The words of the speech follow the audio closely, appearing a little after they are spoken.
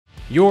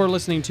You're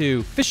listening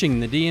to Fishing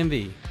the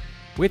DMV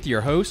with your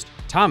host,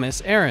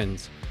 Thomas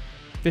Ahrens.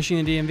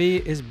 Fishing the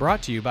DMV is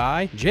brought to you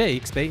by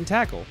Jake's Bait and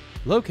Tackle,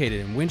 located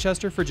in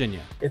Winchester,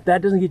 Virginia. If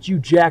that doesn't get you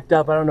jacked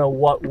up, I don't know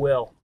what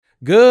will.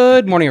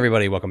 Good morning,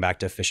 everybody. Welcome back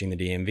to Fishing the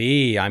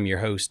DMV. I'm your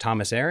host,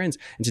 Thomas Ahrens.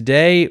 And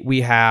today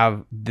we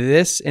have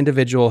this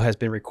individual has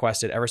been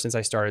requested ever since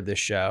I started this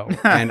show.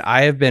 And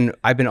I've been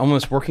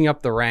almost working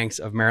up the ranks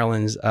of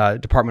Maryland's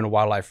Department of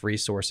Wildlife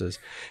Resources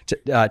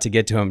to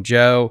get to him.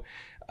 Joe,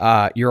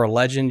 you're a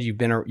legend. You've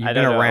been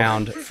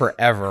around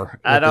forever.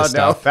 I don't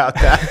know about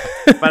that,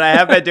 but I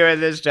have been doing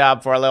this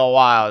job for a little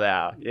while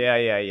now.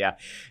 Yeah.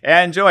 And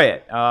I enjoy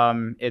it.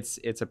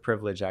 It's a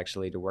privilege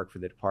actually to work for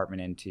the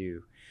department and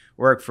to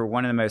work for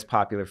one of the most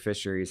popular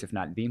fisheries, if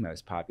not the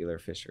most popular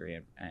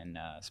fishery and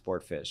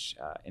sport fish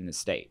in the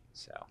state.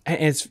 So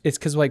and it's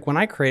because like when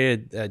I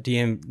created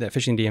the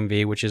Fishing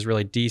DMV, which is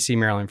really DC,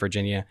 Maryland,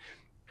 Virginia.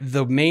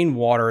 The main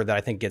water that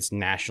I think gets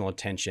national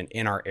attention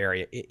in our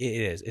area,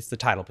 it's the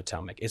tidal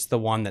Potomac. It's the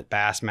one that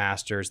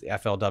Bassmasters, the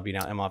FLW,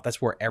 now MLF,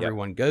 that's where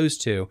everyone goes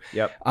to.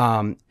 Yep.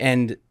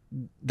 And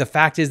the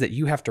fact is that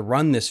you have to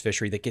run this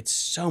fishery that gets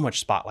so much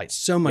spotlight,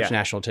 so much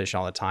national attention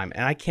all the time.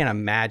 And I can't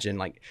imagine,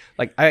 like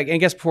I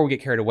guess before we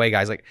get carried away,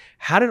 guys, like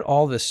how did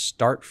all this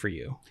start for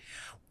you?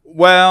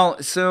 Well,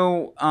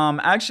 so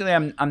actually,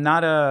 I'm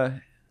not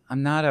an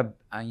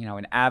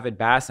avid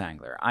bass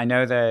angler. I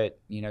know that,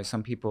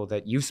 some people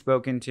that you've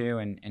spoken to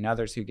and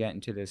others who get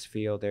into this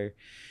field, they're,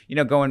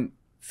 going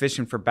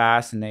fishing for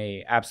bass and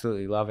they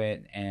absolutely love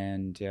it.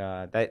 And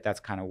that's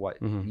kind of what,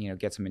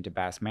 gets them into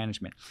bass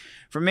management.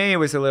 For me, it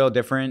was a little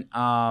different.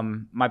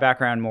 My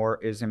background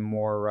is in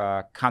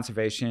more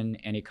conservation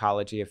and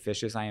ecology of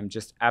fishes. I am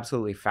just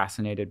absolutely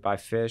fascinated by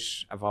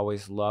fish. I've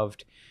always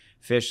loved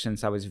fish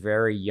since I was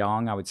very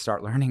young. I would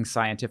start learning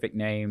scientific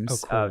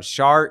names of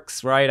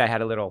sharks, right? I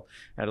had a little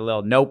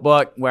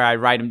notebook where I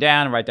write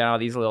down all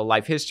these little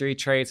life history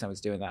traits. I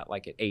was doing that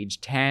like at age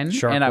 10.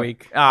 Shark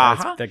Week.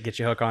 That gets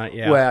you hook on it,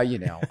 yeah. Well,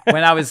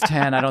 when I was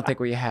 10, I don't think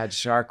we had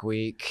Shark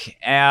Week.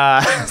 So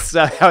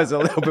that was a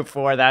little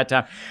before that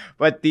time.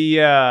 But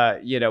I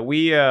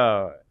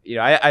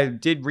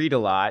did read a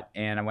lot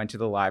and I went to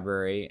the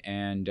library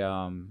and,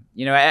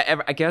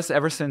 I guess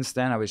ever since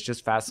then, I was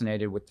just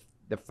fascinated with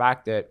the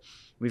fact that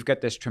we've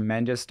got this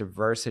tremendous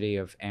diversity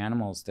of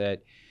animals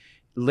that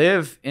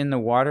live in the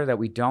water that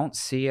we don't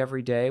see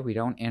every day, we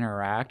don't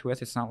interact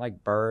with. It's not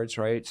like birds,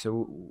 right?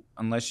 So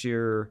unless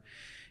you're,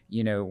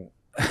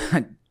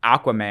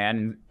 Aquaman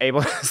and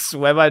able to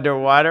swim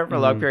underwater for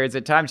long periods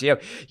of time,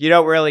 you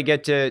don't really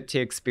get to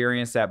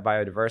experience that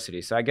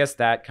biodiversity. So I guess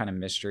that kind of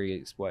mystery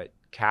is what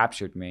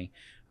captured me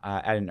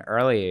at an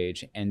early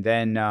age. And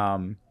then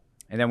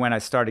when I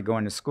started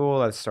going to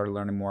school, I started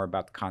learning more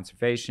about the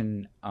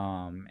conservation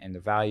and the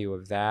value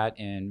of that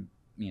and,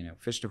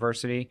 fish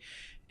diversity.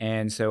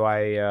 And so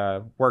I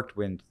worked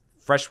with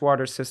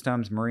freshwater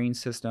systems, marine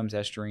systems,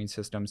 estuarine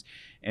systems.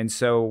 And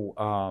so,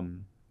 I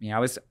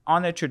was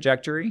on the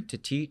trajectory to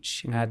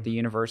teach at the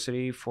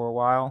university for a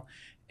while.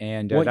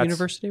 And what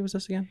university was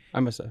this again? I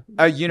must have.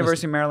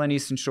 University of Maryland,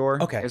 Eastern Shore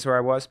is where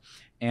I was.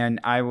 And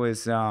I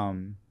was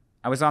on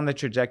the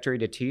trajectory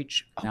to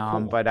teach,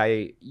 cool. But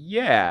I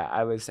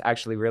was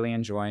actually really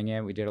enjoying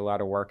it. We did a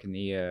lot of work in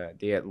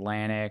the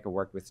Atlantic. I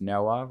worked with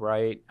NOAA,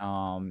 right?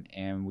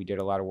 And we did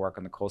a lot of work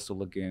on the coastal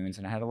lagoons,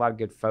 and I had a lot of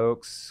good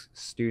folks,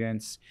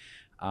 students.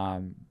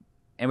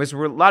 It was a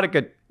lot of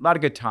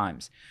good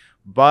times.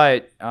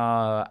 But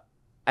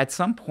at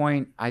some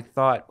point, I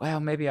thought,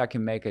 well, maybe I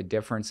can make a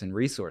difference in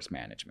resource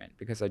management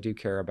because I do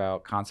care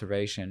about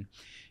conservation.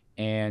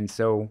 And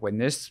so when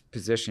this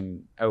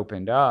position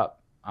opened up,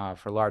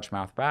 for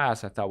largemouth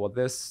bass, I thought, well,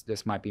 this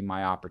might be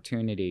my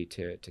opportunity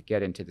to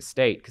get into the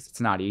state because it's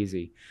not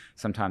easy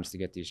sometimes to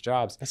get these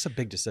jobs. That's a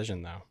big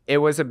decision, though. It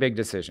was a big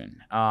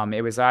decision.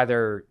 It was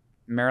either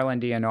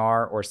Maryland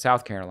DNR or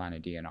South Carolina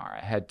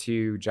DNR. I had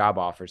two job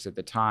offers at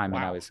the time,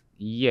 and I was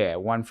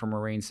one for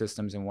marine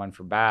systems and one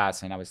for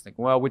bass, and I was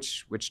thinking, well,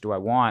 which do I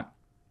want?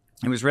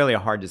 It was really a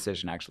hard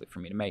decision actually for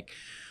me to make.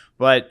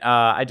 But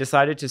I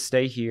decided to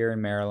stay here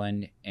in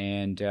Maryland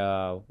and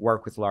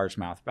work with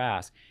largemouth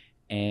bass.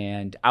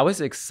 And I was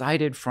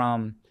excited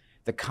from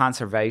the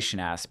conservation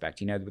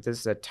aspect. This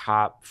is a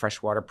top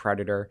freshwater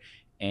predator,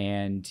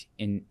 and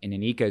in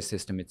an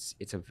ecosystem,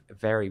 it's a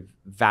very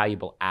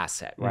valuable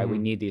asset, right? We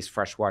need these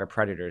freshwater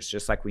predators,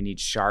 just like we need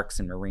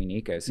sharks in marine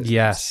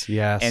ecosystems.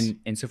 Yes.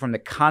 And so from the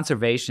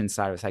conservation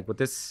side, I was like, well,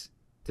 this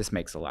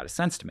makes a lot of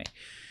sense to me.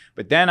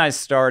 But then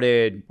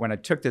when I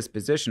took this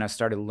position, I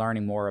started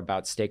learning more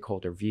about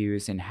stakeholder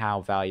views and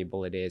how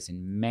valuable it is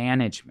in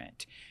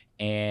management.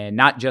 And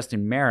not just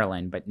in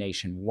Maryland, but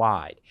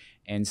nationwide.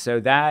 And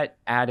so that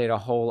added a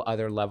whole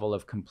other level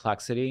of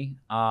complexity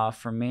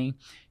for me.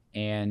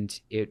 And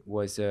it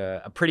was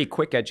a pretty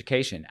quick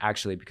education,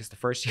 actually, because the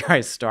first year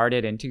I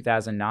started in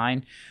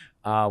 2009,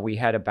 we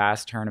had a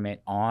bass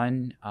tournament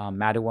on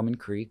Mattawoman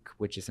Creek,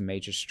 which is a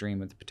major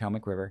stream of the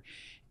Potomac River.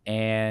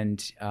 And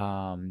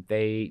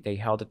they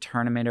held a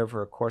tournament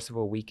over a course of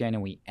a weekend,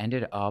 and we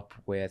ended up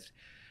with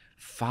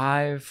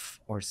 500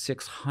 or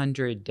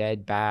 600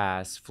 dead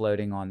bass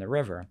floating on the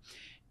river.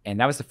 And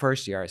that was the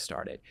first year I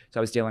started. So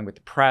I was dealing with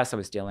the press, I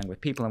was dealing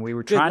with people, and we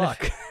were trying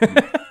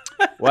to.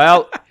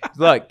 Well,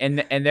 look,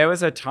 and there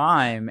was a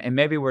time, and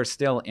maybe we're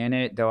still in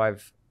it, though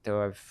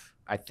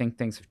I think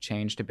things have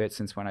changed a bit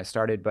since when I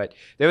started, but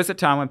there was a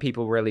time when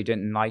people really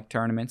didn't like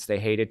tournaments. They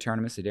hated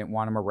tournaments. They didn't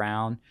want them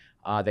around.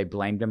 They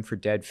blamed them for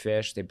dead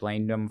fish. They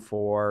blamed them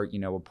for,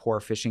 a poor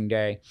fishing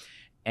day.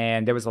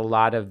 And there was a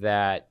lot of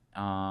that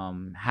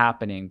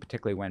happening,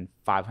 particularly when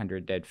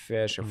 500 dead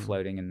fish are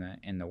floating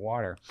in the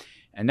water.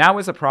 And that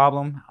was a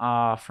problem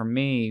for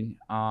me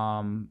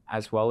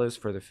as well as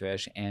for the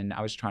fish. And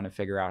I was trying to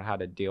figure out how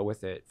to deal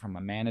with it from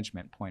a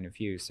management point of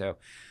view. So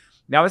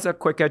that was a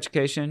quick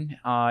education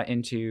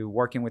into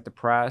working with the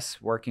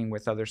press, working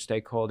with other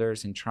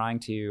stakeholders, and trying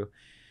to,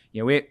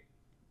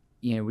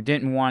 we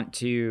didn't want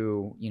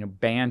to,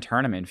 ban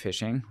tournament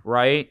fishing,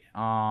 right?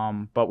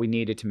 But we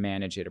needed to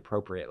manage it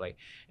appropriately.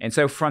 And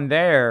so from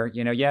there,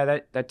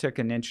 that took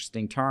an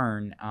interesting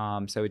turn.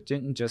 So it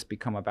didn't just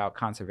become about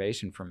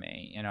conservation for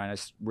me, and I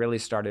really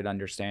started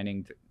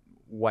understanding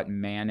what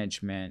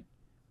management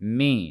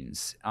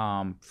means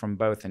from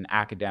both an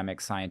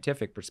academic,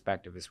 scientific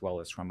perspective as well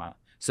as from a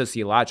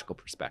sociological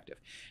perspective.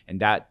 And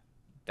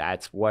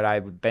that's what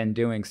I've been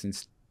doing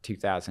since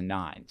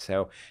 2009.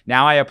 So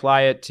now I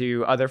apply it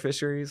to other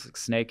fisheries, like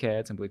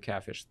snakeheads and blue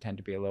catfish tend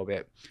to be a little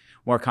bit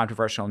more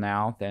controversial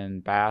now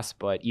than bass,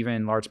 but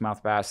even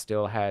largemouth bass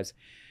still has,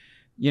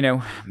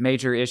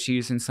 major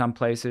issues in some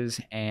places.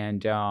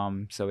 And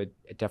so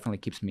it definitely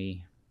keeps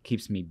me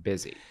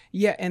busy.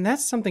 Yeah, and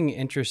that's something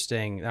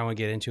interesting that I want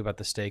to get into about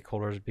the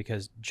stakeholders,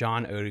 because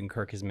John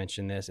Odenkirk has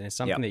mentioned this, and it's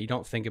something that you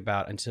don't think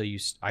about until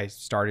I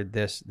started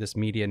this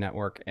media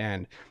network,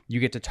 and you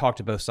get to talk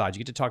to both sides.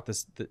 You get to talk to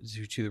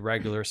the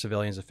regular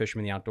civilians, the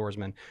fishermen, the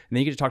outdoorsmen, and then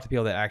you get to talk to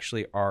people that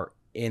actually are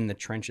in the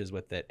trenches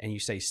with it, and you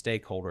say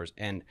stakeholders.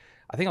 And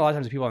I think a lot of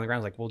times the people on the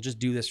ground are like, well, just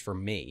do this for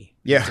me.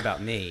 Yeah. It's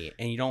about me.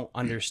 And you don't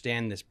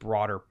understand this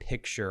broader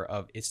picture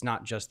of it's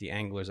not just the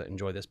anglers that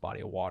enjoy this body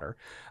of water.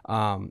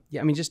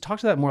 Just talk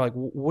to that more. Like,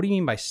 what do you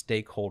mean by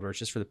stakeholders,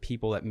 just for the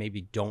people that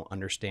maybe don't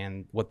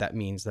understand what that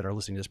means that are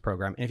listening to this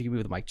program? And if you could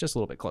move the mic just a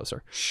little bit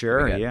closer.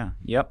 Sure. Yeah.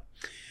 Yep.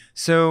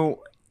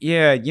 So,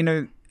 yeah,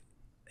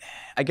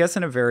 I guess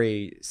in a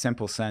very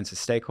simple sense, a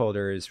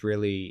stakeholder is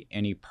really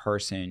any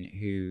person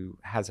who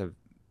has a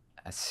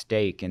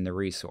stake in the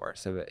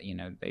resource. So,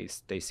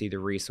 they see the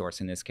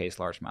resource, in this case,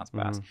 largemouth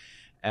bass,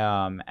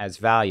 as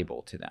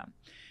valuable to them.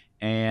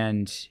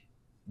 And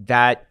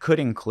that could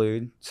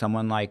include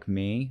someone like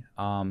me,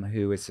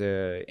 who is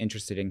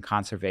interested in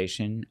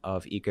conservation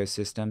of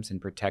ecosystems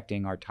and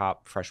protecting our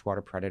top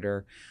freshwater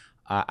predator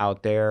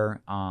out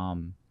there.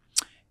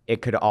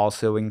 It could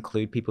also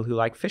include people who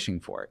like fishing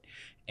for it.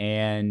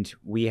 And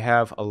we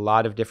have a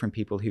lot of different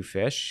people who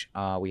fish.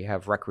 We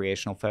have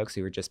recreational folks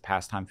who are just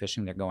pastime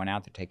fishing. They're going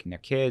out, they're taking their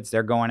kids,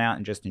 they're going out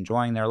and just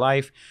enjoying their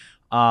life.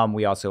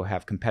 We also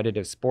have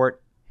competitive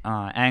sport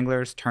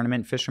anglers,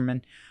 tournament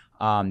fishermen.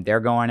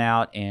 They're going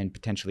out and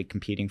potentially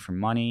competing for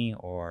money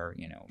or,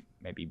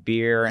 maybe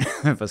beer,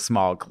 a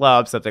small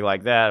club, something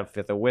like that, a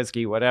fifth of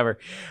whiskey, whatever.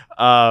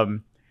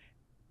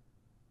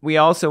 We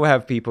also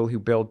have people who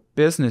build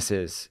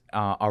businesses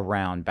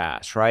around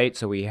bass, right?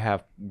 So we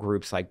have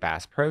groups like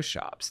Bass Pro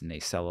Shops, and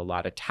they sell a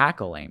lot of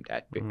tackle aimed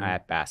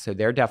at bass. So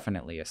they're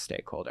definitely a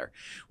stakeholder.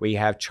 We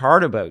have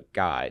charter boat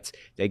guides.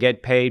 They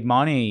get paid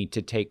money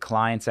to take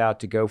clients out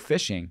to go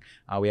fishing.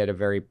 We had a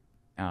very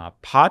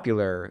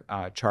popular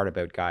charter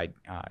boat guide,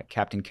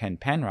 Captain Ken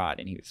Penrod,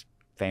 and he was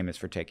famous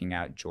for taking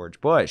out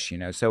George Bush.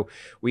 So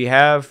we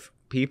have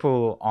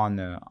people on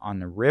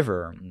the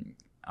river.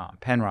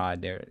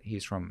 Penrod,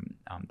 he's from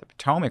the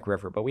Potomac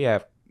River, but we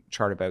have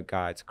charter boat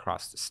guides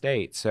across the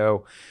state.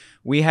 So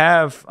we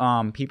have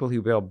people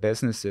who build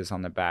businesses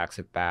on the backs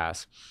of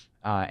bass,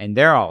 and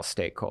they're all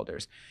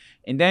stakeholders.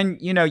 And then,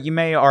 we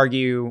may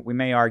argue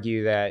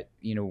that,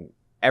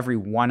 every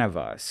one of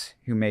us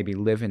who maybe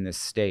live in this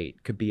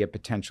state could be a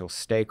potential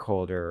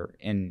stakeholder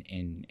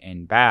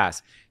in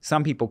bass.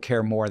 Some people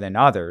care more than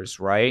others,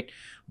 right?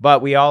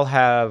 But we all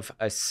have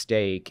a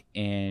stake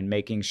in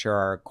making sure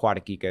our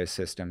aquatic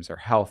ecosystems are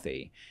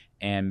healthy,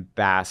 and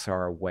bass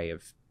are a way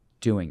of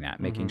doing that,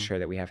 making sure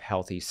that we have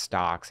healthy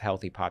stocks,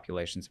 healthy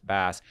populations of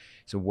bass.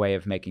 It's a way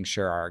of making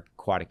sure our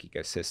aquatic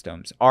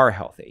ecosystems are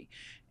healthy.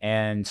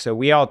 And so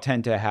we all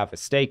tend to have a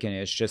stake in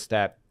it. It's just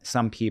that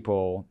some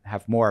people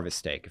have more of a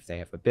stake if they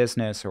have a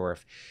business or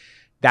if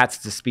that's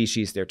the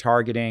species they're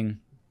targeting.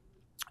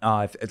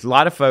 If a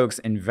lot of folks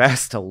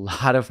invest a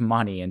lot of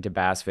money into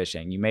bass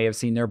fishing. You may have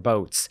seen their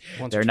boats.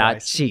 They're not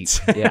cheap.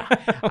 Yeah,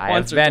 I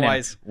have been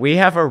in. We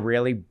have a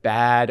really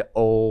bad,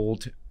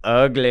 old,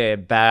 ugly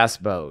bass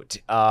boat.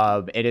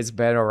 It has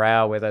been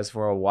around with us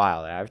for a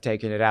while. I've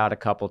taken it out a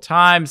couple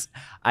times.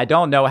 I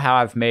don't know how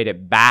I've made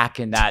it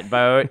back in that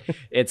boat.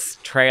 It's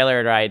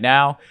trailered right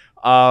now.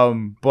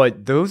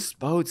 But those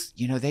boats,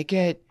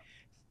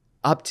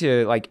 up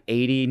to like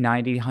 80,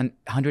 90,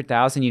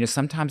 100,000.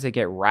 Sometimes they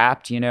get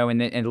wrapped, and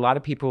a lot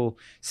of people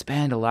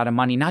spend a lot of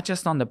money, not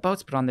just on the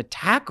boats, but on the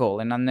tackle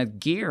and on the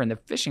gear and the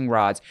fishing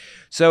rods.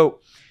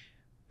 So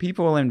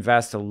people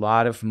invest a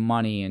lot of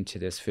money into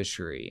this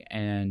fishery,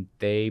 and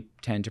they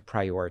tend to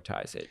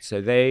prioritize it.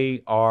 So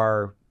they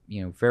are,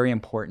 very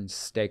important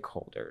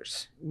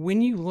stakeholders. When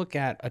you look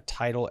at a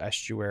tidal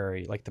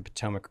estuary like the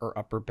Potomac or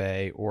Upper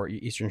Bay or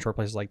Eastern Shore,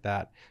 places like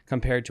that,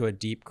 compared to a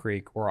deep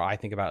creek, or I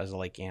think about it as a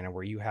Lake Anna,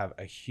 where you have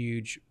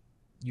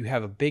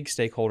a big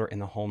stakeholder in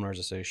the homeowners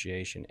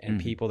association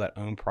and people that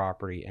own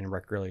property and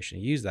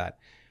recreationally use that.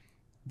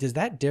 Does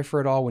that differ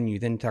at all when you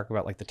then talk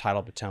about like the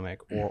tidal Potomac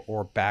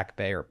or Back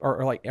Bay or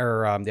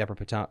the Upper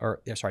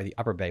Potomac, the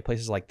Upper Bay,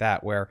 places like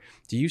that, where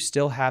do you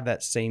still have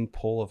that same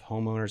pull of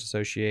homeowners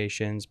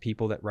associations,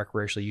 people that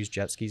recreationally use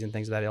jet skis and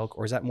things of that ilk,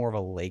 or is that more of a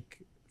lake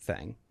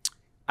thing?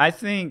 I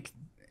think,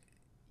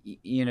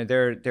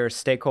 there are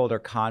stakeholder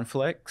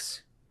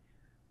conflicts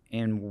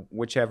in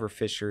whichever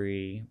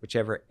fishery,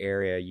 whichever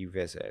area you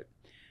visit.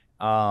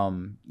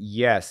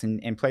 Yes,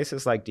 in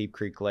places like Deep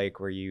Creek Lake,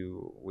 where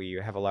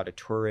you have a lot of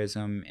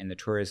tourism, and the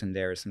tourism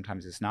there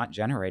sometimes is not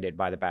generated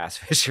by the bass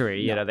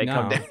fishery. They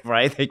come down,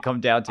 right? They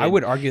come down to. I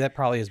would argue that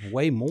probably is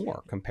way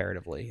more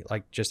comparatively,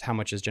 like just how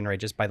much is generated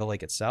just by the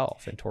lake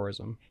itself and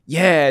tourism.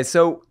 Yeah.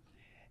 So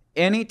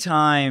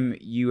anytime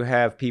you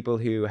have people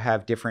who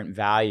have different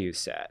value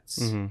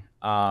sets,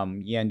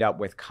 you end up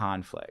with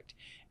conflict.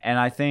 And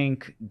I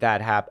think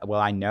that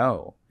I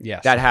know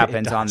that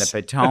happens on the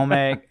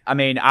Potomac. I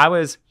mean, I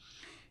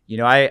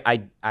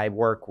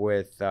work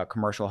with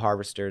commercial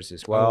harvesters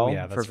as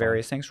well for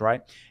various things,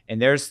 right?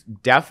 And there's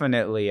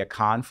definitely a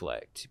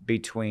conflict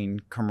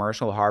between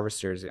commercial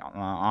harvesters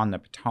on the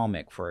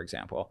Potomac, for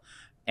example,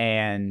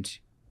 and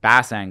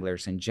bass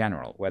anglers in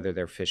general, whether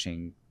they're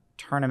fishing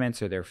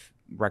tournaments or they're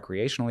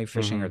recreationally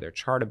fishing or they're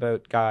charter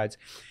boat guides.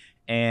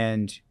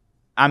 And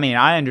I mean,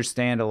 I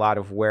understand a lot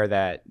of where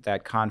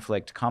that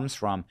conflict comes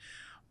from,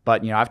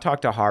 but I've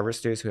talked to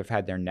harvesters who have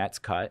had their nets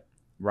cut,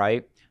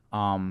 right?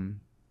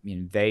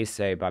 They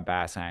say by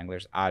bass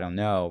anglers, I don't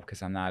know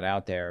because I'm not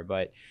out there,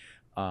 but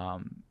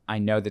I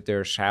know that there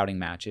are shouting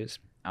matches,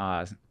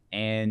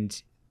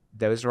 and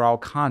those are all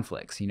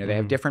conflicts. They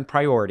have different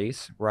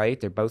priorities, right?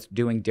 They're both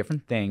doing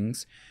different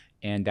things,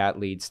 and that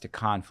leads to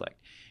conflict.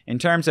 In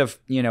terms of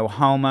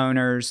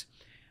homeowners,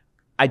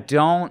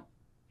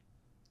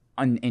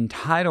 in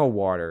tidal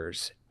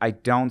waters, I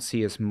don't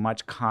see as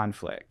much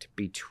conflict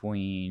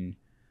between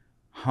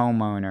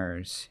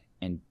homeowners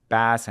and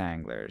bass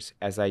anglers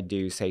as I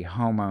do, say,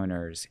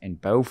 homeowners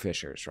and bow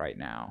fishers right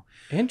now.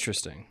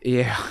 Interesting.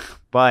 Yeah,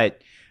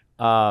 but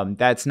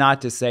that's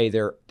not to say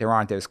there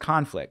aren't those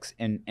conflicts.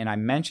 And I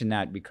mention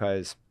that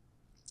because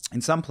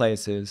in some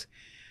places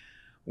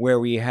where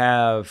we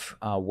have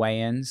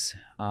weigh-ins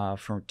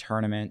for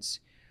tournaments,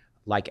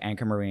 like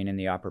Anchor Marine in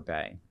the Upper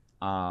Bay,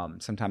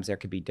 sometimes there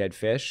could be dead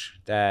fish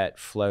that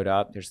float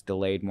up. There's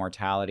delayed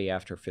mortality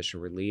after fish are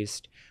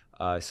released.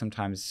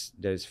 Sometimes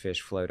those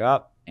fish float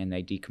up and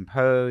they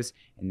decompose,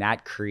 and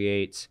that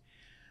creates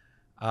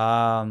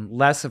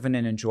less of an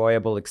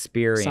enjoyable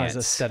experience. It's not as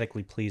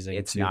aesthetically pleasing.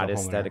 It's not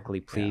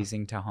aesthetically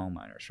pleasing to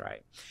homeowners,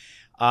 right?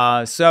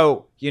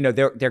 So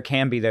there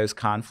can be those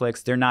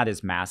conflicts. They're not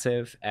as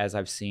massive as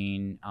I've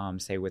seen,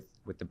 say with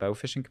the bow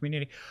fishing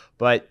community,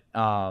 but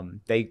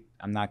I'm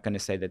not going to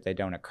say that they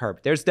don't occur.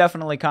 But there's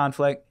definitely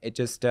conflict. It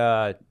just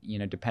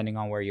depending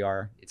on where you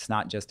are. It's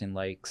not just in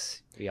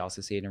lakes. We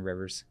also see it in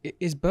rivers.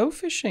 Is bow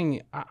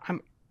fishing?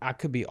 I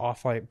could be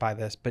off by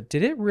this, but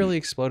did it really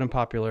explode in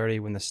popularity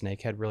when the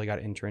snakehead really got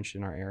entrenched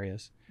in our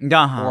areas?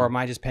 Or am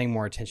I just paying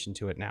more attention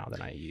to it now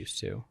than I used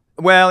to?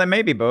 Well, it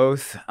may be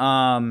both.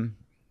 I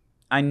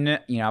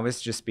was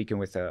just speaking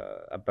with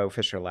a bow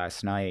fisher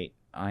last night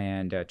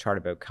and charter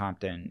boat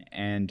Compton,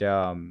 and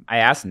I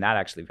asked him that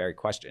actually very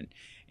question,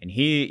 and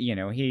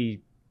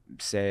he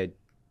said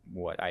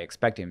what I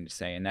expected him to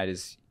say, and that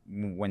is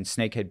when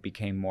snakehead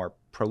became more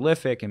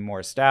prolific and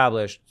more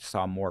established,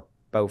 saw more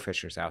bow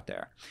fishers out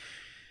there.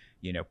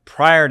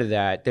 Prior to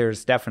that,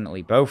 there's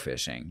definitely bow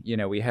fishing.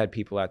 We had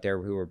people out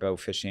there who were bow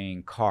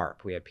fishing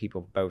carp. We had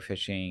people bow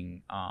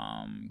fishing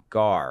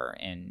gar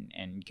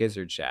and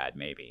gizzard shad,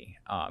 maybe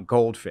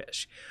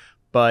goldfish.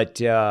 But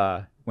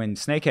when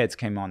snakeheads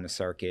came on the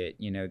circuit,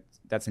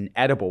 that's an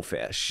edible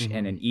fish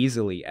and an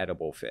easily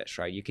edible fish,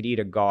 right? You could eat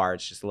a gar.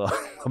 It's just a little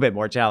bit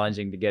more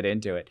challenging to get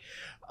into it.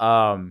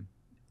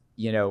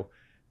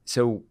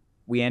 So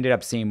we ended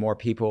up seeing more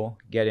people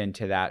get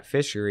into that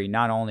fishery.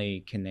 Not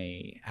only can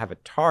they have a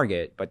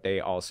target, but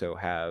they also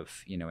have,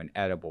 an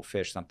edible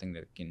fish, something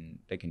that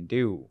they can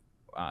do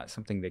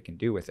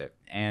with it.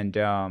 And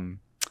then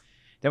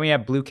we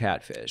have blue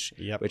catfish,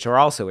 which are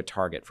also a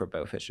target for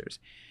bow fishers.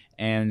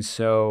 And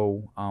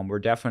so we're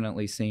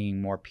definitely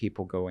seeing more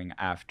people going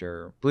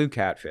after blue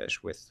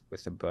catfish with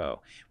a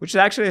bow, which is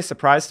actually a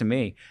surprise to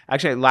me.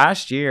 Actually,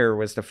 last year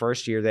was the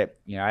first year that,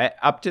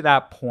 up to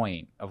that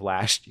point of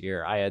last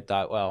year, I had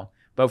thought, well,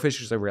 bow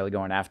fishers are really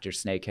going after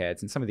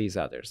snakeheads and some of these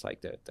others like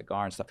the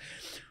gar and stuff.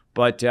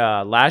 But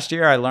last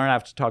year I learned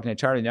after talking to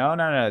Charlie,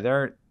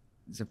 no,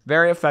 it's a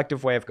very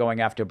effective way of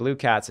going after blue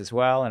cats as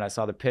well. And I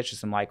saw the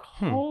pictures. I'm like,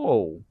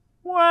 oh,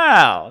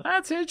 wow,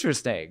 that's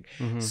interesting.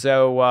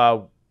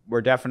 So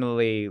we're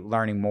definitely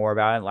learning more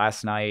about it.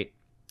 Last night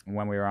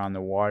when we were on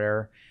the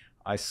water,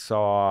 I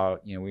saw,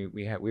 we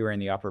were in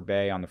the upper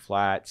bay on the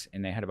flats,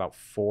 and they had about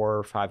 4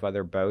 or 5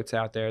 other boats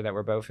out there that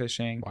were bow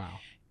fishing. Wow.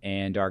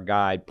 And our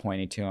guide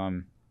pointed to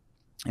them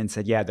and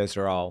said, yeah, those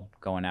are all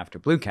going after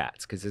blue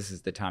cats, because this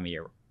is the time of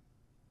year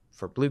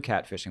for blue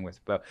cat fishing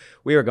with bow.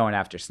 We were going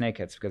after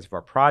snakeheads because of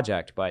our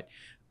project, but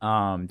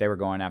they were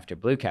going after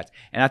blue cats.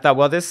 And I thought,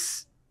 well,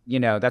 this,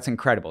 that's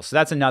incredible. So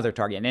that's another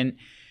target.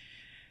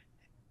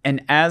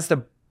 And as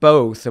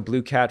both the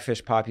blue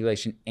catfish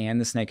population and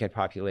the snakehead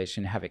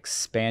population have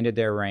expanded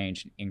their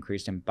range and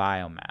increased in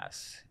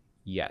biomass,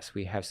 yes,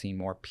 we have seen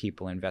more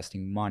people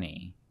investing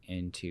money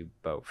into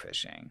bow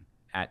fishing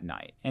at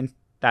night. And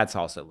that's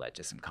also led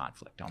to some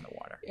conflict on the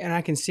water. And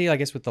I can see, I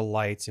guess, with the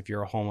lights, if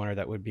you're a homeowner,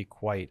 that would be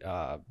quite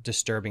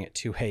disturbing at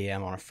 2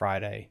 a.m. on a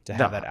Friday to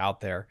have that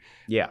out there.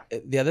 Yeah.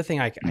 The other thing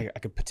I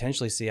could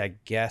potentially see, I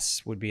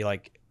guess, would be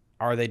like,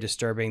 are they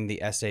disturbing the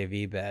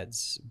SAV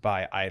beds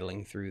by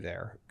idling through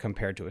there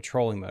compared to a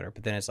trolling motor?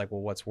 But then it's like,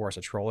 well, what's worse,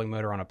 a trolling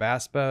motor on a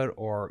bass boat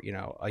or,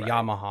 a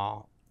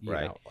Yamaha?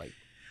 Right.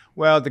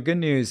 Well, the good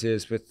news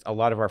is with a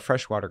lot of our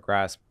freshwater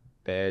grass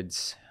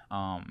beds,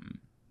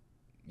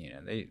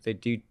 they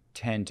do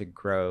tend to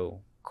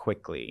grow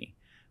quickly.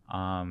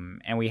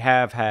 And we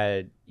have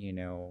had,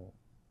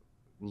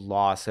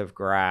 loss of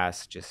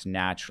grass just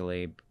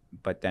naturally,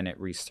 but then it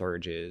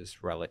resurges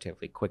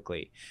relatively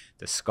quickly.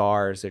 The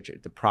scars,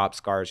 the prop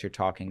scars you're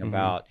talking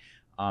about,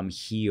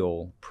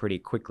 heal pretty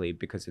quickly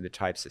because of the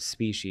types of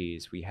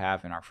species we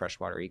have in our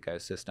freshwater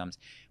ecosystems.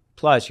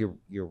 Plus,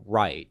 you're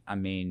right. I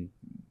mean,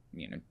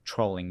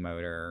 trolling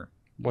motor.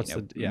 What's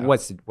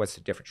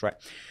the difference, right?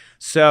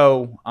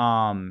 So,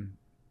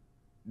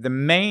 the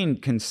main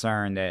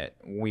concern that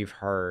we've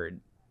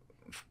heard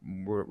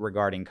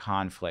regarding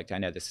conflict, I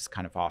know this is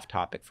kind of off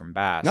topic from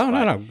bass.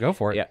 No, go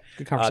for it. Yeah.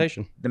 Good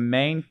conversation. The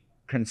main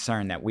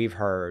concern that we've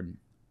heard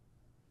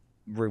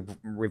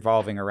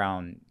revolving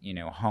around,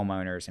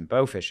 homeowners and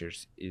bow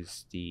fishers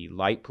is the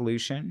light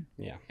pollution,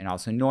 and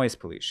also noise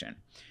pollution.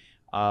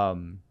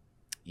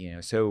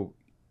 So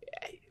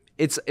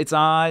it's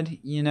odd,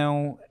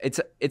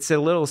 it's a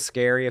little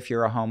scary if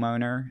you're a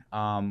homeowner,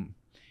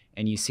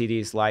 and you see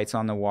these lights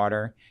on the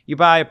water. You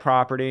buy a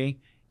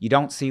property, you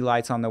don't see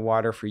lights on the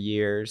water for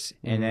years,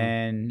 and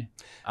then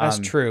that's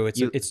true.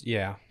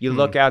 You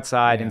look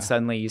outside and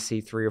suddenly you see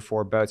 3 or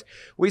 4 boats.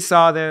 We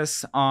saw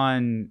this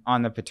on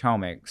the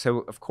Potomac. So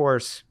of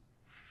course,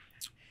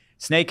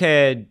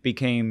 snakehead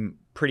became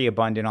pretty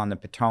abundant on the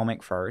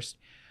Potomac first,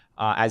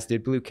 as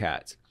did blue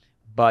cats.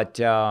 But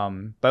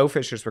bow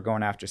fishers were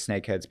going after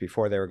snakeheads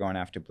before they were going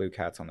after blue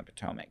cats on the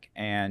Potomac.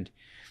 And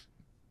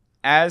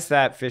as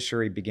that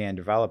fishery began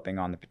developing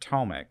on the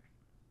Potomac,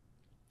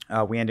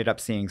 we ended up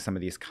seeing some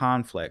of these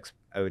conflicts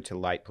owed to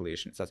light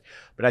pollution.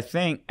 But I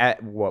think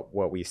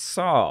what we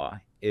saw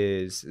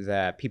is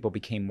that people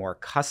became more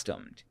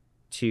accustomed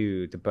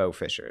to the bow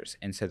fishers,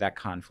 and so that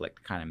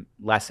conflict kind of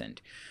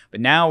lessened.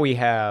 But now we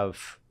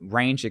have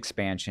range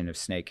expansion of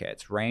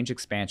snakeheads, range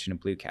expansion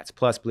of blue cats,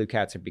 plus blue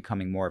cats are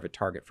becoming more of a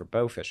target for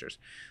bow fishers.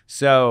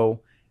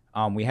 So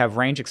we have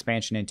range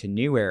expansion into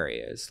new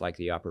areas like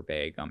the Upper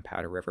Bay,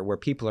 Gunpowder River, where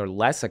people are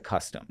less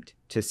accustomed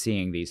to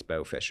seeing these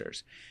bow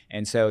fishers.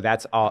 And so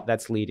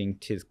that's leading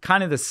to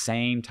kind of the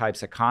same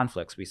types of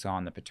conflicts we saw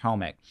in the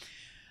Potomac.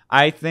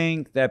 I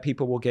think that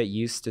people will get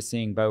used to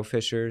seeing bow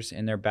fishers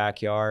in their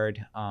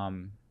backyard.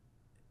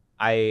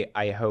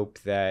 I hope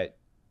that,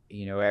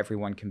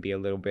 everyone can be a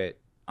little bit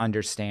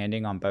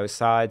understanding on both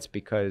sides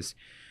because,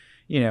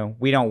 we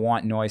don't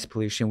want noise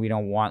pollution. We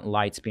don't want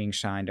lights being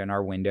shined on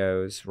our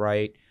windows,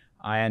 right?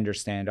 I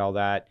understand all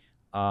that.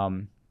 I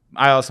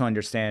also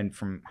understand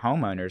from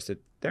homeowners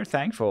that they're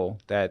thankful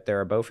that there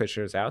are bow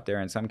fishers out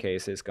there in some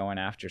cases going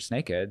after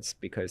snakeheads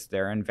because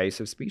they're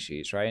invasive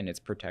species, right? And it's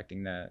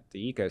protecting the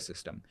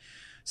ecosystem.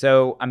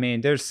 So, I mean,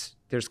 there's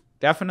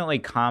definitely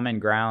common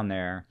ground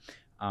there.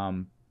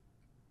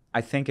 I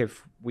think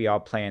if we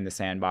all play in the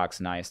sandbox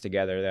nice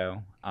together,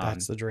 though,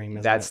 that's the dream.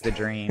 That's the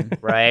dream,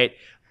 right?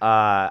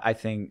 I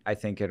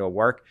think it'll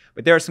work.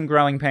 But there are some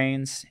growing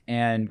pains,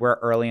 and we're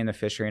early in the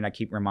fishery, and I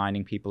keep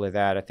reminding people of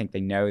that. I think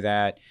they know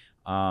that.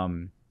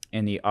 In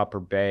the Upper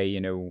Bay,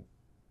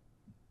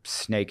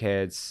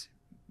 snakeheads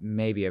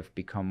maybe have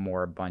become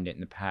more abundant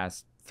in the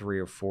past 3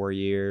 or 4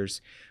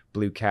 years,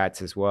 blue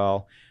cats as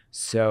well.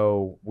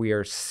 So we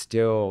are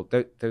still,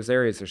 those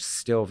areas are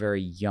still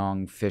very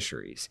young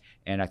fisheries.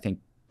 And I think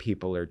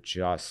people are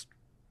just,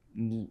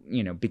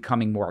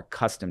 becoming more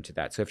accustomed to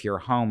that. So if you're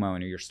a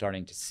homeowner, you're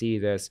starting to see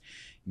this,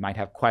 you might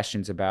have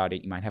questions about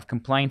it, you might have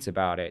complaints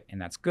about it, and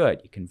that's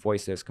good. You can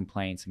voice those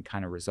complaints and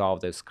kind of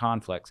resolve those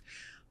conflicts.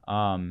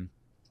 I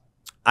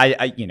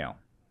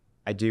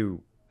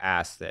do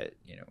ask that,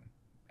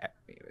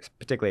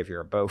 particularly if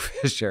you're a bow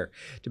fisher,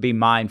 to be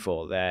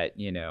mindful that,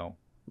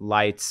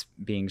 lights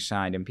being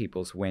shined in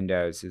people's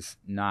windows is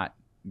not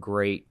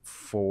great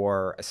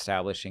for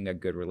establishing a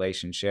good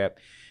relationship.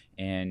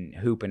 And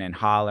hooping and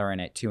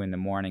hollering at 2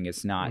 a.m.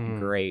 is not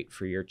great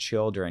for your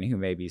children who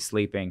may be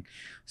sleeping.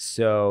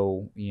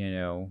 So,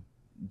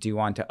 do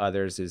unto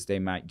others as they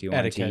might do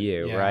etiquette, unto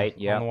you, right?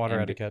 Yeah, on the water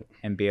etiquette.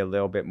 And be a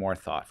little bit more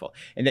thoughtful.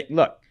 And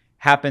look,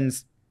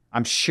 happens,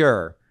 I'm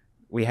sure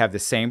we have the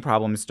same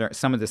problems,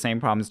 some of the same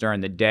problems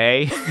during the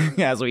day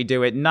as we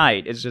do at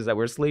night. It's just that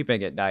we're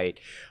sleeping at night.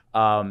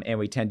 And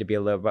we tend to be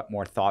a little bit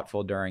more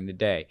thoughtful during the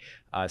day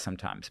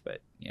sometimes.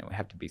 But, we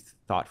have to be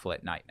thoughtful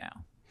at night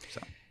now.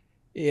 So.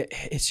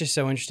 It's just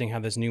so interesting how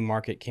this new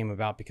market came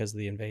about because of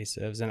the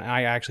invasives. And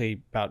I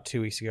actually, about 2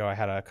 weeks ago, I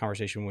had a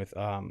conversation with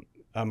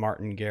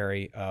Martin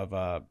Gary of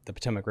the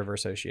Potomac River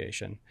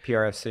Association.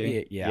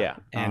 PRFC? Yeah.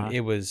 And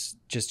it was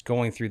just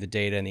going through the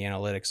data and the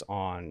analytics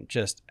on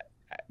just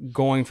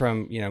going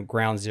from,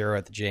 ground zero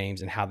at the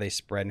James and how they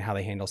spread and how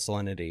they handle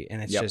salinity.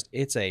 And it's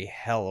it's a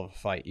hell of a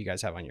fight you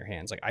guys have on your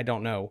hands. Like, I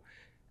don't know.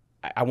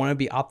 I want to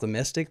be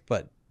optimistic,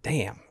 but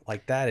damn,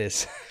 like that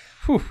is...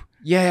 Whew.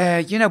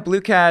 Yeah,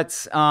 blue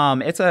cats.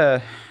 It's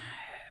a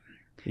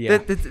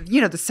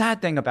the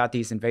sad thing about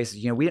these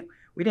invasives.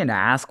 We didn't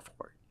ask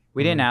for it.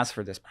 We didn't ask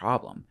for this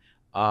problem,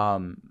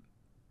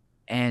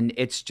 and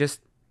it's just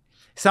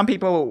some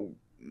people.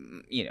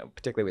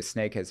 Particularly with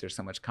snakeheads, there's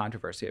so much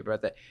controversy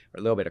about that, or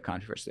a little bit of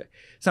controversy.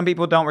 Some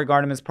people don't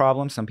regard them as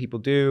problems. Some people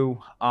do.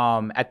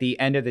 At the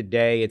end of the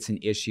day, it's an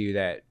issue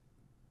that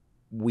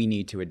we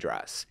need to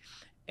address,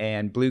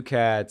 and blue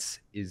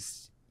cats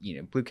is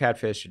blue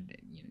catfish.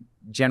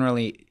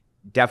 Generally,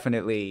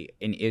 definitely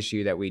an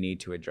issue that we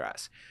need to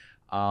address.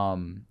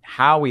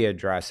 How we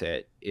address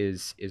it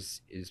is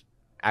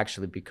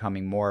actually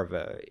becoming more of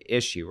a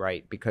issue,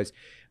 right? Because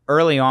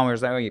early on, we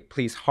was like, oh,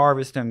 please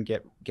harvest them,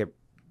 get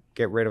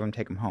rid of them,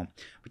 take them home.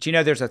 But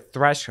there's a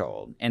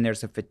threshold and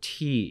there's a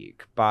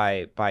fatigue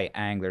by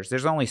anglers.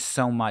 There's only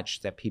so much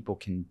that people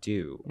can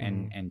do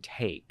and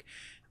take.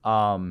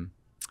 And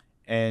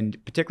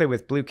particularly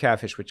with blue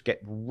catfish, which get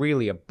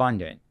really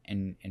abundant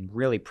and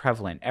really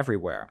prevalent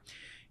everywhere,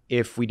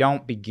 if we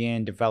don't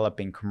begin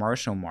developing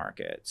commercial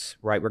markets,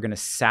 right, we're going to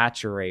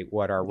saturate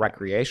what our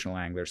recreational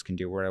anglers can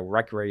do, what our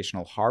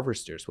recreational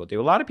harvesters will do.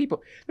 A lot of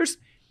people, there's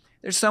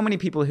so many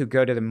people who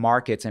go to the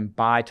markets and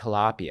buy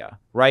tilapia,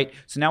 right?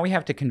 So now we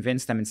have to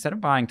convince them, instead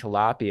of buying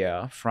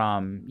tilapia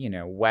from,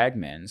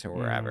 Wegmans or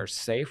wherever,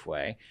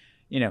 Safeway,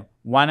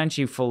 why don't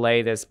you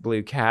fillet this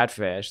blue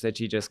catfish that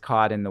you just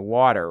caught in the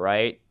water,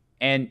 right?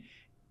 And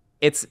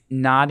it's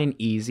not an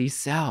easy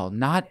sell.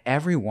 Not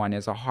everyone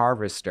is a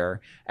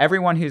harvester.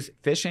 Everyone who's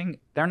fishing,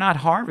 they're not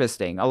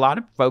harvesting. A lot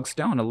of folks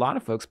don't. A lot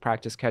of folks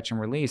practice catch and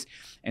release.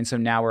 And so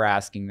now we're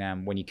asking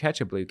them, when you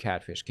catch a blue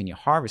catfish, can you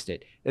harvest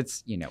it?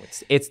 It's,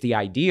 it's the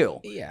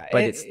ideal. Yeah,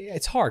 but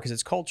it's hard because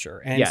it's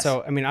culture. And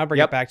so, I'll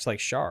bring it back to like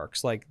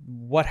sharks. Like,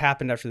 what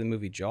happened after the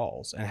movie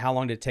Jaws? And how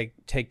long did it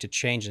take to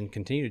change and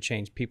continue to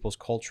change people's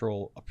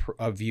cultural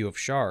view of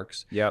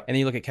sharks? Yep. And then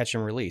you look at catch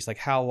and release. Like,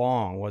 how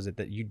long was it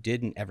that you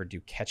didn't ever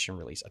do catch and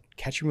release? A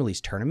catch and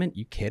release tournament?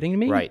 You kidding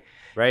me?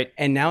 Right.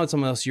 And now it's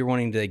almost you're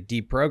wanting to like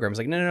deprogram. It's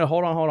like, no,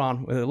 hold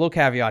on. With a little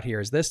caveat here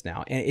is this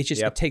now. And it's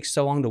just, it takes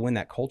so long to win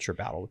that culture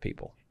battle with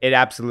people. It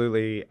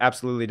absolutely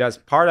does.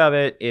 Part of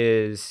it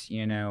is,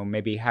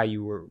 maybe how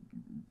you were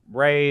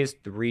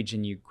raised, the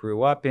region you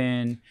grew up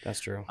in. That's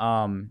true.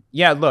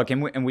 Look,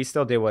 and we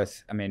still deal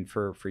with,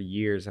 for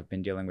years I've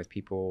been dealing with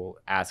people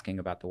asking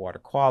about the water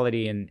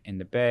quality in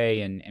the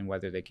bay and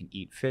whether they can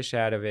eat fish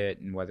out of it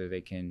and whether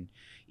they can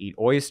eat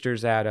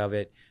oysters out of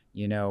it.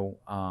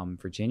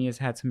 Virginia's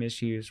had some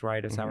issues,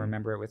 right, as I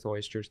remember it, with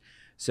oysters.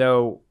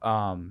 So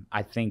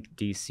I think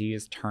DC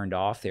has turned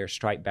off their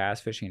striped bass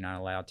fishing. You're not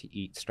allowed to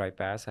eat striped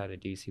bass out of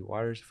DC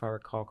waters, if I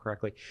recall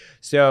correctly.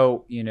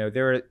 So,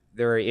 there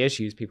are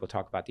issues. People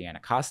talk about the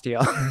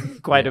Anacostia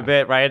quite a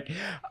bit, right?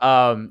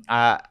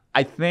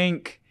 I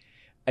think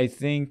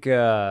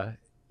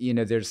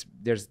there's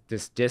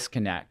this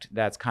disconnect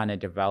that's kind of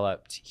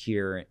developed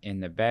here in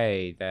the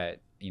Bay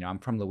that, I'm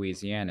from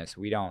Louisiana, so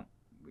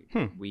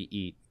we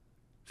eat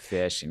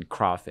fish and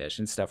crawfish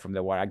and stuff from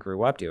the water. I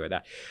grew up doing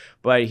that,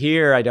 but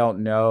here I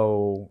don't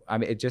know.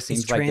 It just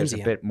seems like there's a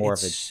bit more of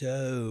a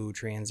so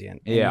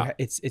transient. And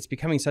it's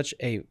becoming such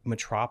a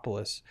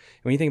metropolis.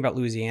 When you think about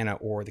Louisiana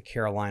or the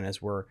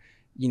Carolinas, where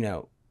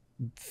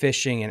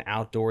fishing and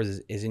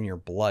outdoors is in your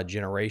blood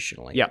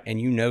generationally,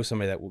 and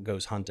somebody that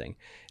goes hunting,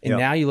 and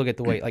now you look at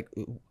the way, like,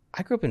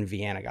 I grew up in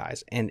Vienna,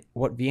 guys, and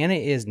what Vienna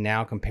is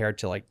now compared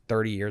to like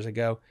 30 years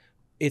ago.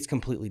 It's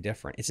completely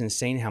different. It's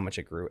insane how much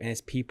it grew. And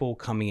it's people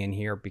coming in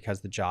here because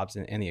of the jobs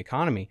and the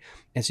economy.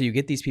 And so you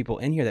get these people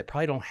in here that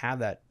probably don't have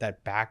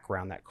that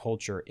background, that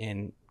culture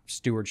in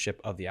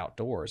stewardship of the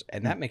outdoors.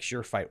 And that makes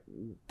your fight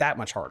that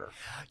much harder.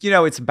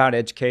 It's about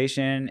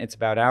education. It's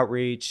about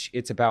outreach.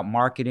 It's about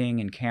marketing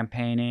and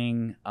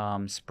campaigning,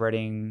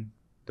 spreading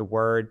the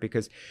word.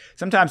 Because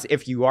sometimes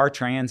if you are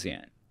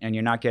transient and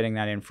you're not getting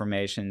that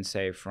information,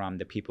 say, from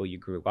the people you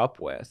grew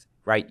up with,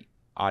 right, you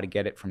ought to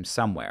get it from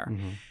somewhere.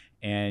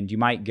 And you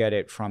might get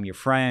it from your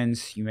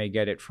friends, you may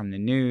get it from the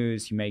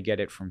news, you may get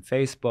it from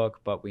Facebook,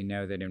 but we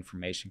know that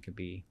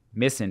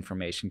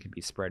misinformation can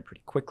be spread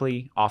pretty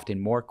quickly,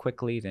 often more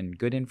quickly than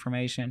good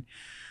information.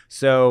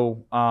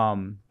 So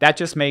that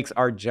just makes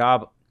our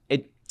job,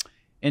 it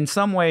in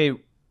some way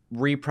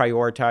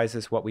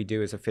reprioritizes what we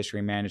do as a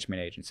fishery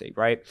management agency,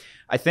 right?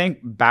 I think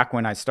back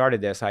when I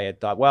started this, I had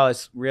thought, well,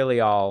 it's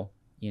really all,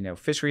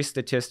 fishery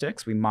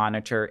statistics. We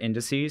monitor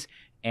indices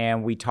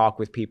and we talk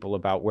with people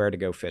about where to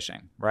go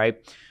fishing, right?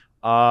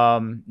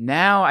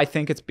 Now I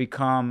think it's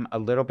become a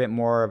little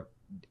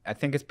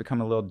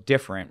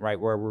different, right?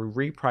 Where we're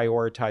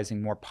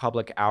reprioritizing more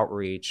public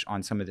outreach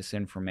on some of this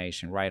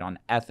information, right? On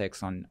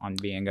ethics, on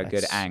being a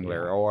good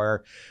angler,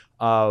 or,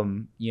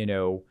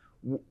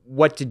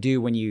 what to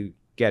do when you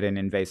get an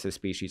invasive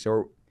species,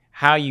 or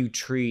how you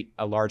treat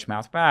a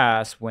largemouth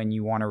bass when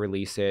you want to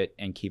release it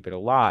and keep it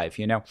alive.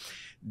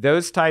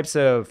 Those types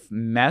of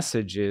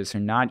messages are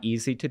not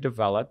easy to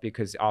develop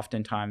because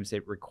oftentimes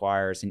it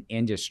requires an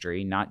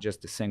industry, not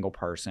just a single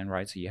person,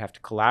 right? So you have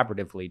to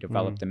collaboratively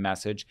develop the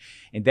message,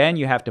 and then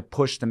you have to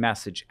push the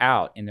message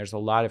out. And there's a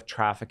lot of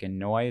traffic and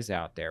noise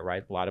out there,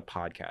 right? A lot of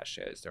podcast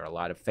shows. There are a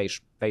lot of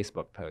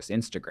Facebook posts,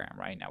 Instagram,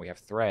 right? Now we have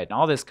Thread, and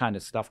all this kind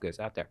of stuff goes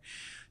out there.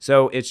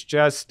 So it's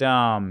just,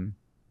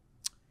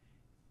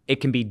 it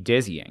can be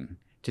dizzying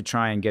to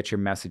try and get your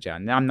message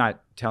out. Now, I'm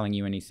not telling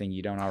you anything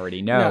you don't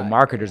already know.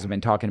 Marketers have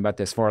been talking about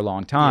this for a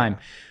long time.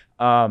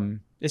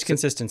 It's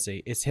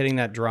consistency. It's hitting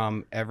that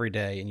drum every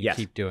day, and you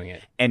keep doing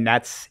it. And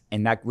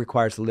that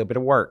requires a little bit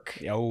of work.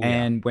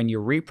 And when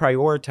you're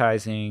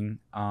reprioritizing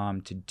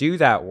to do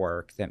that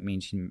work, that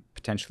means you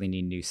potentially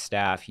need new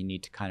staff. You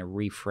need to kind of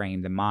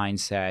reframe the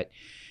mindset.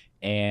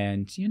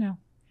 And,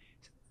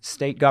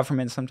 state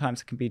government,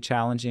 sometimes it can be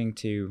challenging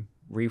to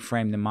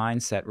reframe the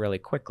mindset really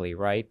quickly,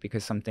 right?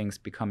 Because some things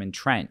become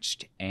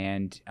entrenched,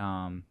 and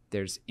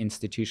there's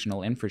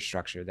institutional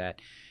infrastructure that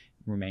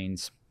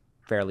remains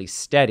fairly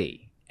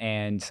steady.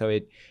 And so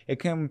it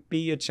can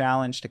be a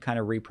challenge to kind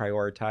of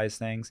reprioritize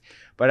things.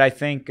 But I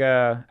think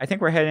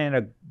we're heading in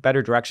a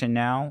better direction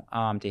now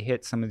to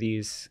hit some of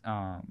these,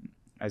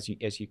 as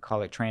you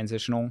call it,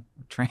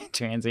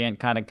 transient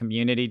kind of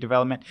community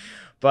development.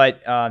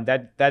 But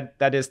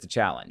that is the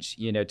challenge,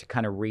 to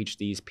kind of reach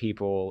these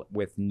people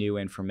with new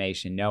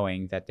information,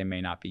 knowing that they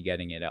may not be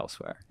getting it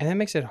elsewhere. And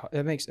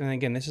and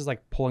again, this is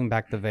like pulling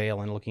back the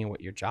veil and looking at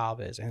what your job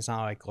is. And it's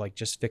not like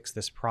just fix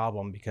this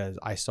problem because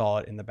I saw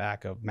it in the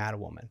back of Mad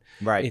Woman.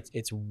 Right.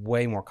 It's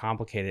way more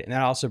complicated. And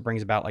that also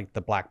brings about like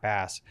the black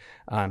bass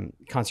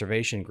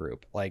conservation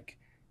group. Like,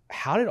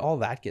 how did all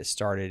that get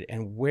started,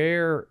 and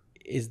where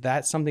is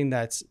that something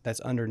that's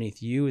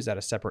underneath you? Is that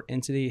a separate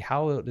entity?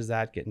 How does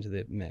that get into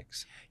the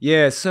mix?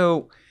 Yeah.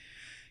 So,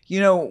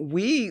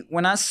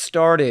 when I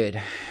started,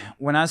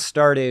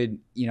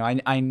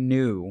 I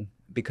knew,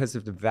 because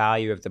of the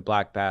value of the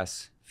black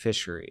bass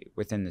fishery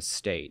within the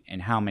state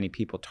and how many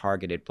people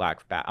targeted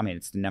black bass. I mean,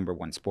 it's the number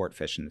one sport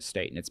fish in the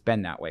state, and it's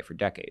been that way for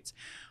decades.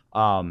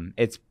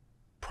 It's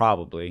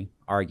probably,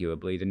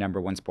 arguably, the number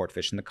one sport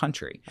fish in the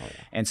country. Oh,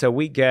 yeah. And so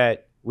we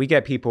get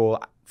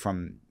people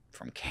from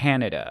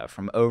Canada,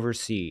 from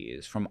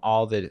overseas, from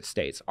all the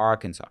states,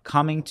 Arkansas,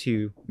 coming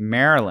to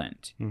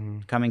Maryland,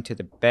 coming to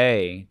the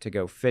Bay to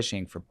go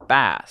fishing for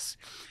bass,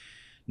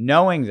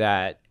 knowing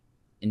that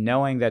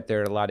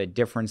there are a lot of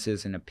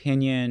differences in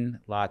opinion,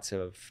 lots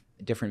of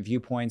different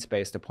viewpoints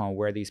based upon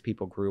where these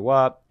people grew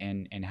up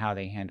and how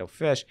they handle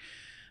fish.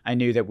 I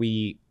knew that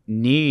we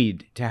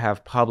need to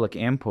have public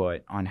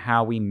input on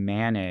how we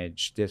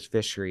manage this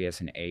fishery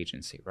as an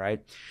agency, right?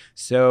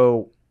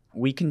 So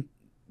we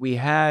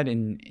had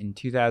in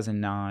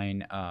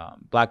 2009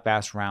 Black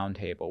Bass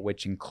Roundtable,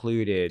 which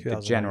included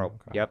the general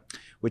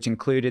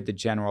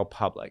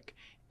public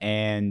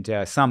and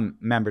some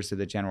members of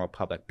the general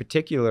public,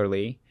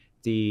 particularly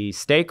the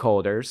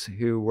stakeholders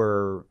who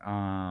were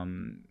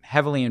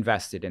heavily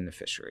invested in the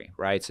fishery,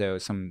 right? So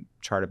some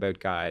charter boat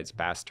guides,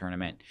 bass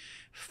tournament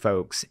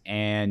folks,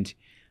 and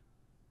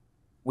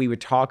we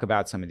would talk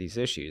about some of these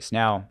issues.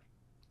 Now,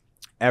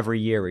 every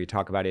year we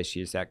talk about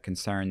issues that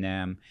concern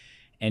them,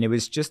 and it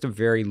was just a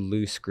very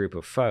loose group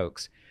of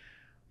folks.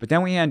 But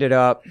then we ended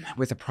up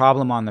with a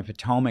problem on the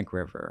Potomac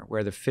River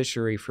where the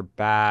fishery for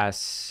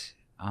bass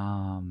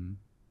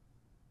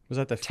was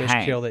that the fish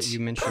kill that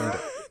you mentioned?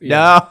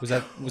 No. Was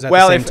that the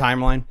same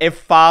timeline? It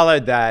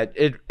followed that.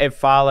 It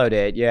followed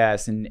it,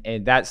 yes. And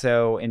that,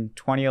 so in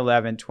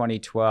 2011,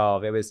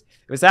 2012, it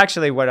was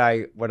actually what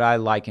I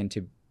likened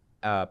to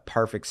a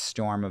perfect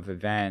storm of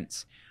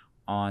events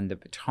on the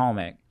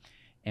Potomac.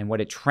 And what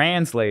it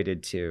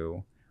translated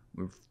to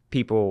were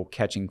people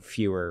catching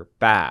fewer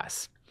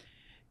bass.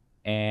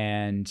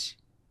 And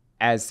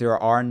as there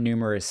are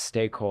numerous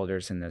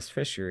stakeholders in this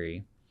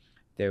fishery,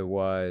 there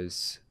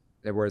was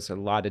a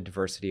lot of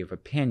diversity of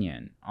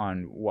opinion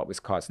on what was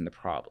causing the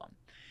problem.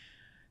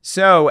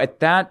 So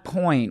at that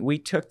point, we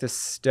took the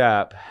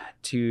step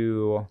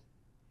to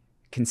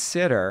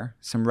consider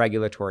some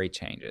regulatory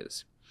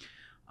changes.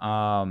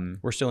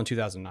 We're still in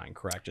 2009,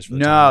 correct? Just for the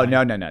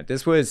no.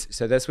 This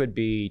would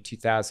be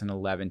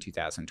 2011,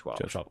 2012,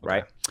 12, okay.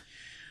 right?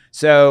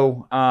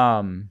 So,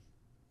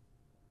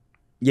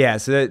 yeah,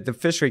 so the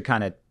fishery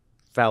kind of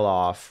fell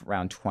off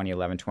around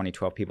 2011,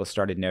 2012. People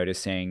started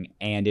noticing,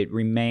 and it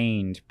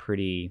remained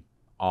pretty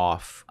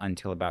off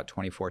until about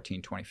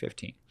 2014,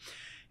 2015.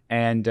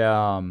 And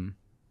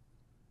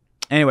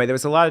anyway, there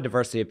was a lot of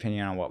diversity of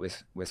opinion on what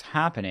was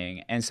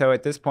happening. And so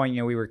at this point,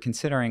 we were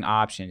considering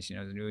options.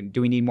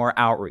 Do we need more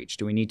outreach?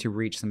 Do we need to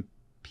reach some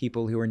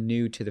people who are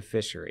new to the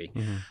fishery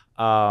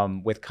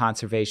with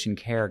conservation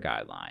care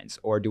guidelines?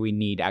 Or do we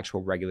need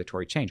actual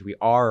regulatory change? We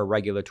are a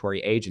regulatory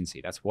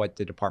agency. That's what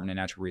the Department of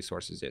Natural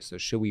Resources is. So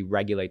should we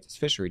regulate this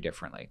fishery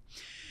differently?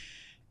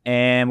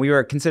 And we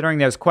were considering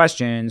those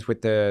questions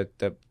with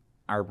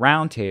our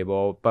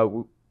roundtable, but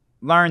we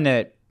learned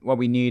that what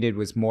we needed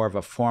was more of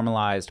a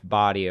formalized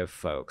body of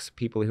folks,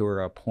 people who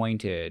are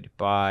appointed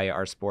by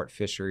our Sport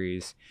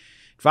Fisheries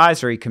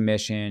Advisory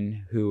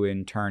Commission, who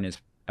in turn is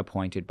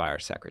appointed by our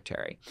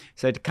secretary.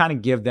 So to kind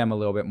of give them a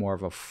little bit more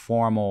of a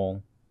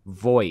formal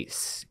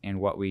voice in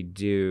what we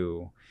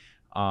do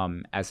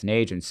as an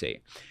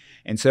agency.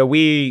 And so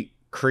we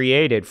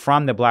created,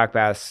 from the Black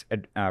Bass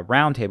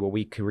Roundtable,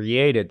 we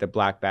created the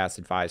Black Bass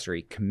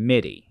Advisory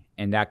Committee.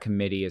 And that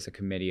committee is a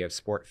committee of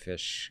Sport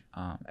Fish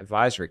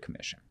Advisory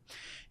Commission.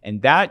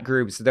 And that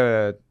group's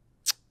the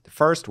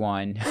first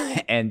one,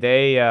 and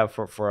they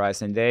for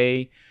us, and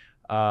they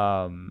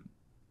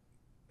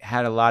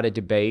had a lot of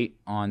debate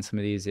on some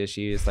of these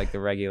issues, like the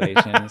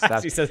regulations.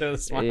 He says it with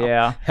a smile.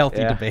 Yeah,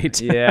 healthy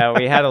debate. Yeah,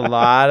 we had a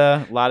lot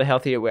of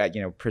healthy.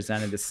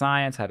 Presented the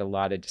science, had a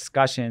lot of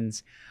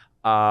discussions,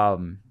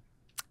 and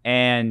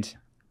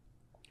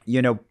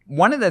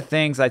one of the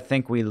things I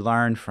think we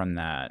learned from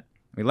that,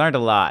 we learned a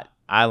lot.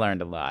 I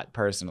learned a lot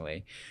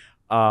personally,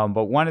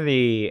 but one of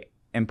the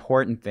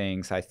important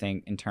things I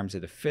think in terms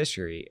of the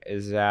fishery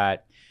is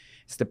that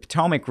the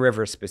Potomac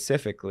River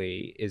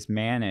specifically is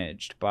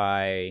managed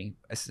by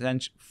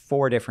essentially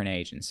 4 different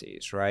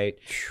agencies, right?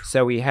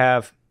 So we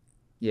have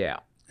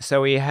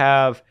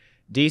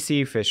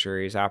DC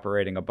Fisheries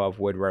operating above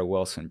Woodrow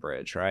Wilson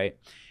Bridge, right?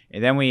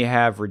 And then we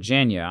have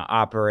Virginia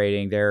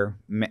operating their,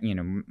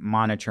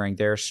 monitoring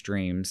their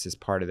streams as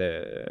part of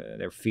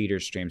their feeder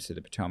streams to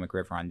the Potomac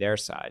River on their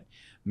side.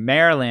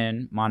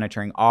 Maryland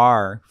monitoring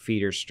our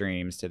feeder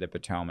streams to the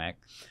Potomac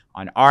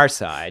on our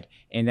side.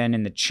 And then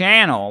in the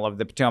channel of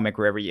the Potomac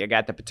River, you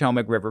got the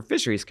Potomac River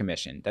Fisheries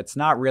Commission. That's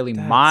not really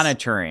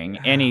monitoring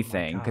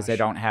anything because they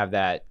don't have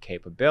that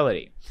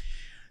capability.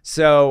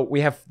 So we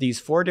have these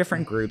 4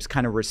 different groups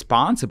kind of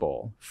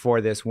responsible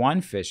for this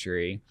one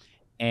fishery.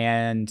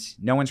 And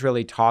no one's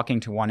really talking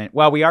to one.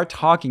 Well, we are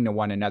talking to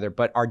one another,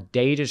 but our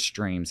data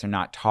streams are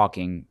not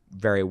talking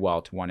very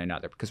well to one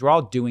another because we're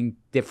all doing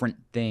different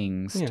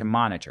things to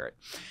monitor it.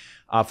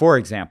 For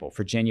example,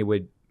 Virginia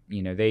would,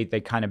 they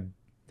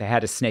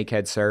had a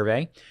snakehead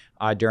survey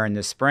during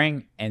the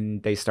spring,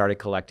 and they started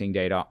collecting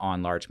data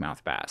on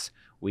largemouth bass.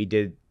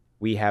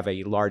 We have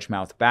a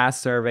largemouth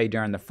bass survey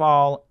during the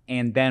fall,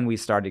 and then we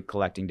started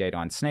collecting data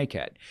on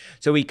snakehead.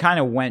 So we kind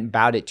of went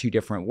about it 2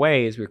 different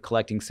ways. We were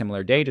collecting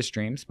similar data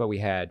streams, but we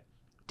had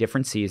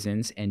different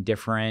seasons and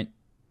different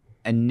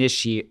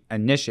initial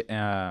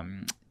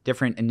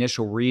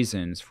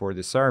reasons for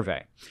the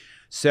survey.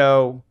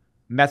 So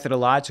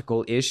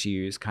methodological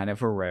issues kind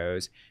of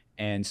arose,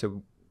 and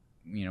so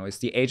as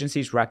the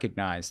agencies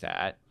recognized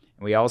that,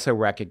 we also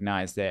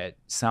recognized that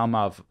some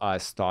of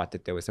us thought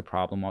that there was a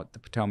problem with the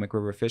Potomac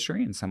River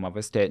fishery, and some of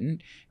us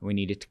didn't. We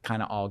needed to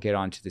kind of all get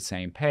onto the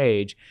same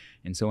page.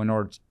 And so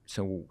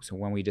so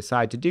when we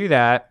decided to do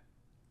that,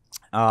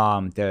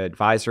 the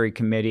advisory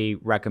committee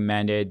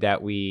recommended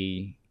that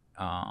the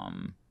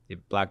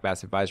Black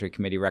Bass Advisory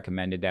Committee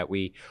recommended that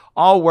we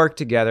all work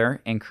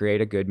together and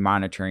create a good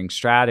monitoring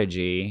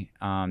strategy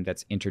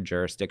that's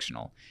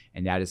interjurisdictional.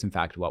 And that is, in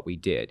fact, what we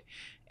did.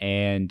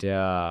 And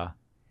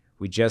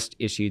we just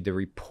issued the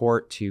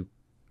report to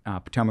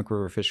Potomac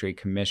River Fishery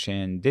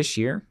Commission this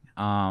year,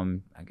 I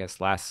guess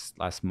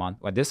this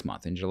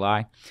month in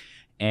July.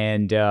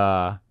 And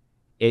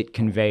it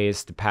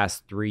conveys the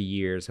past 3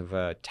 years of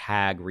a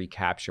tag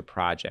recapture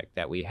project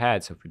that we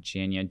had. So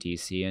Virginia,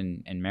 DC,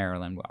 and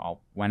Maryland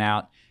all went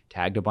out,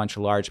 tagged a bunch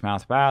of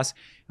largemouth bass,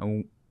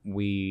 and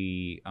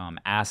we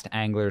asked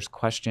anglers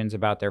questions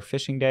about their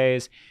fishing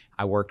days.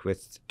 I worked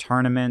with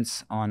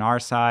tournaments on our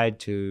side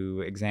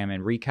to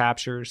examine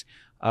recaptures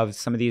of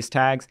some of these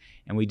tags,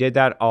 and we did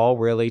that all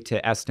really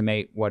to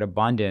estimate what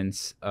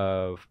abundance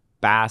of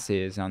bass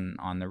is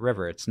on the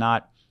river. It's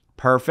not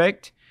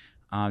perfect.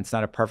 It's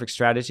not a perfect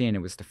strategy, and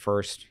it was the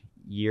first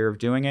year of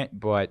doing it,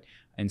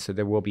 and so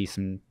there will be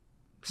some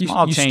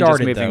small changes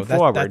moving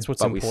forward. That's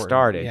what's important. We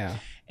started. Yeah.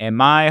 And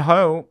my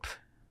hope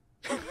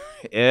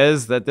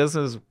is that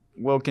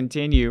will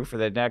continue for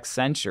the next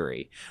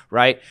century,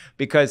 right?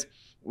 Because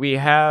we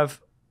have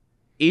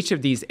each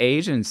of these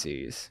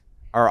agencies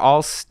are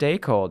all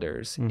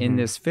stakeholders in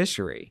this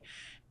fishery,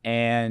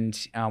 and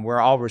we're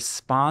all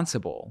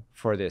responsible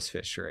for this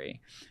fishery.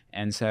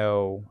 And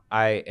so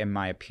in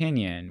my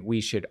opinion,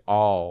 we should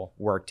all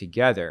work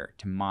together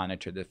to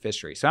monitor the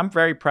fishery. So I'm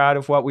very proud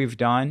of what we've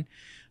done.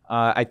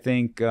 I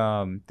think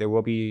there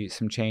will be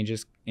some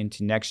changes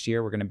into next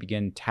year. We're going to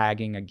begin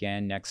tagging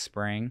again next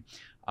spring.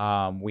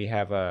 We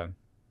have a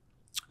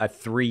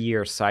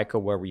 3-year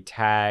cycle where we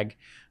tag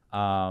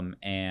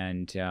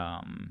and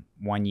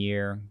 1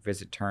 year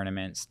visit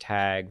tournaments,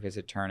 tag,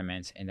 visit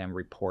tournaments, and then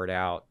report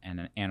out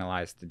and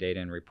analyze the data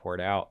and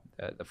report out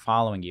the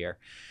following year.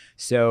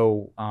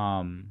 So,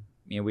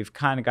 we've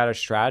kind of got a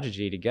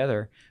strategy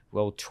together.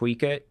 We'll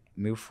tweak it,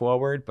 move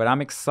forward, but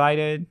I'm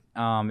excited.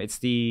 It's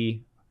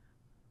the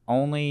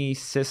only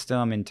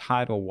system in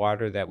tidal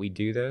water that we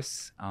do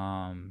this.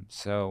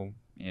 So,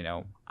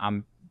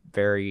 I'm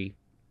very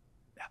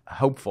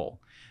hopeful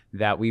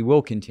that we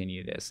will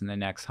continue this in the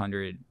next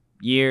 100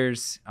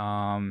 years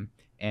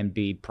and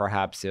be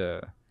perhaps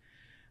a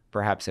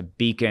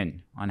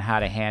beacon on how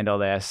to handle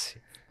this.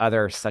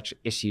 Other such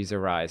issues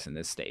arise in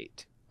the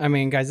state. I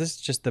mean, guys, this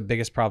is just the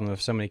biggest problem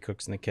of so many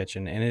cooks in the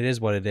kitchen, and it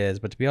is what it is.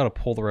 But to be able to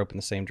pull the rope in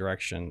the same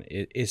direction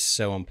is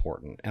so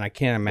important. And I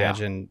can't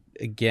imagine,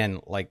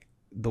 again, like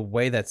the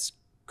way that's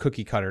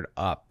cookie cuttered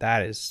up,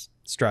 that is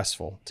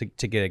stressful to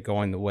get it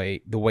going the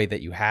way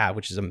that you have,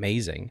 which is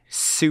amazing.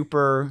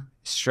 Super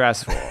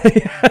stressful.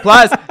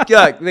 Plus,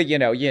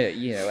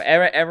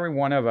 every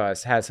one of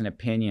us has an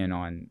opinion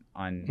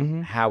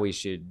on how we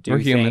should do we're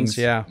things.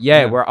 Humans,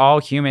 yeah, we're all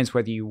humans,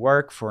 whether you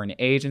work for an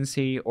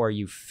agency or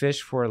you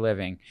fish for a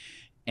living.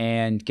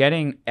 And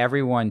getting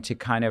everyone to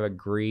kind of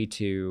agree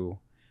to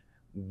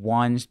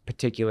one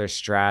particular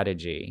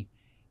strategy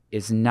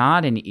is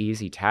not an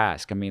easy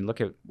task. I mean, look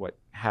at what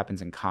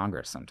happens in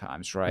Congress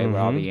sometimes, right? With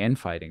all the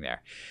infighting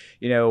there,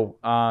 so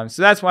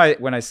that's why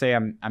when I say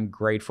I'm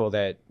grateful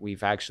that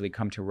we've actually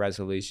come to a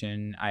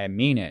resolution, I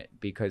mean it,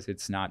 because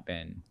it's not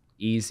been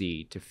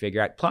easy to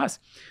figure out. Plus,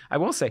 I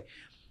will say,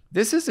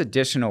 this is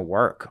additional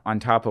work on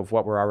top of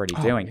what we're already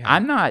doing.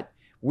 Yeah.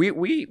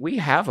 We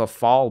have a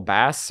fall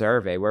bass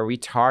survey where we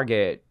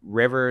target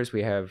rivers.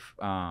 We have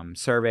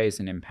surveys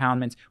and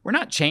impoundments. We're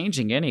not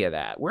changing any of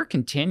that. We're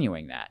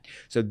continuing that.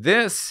 So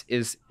this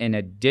is an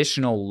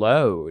additional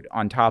load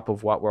on top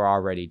of what we're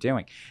already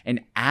doing.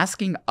 And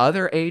asking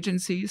other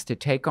agencies to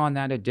take on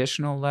that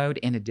additional load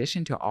in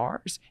addition to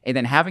ours, and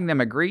then having them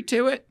agree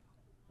to it,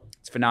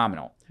 it's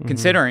phenomenal.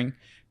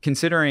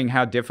 Considering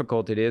how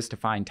difficult it is to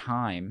find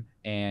time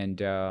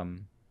and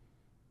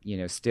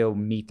still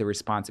meet the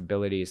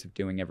responsibilities of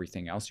doing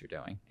everything else you're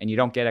doing, and you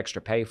don't get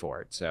extra pay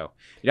for it. So,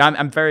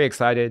 I'm very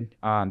excited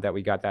that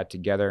we got that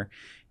together.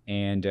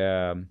 And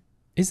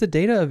is the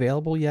data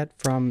available yet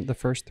from the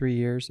first 3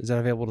 years? Is that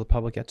available to the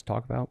public yet to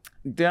talk about?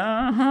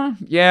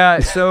 Yeah.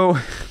 So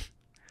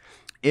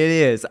it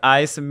is.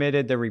 I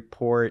submitted the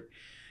report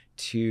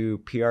to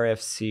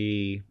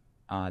PRFC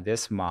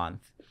this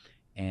month,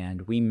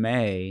 and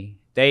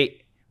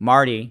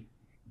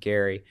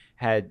Gary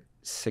had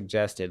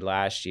suggested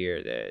last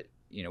year that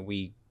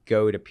we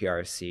go to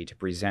PRC to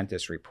present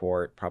this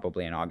report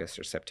probably in August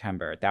or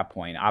September. At that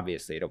point,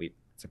 obviously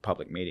it's a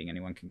public meeting,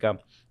 anyone can go.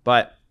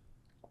 But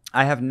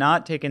I have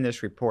not taken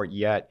this report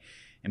yet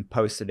and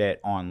posted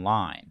it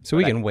online. So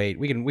we can wait.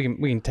 We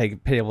can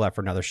table that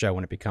for another show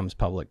when it becomes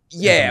public.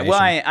 Yeah, well,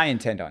 I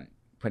intend on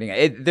putting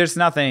it. There's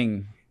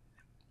nothing.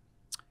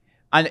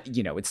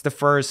 It's the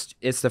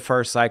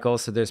first cycle,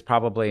 so there's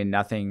probably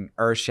nothing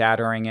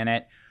earth-shattering in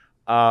it.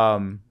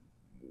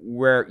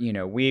 Where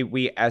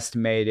we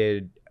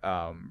estimated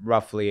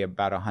roughly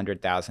about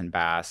 100,000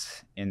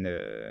 bass in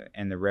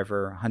the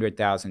river,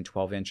 100,000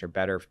 12-inch or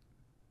better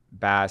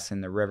bass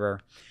in the river,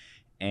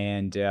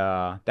 and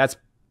that's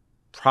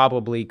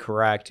probably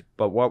correct.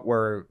 But what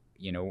we're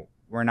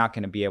not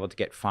going to be able to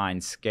get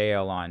fine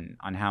scale on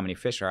how many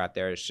fish are out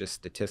there. It's just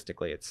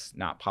statistically, it's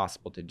not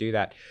possible to do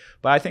that.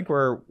 But I think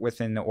we're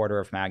within the order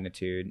of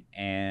magnitude,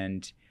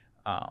 and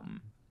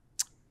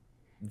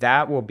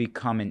that will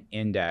become an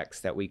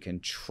index that we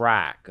can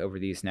track over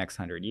these next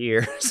 100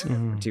 years,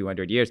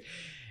 200 years.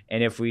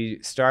 And if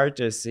we start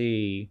to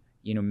see,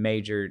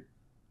 major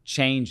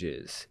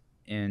changes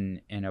in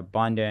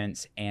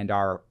abundance, and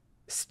our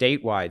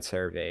statewide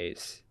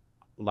surveys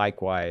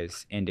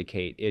likewise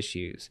indicate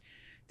issues,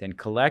 then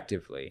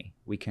collectively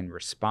we can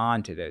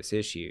respond to those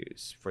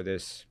issues for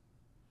this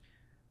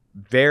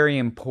very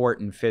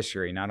important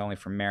fishery, not only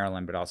for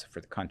Maryland, but also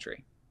for the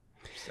country.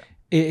 So.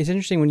 It's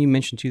interesting when you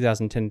mentioned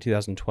 2010 and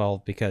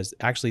 2012, because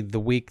actually the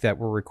week that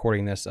we're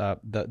recording this,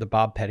 the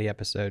Bob Petty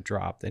episode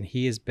dropped, and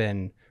he has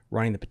been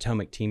running the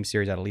Potomac Team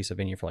Series out of Lisa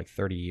Vineyard for like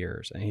 30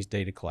 years, and he's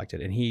data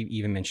collected. And he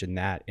even mentioned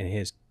that in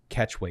his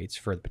catch weights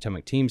for the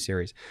Potomac Team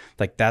Series.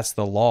 Like, that's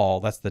the lull,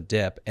 that's the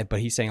dip. But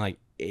he's saying, like,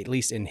 at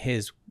least in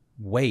his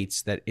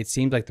weights, that it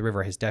seems like the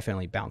river has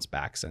definitely bounced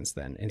back since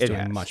then. It's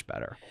doing much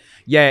better.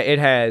 Yeah, it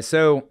has.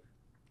 So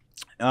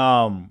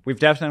we've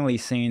definitely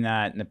seen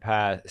that in the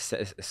past,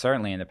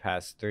 certainly in the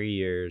past 3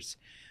 years.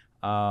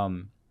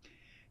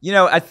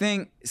 I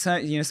think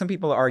some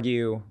people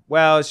argue,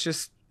 well, it's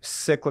just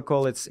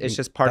cyclical. It's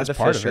just part of the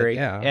fishery.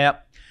 Yeah.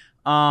 Yep.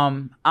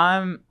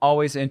 I'm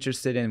always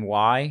interested in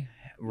why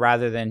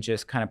rather than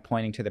just kind of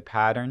pointing to the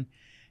pattern.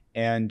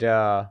 And,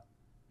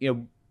 you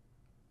know,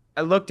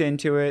 I looked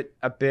into it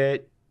a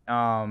bit,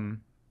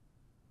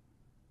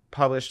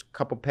 published a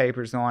couple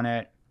papers on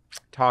it,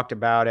 talked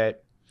about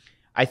it.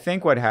 I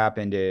think what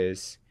happened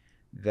is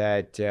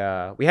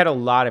that we had a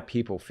lot of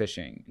people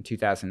fishing in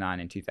 2009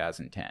 and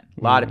 2010.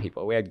 A lot of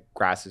people. We had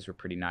grasses were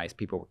pretty nice.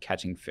 People were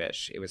catching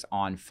fish. It was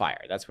on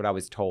fire. That's what I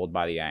was told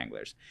by the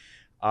anglers.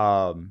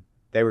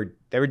 They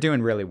were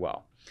doing really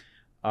well.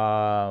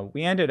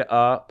 We ended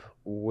up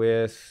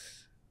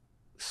with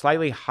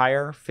slightly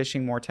higher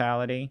fishing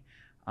mortality,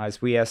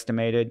 as we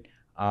estimated,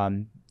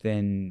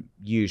 than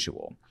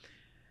usual.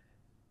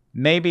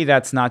 Maybe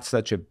that's not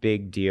such a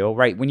big deal,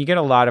 right? When you get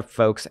a lot of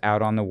folks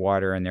out on the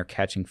water and they're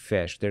catching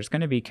fish, there's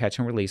going to be catch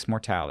and release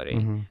mortality.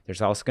 Mm-hmm.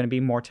 There's also going to be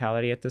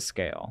mortality at the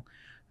scale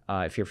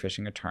if you're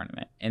fishing a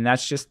tournament, and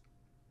that's just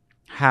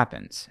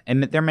happens.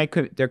 And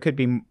there could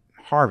be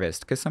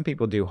harvest, because some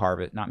people do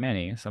harvest, not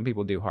many. Some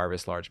people do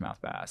harvest largemouth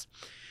bass.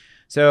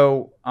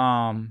 So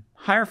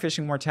higher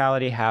fishing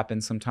mortality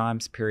happens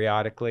sometimes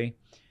periodically.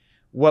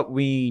 What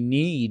we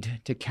need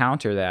to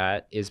counter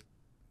that is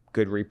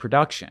good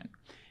reproduction.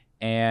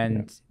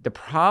 And the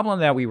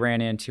problem that we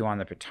ran into on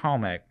the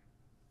Potomac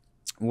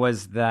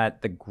was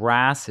that the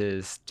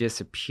grasses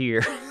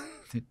disappeared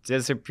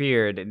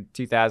in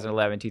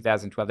 2011,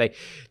 2012. They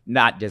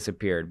not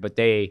disappeared, but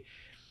they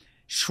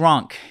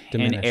shrunk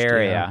in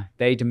area. Yeah.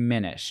 They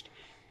diminished.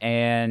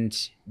 And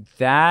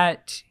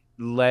that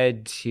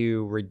led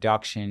to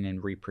reduction in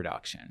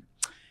reproduction.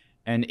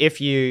 And if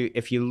you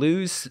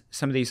lose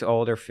some of these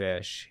older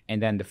fish,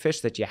 and then the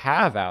fish that you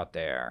have out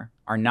there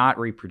are not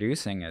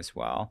reproducing as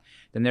well,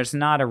 then there's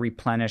not a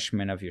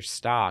replenishment of your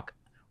stock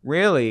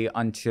really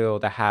until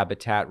the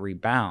habitat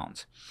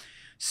rebounds.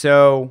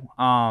 So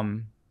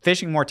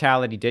fishing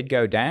mortality did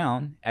go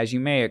down, as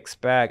you may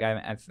expect.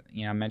 I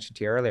mentioned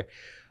to you earlier,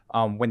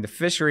 when the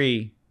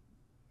fishery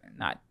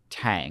not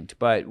tanked,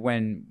 but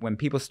when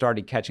people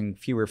started catching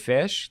fewer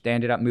fish, they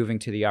ended up moving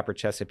to the upper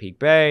Chesapeake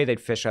Bay. They'd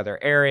fish other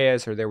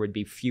areas, or there would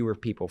be fewer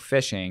people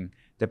fishing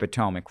the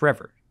Potomac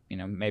River.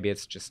 Maybe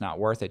it's just not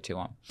worth it to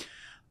them.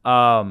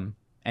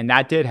 And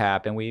that did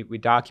happen. We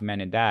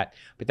documented that.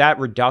 But that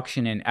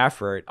reduction in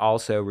effort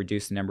also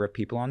reduced the number of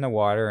people on the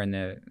water and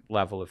the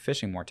level of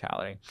fishing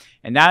mortality.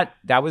 And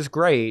that was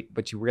great,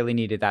 but you really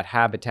needed that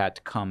habitat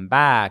to come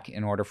back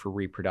in order for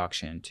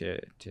reproduction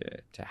to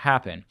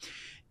happen.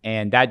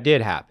 And that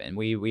did happen.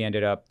 We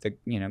ended up,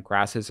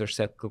 grasses are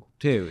cyclical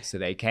too, so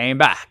they came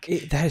back.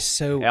 That is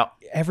so, yep.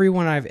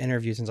 Everyone I've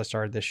interviewed since I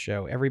started this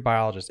show, every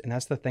biologist, and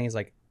that's the thing, is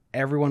like,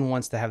 everyone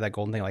wants to have that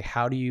golden thing. Like,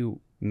 how do you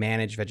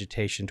manage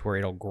vegetation to where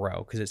it'll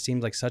grow? Because it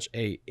seems like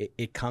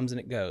it comes and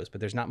it goes,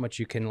 but there's not much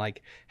you can,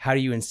 like, how do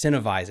you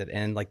incentivize it?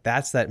 And like,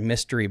 that's that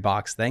mystery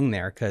box thing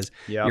there. Because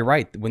you're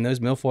right, when those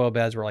milfoil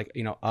beds were like,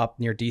 up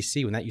near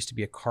DC, when that used to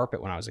be a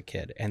carpet when I was a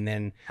kid, and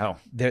then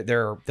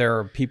there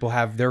are people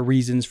have their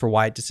reasons for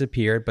why it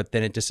disappeared, but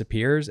then it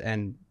disappears,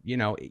 and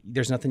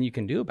there's nothing you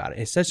can do about it.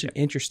 It's such an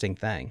interesting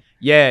thing.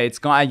 Yeah, it's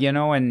gone.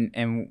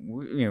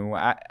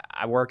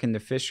 I work in the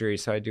fishery,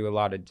 so I do a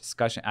lot of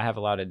discussion. I have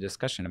a lot of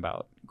discussion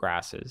about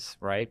grasses,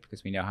 right?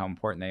 Because we know how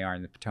important they are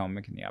in the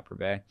Potomac and the Upper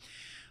Bay.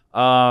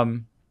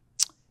 When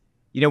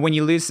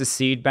you lose the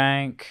seed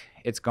bank,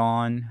 it's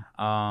gone.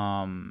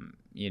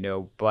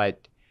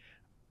 But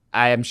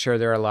I am sure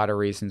there are a lot of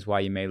reasons why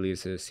you may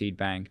lose a seed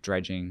bank.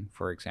 Dredging,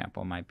 for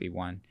example, might be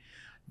one.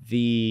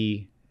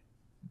 The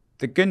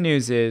good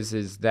news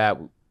is that,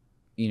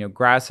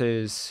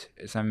 grasses,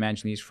 as I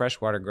mentioned, these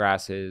freshwater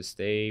grasses,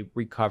 they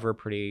recover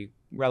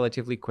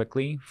relatively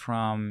quickly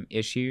from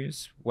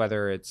issues,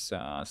 whether it's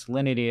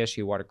salinity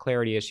issue, water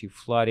clarity issue,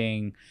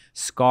 flooding,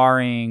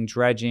 scarring,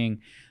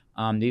 dredging.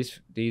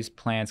 These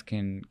plants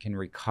can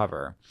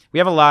recover. We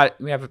have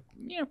a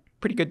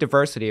pretty good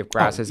diversity of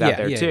grasses out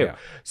there too. Yeah.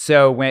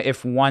 So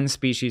if one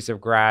species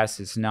of grass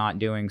is not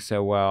doing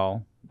so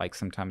well, like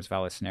sometimes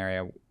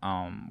Vallisneria,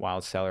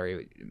 wild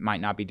celery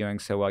might not be doing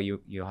so well,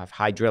 you'll have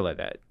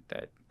hydrilla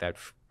that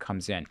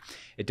comes in.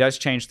 It does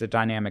change the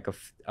dynamic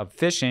of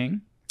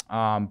fishing,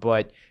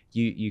 but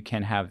you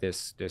can have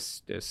this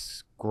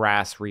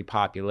grass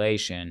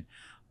repopulation,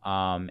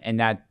 and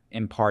that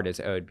in part is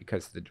owed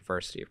because of the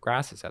diversity of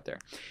grasses out there.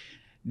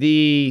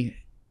 The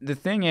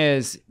thing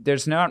is,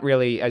 there's not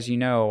really, as you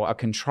know, a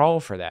control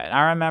for that.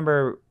 I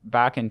remember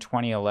back in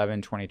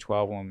 2011,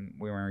 2012, when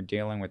we were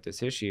dealing with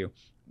this issue,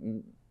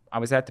 I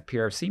was at the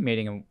PRFC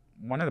meeting, and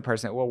one of the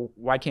person said, well,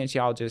 why can't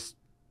y'all just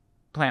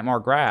plant more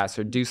grass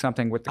or do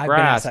something with the grass? I've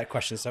been asked that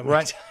question so many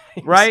times.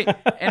 Right.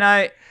 And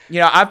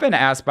I've been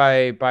asked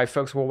by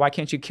folks, well, why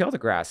can't you kill the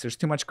grass? There's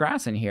too much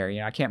grass in here.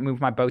 I can't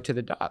move my boat to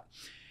the dock.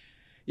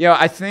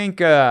 I think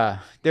there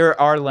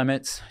are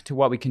limits to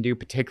what we can do,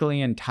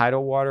 particularly in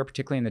tidal water,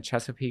 particularly in the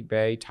Chesapeake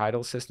Bay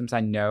tidal systems. I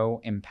know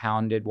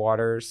impounded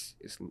waters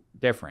is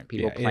different.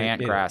 People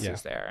plant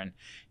grasses there, and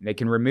they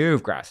can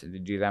remove grasses. They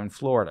do that in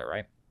Florida,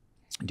 right?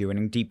 Do it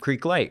in Deep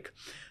Creek Lake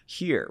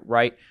here,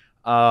 right?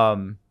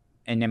 And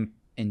then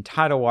in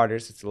tidal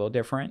waters, it's a little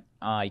different.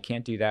 You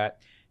can't do that.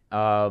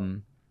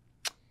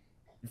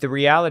 the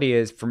reality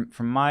is,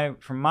 from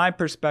my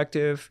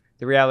perspective,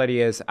 the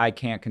reality is I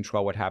can't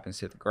control what happens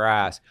to the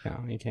grass.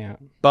 No, you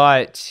can't.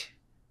 But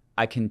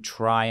I can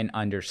try and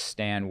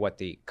understand what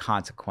the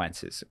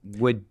consequences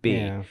would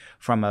be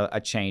from a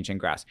change in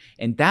grass.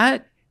 And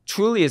that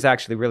truly is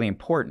actually really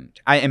important,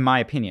 in my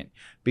opinion,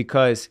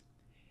 because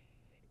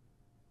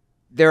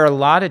there are a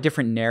lot of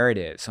different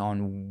narratives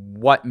on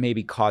what may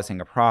be causing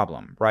a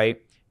problem,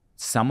 right?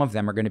 Some of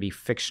them are going to be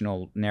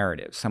fictional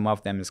narratives. Some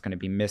of them is going to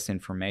be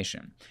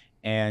misinformation.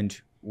 And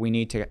we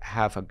need to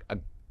have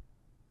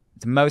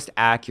the most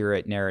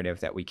accurate narrative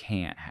that we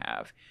can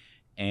have.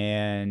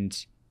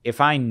 And if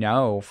I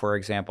know, for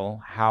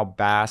example, how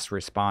bass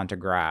respond to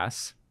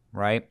grass,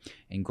 right,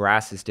 and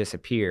grasses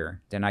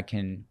disappear, then I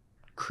can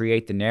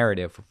create the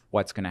narrative of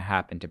what's going to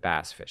happen to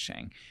bass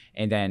fishing,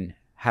 and then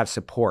have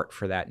support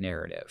for that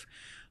narrative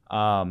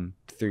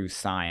through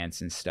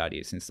science and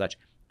studies and such.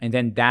 And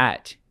then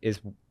that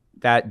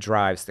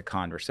drives the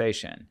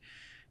conversation.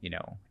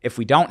 If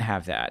we don't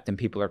have that, then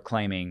people are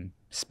claiming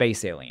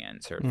space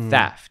aliens or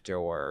theft,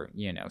 or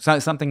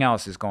something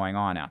else is going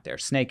on out there.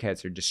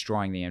 Snakeheads are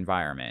destroying the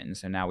environment, and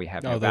so now we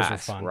have no bass. Those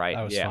are fun. Right?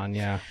 That was fun.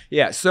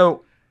 Yeah.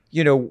 So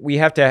we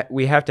have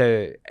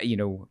to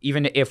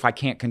even if I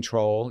can't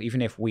control,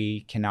 even if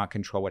we cannot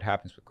control what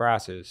happens with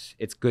grasses,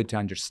 it's good to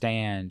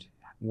understand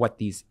what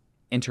these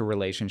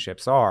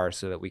interrelationships are,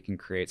 so that we can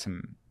create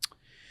some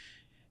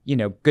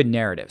good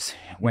narratives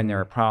when there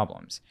are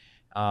problems.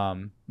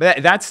 But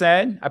that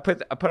said, I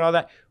put all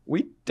that.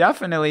 We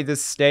definitely, the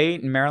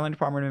state and Maryland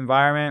Department of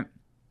Environment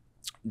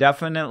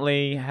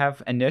definitely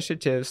have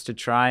initiatives to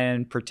try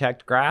and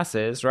protect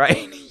grasses,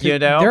 right?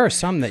 There are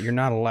some that you're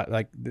not allowed,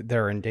 like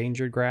there are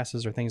endangered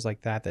grasses or things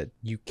like that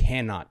you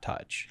cannot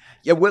touch.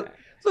 Yeah, well,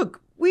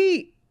 look,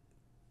 we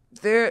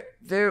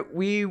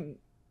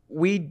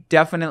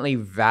definitely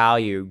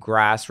value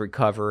grass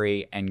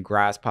recovery and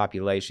grass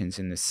populations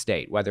in the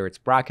state, whether it's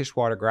brackish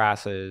water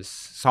grasses,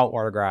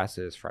 saltwater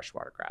grasses,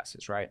 freshwater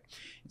grasses, right?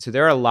 So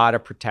there are a lot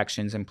of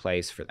protections in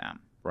place for them,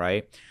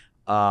 right?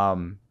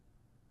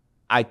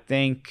 I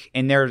think,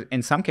 and there,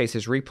 in some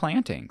cases,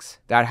 replantings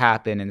that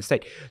happen in the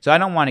state. So I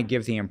don't want to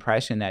give the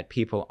impression that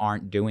people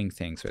aren't doing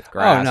things with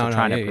grass or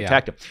trying to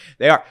protect them.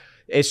 They are.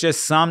 It's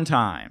just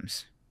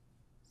sometimes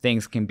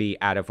things can be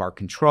out of our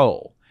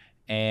control.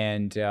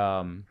 And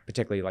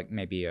particularly like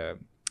maybe a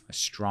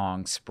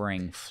strong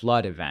spring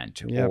flood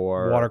event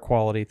or water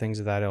quality, things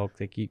of that ilk.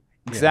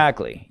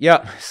 Exactly.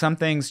 Yeah. Some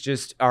things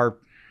just are.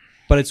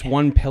 But it's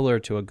one pillar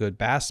to a good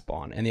bass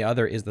spawn, and the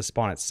other is the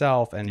spawn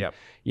itself. And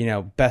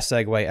best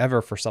segue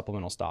ever for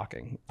supplemental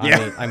stocking.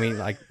 I mean,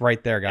 like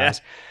right there,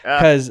 guys,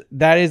 because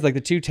that is like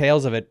the two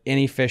tails of it.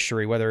 Any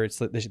fishery, whether it's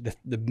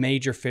the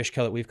major fish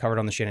kill that we've covered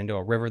on the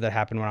Shenandoah River that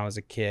happened when I was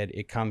a kid,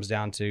 it comes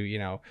down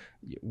to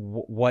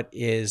what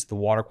is the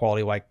water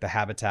quality like, the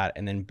habitat,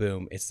 and then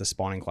boom, it's the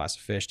spawning class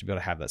of fish to be able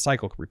to have that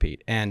cycle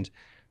repeat. And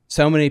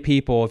so many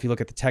people, if you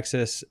look at the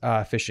Texas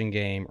fishing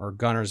game or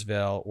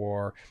Gunnersville,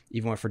 or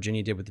even what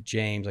Virginia did with the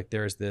James, like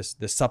there's this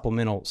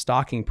supplemental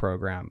stocking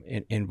program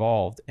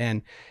involved.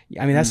 And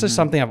I mean, that's just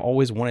something I've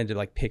always wanted to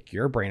like pick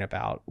your brain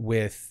about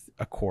with,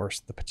 of course,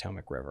 the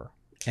Potomac River,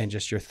 and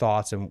just your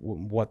thoughts and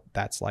what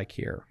that's like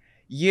here.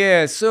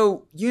 Yeah.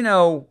 So,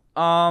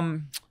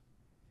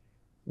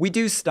 we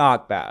do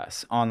stock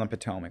bass on the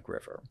Potomac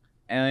River,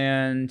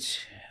 and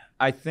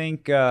I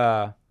think,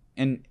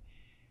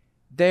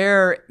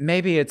 there,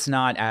 maybe it's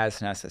not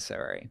as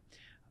necessary.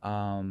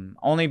 And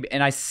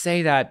I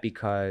say that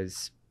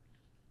because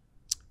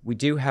we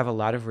do have a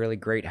lot of really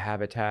great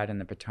habitat in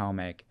the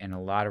Potomac and a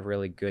lot of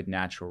really good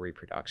natural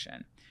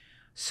reproduction.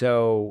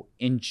 So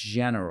in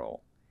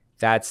general,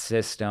 that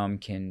system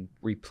can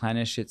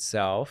replenish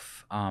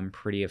itself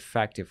pretty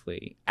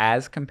effectively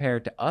as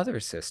compared to other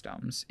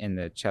systems in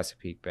the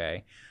Chesapeake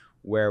Bay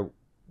where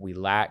we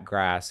lack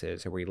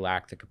grasses or we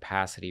lack the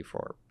capacity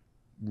for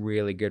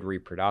really good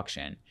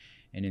reproduction.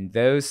 And in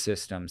those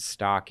systems,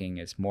 stocking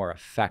is more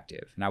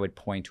effective. And I would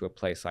point to a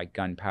place like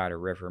Gunpowder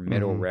River,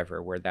 Middle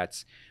River, where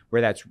that's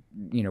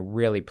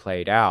really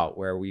played out,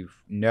 where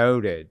we've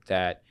noted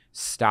that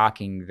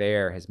stocking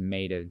there has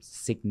made a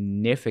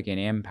significant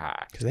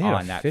impact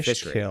on that fishery.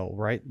 Fish kill,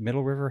 right?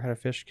 Middle River had a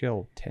fish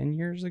kill 10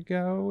 years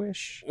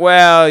ago-ish.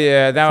 Well,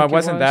 yeah, that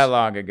wasn't that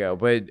long ago,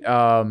 but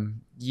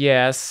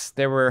yes,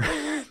 there were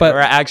there were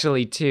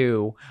actually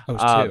two. Oh,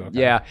 two. Okay.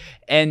 Yeah,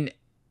 and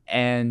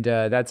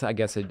that's, I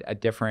guess, a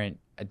different.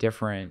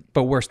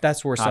 But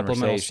that's where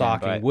supplemental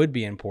stocking would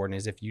be important,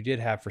 is if you did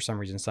have, for some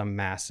reason, some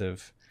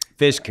massive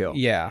fish kill.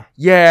 Yeah,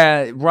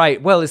 right.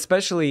 Well,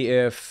 especially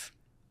if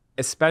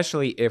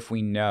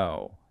we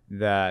know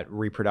that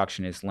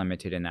reproduction is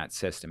limited in that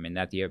system, and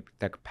that the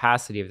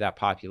capacity of that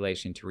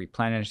population to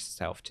replenish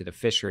itself to the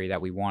fishery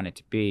that we want it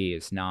to be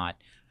is not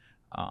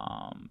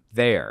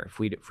there. If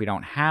we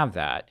don't have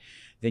that,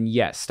 then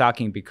yes,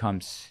 stocking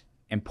becomes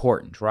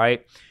important,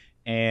 right?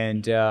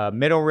 And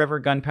Middle River,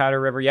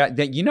 Gunpowder River,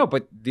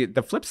 but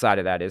the flip side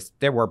of that is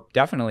there were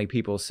definitely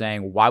people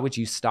saying, why would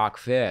you stock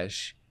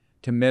fish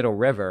to Middle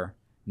River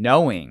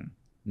knowing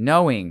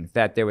knowing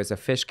that there was a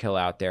fish kill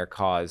out there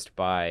caused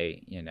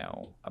by,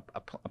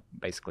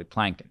 basically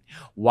plankton.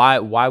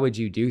 Why would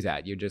you do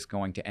that? You're just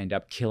going to end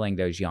up killing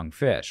those young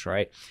fish,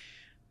 right?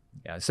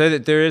 Yeah, so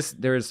that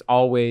there's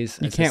always,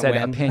 you can't win.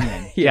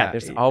 Opinion.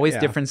 There's always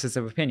differences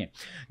of opinion.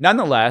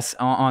 Nonetheless,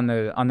 on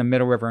the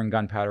Middle River and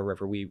Gunpowder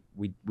River, we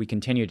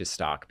continue to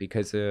stock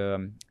because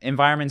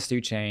environments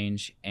do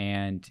change,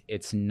 and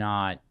it's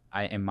not,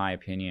 in my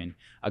opinion,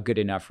 a good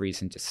enough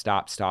reason to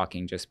stop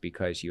stocking just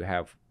because you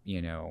have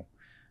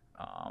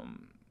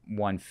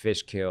one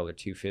fish kill or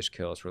two fish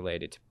kills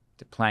related to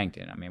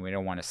plankton. I mean, we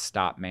don't want to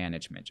stop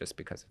management just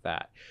because of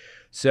that.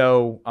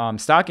 So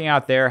stocking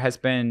out there has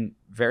been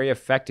very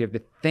effective.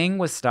 The thing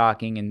with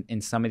stocking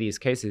in some of these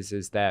cases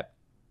is that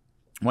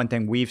one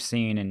thing we've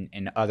seen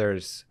and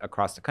others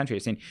across the country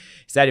have seen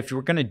is that if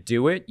you're going to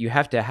do it, you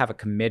have to have a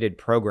committed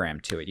program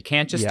to it. You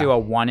can't just do a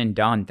one and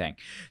done thing.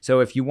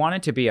 So if you want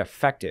it to be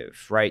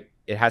effective, right,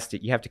 you have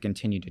to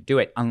continue to do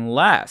it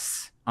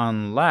unless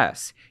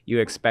you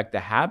expect the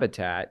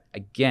habitat,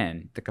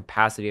 again, the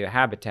capacity of the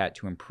habitat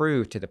to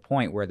improve to the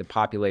point where the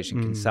population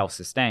can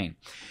self-sustain.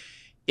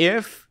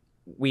 If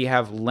we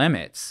have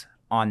limits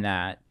on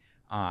that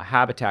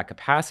habitat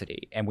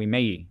capacity, and we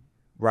may,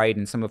 right,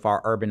 in some of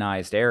our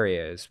urbanized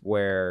areas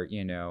where,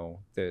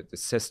 the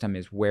system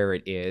is where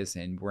it is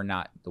and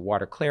the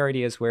water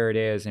clarity is where it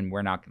is, and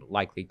we're not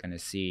likely going to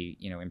see,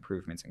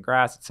 improvements in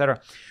grass, et cetera.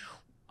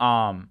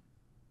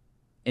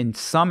 In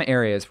some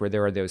areas where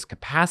there are those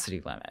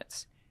capacity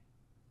limits,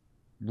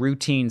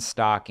 routine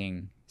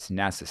stocking is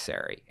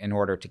necessary in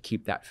order to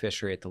keep that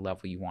fishery at the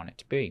level you want it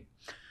to be.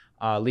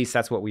 At least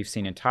that's what we've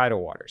seen in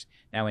tidal waters.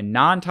 Now, in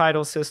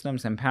non-tidal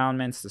systems,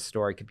 impoundments, the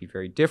story could be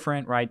very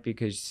different, right?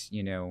 Because,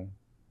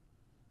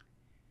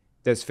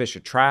 those fish are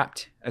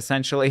trapped,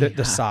 essentially.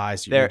 The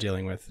size you're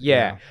dealing with.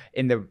 Yeah.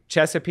 In the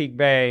Chesapeake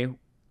Bay,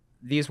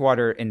 these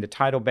water in the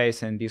tidal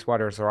basin, these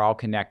waters are all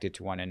connected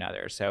to one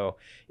another. So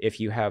if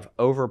you have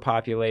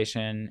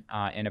overpopulation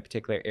in a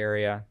particular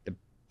area, the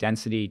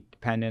density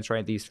dependence,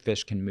 right, these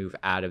fish can move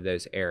out of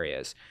those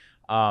areas.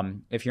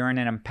 If you're in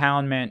an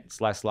impoundment,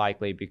 it's less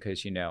likely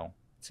because,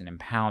 it's an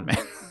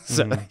impoundment.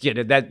 So,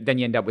 then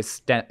you end up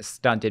with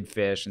stunted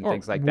fish and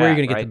things like that. Where are you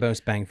going to get the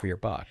most bang for your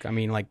buck? I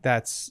mean, like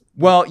that's...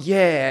 Well,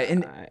 yeah.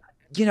 And,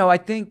 I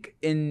think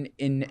in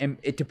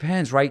it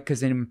depends, right?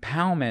 Because in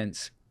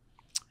impoundments...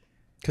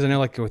 Because I know,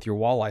 like with your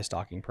walleye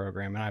stocking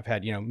program, and I've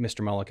had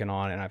Mr. Mulligan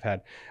on, and I've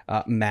had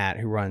Matt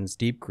who runs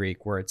Deep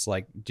Creek, where it's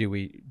like,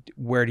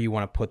 where do you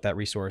want to put that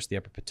resource? The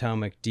Upper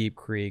Potomac, Deep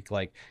Creek,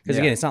 like because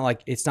again, it's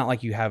not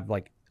like you have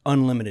like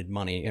unlimited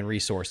money and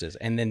resources,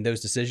 and then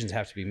those decisions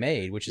have to be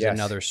made, which is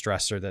another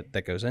stressor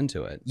that goes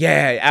into it.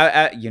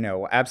 Yeah,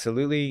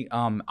 absolutely.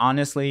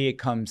 Honestly, it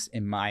comes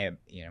in my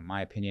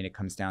opinion, it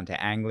comes down to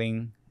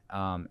angling.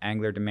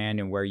 Angler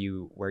demand and where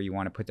you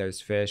want to put those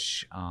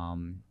fish.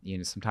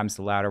 Sometimes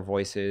the louder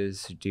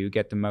voices do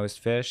get the most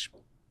fish.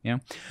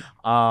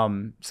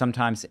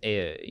 Sometimes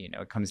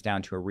it comes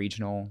down to a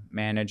regional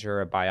manager,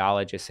 a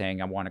biologist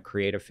saying, I want to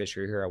create a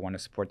fishery here. I want to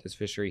support this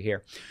fishery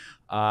here.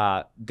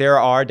 There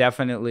are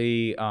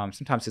definitely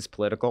sometimes it's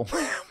political,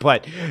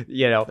 but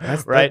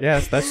that's right.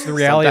 Yes, that's the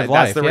reality of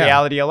life. That's the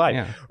reality of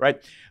life,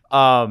 right?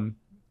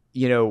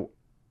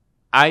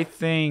 I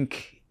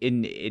think.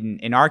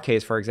 In our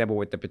case, for example,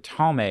 with the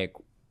Potomac,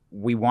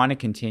 we want to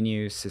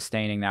continue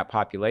sustaining that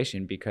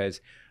population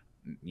because,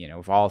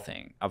 of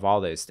all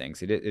those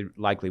things, it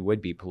likely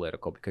would be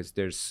political because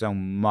there's so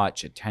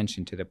much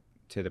attention to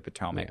the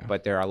Potomac. Yeah.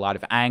 But there are a lot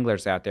of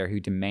anglers out there who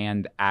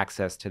demand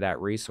access to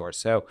that resource.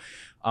 So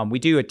we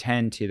do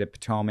attend to the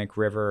Potomac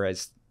River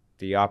as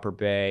the Upper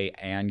Bay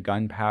and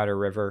Gunpowder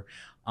River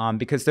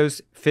because those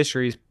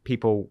fisheries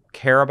people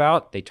care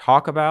about, they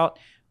talk about.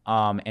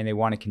 And they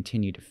want to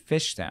continue to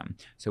fish them.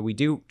 So we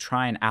do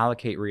try and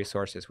allocate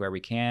resources where we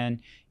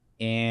can.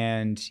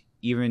 And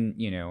even,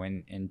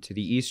 and to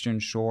the eastern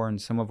shore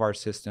and some of our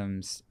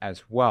systems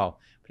as well.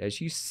 But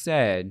as you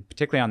said,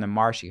 particularly on the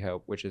Marshy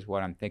Hope, which is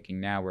what I'm thinking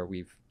now, where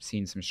we've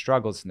seen some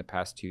struggles in the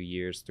past 2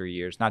 years, 3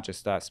 years, not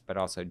just us, but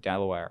also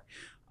Delaware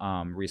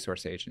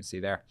Resource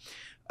Agency there.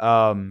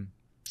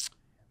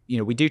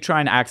 We do try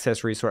and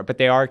access resource, but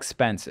they are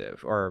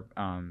expensive, or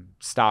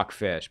stock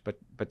fish,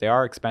 but they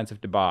are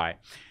expensive to buy.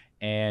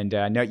 And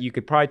no, you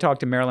could probably talk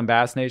to Maryland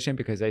Bass Nation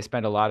because they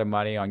spend a lot of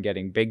money on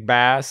getting big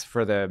bass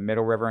for the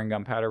Middle River and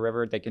Gunpowder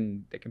River. They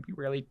can be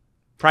really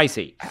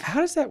pricey. How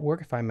does that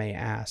work, if I may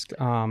ask?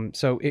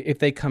 So if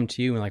they come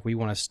to you and like, we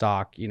want to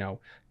stock,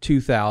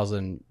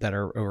 2,000 that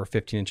are over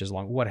 15 inches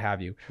long, what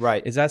have you?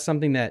 Right. Is that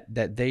something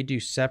that they do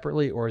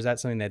separately, or is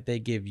that something that they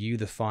give you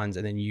the funds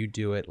and then you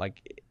do it?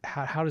 Like,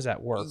 how does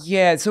that work?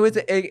 Yeah, so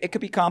it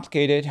could be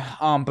complicated.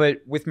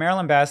 But with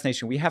Maryland Bass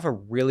Nation, we have a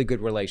really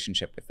good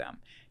relationship with them.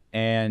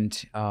 And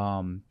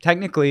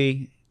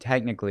technically,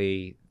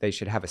 they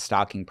should have a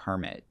stocking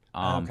permit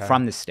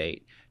from the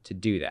state to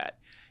do that.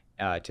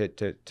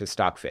 To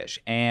stock fish,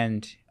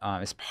 and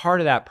as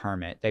part of that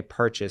permit, they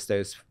purchase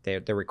those.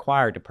 They're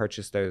required to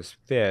purchase those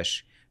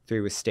fish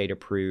through a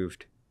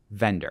state-approved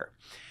vendor,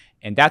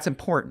 and that's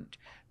important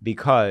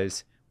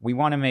because we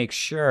want to make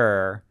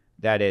sure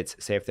that it's,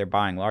 say if they're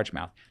buying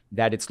largemouth,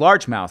 that it's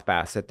largemouth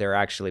bass that they're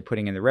actually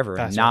putting in the river,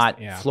 and not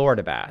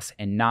Florida bass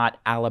and not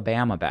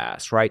Alabama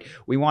bass, right?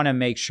 We want to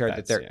make sure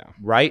that they're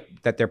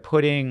that they're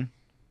putting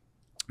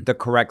the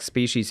correct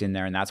species in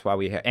there, and that's why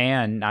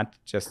and not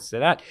just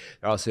that,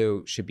 there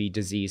also should be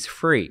disease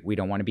free. We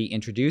don't want to be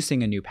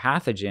introducing a new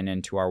pathogen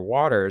into our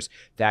waters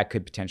that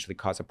could potentially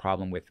cause a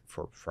problem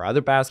for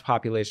other bass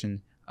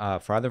population,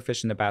 for other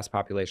fish in the bass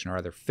population or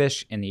other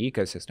fish in the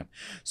ecosystem.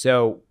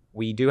 So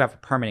we do have a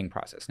permitting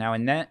process. Now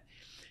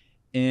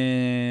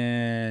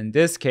in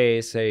this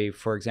case, say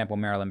for example,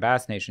 Maryland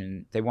Bass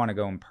Nation, they want to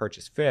go and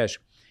purchase fish.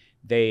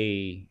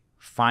 They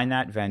find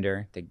that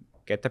vendor, they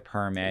get the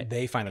permit.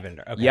 They find the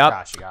vendor. Okay, yep.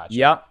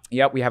 Gotcha.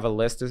 Yep. We have a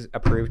list of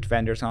approved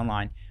vendors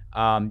online.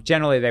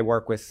 Generally, they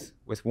work with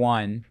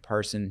one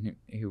person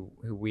who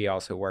we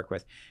also work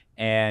with,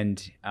 and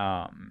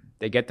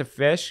they get the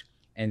fish,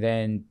 and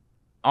then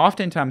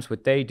oftentimes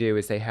what they do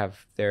is they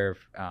have their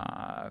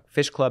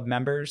fish club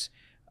members,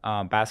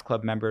 bass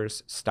club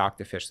members stock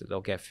the fish. So they'll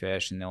get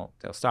fish and they'll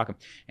stock them.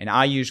 And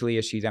I usually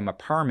issue them a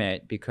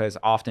permit because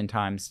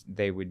oftentimes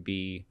they would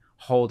be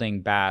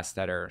holding bass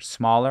that are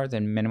smaller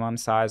than minimum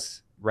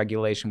size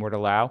regulation would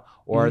allow,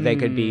 or they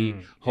could be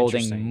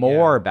holding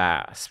more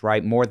bass,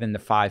 right? More than the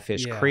 5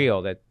 fish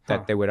creel that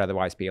they would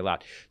otherwise be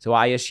allowed. So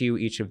I issue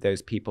each of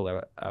those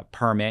people a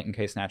permit in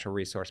case Natural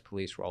Resource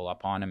Police roll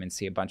up on them and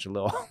see a bunch of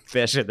little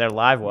fish at their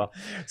live well.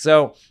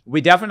 So we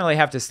definitely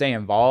have to stay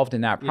involved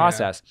in that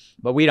process,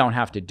 but we don't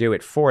have to do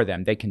it for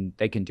them. They can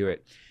do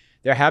it.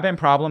 There have been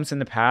problems in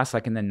the past,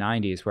 like in the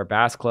 90s, where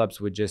bass clubs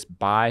would just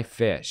buy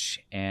fish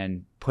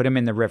and put them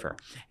in the river.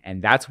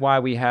 And that's why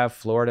we have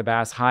Florida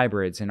bass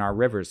hybrids in our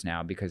rivers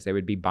now, because they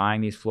would be buying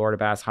these Florida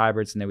bass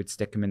hybrids and they would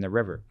stick them in the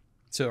river.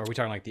 So are we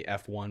talking like the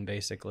F1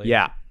 basically?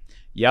 Yeah.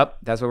 Yep,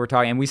 that's what we're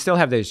talking. And we still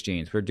have those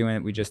genes.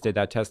 We just did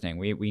that testing.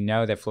 We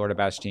know that Florida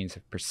bass genes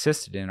have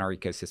persisted in our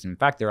ecosystem. In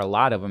fact, there are a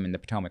lot of them in the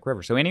Potomac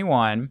River. So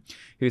anyone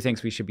who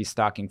thinks we should be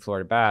stocking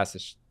Florida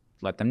bass,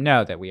 let them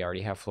know that we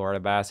already have Florida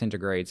bass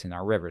integrates in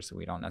our rivers, so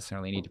we don't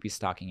necessarily need to be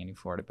stocking any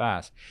Florida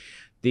bass.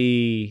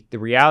 The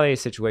reality of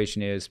the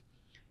situation is,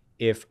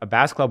 if a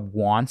bass club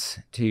wants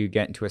to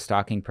get into a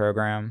stocking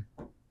program,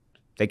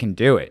 they can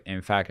do it.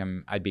 In fact,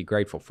 I'd be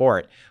grateful for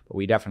it, but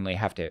we definitely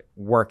have to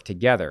work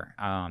together.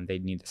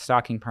 They'd need the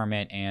stocking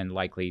permit and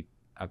likely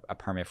a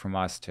permit from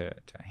us to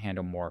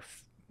handle more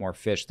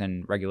fish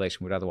than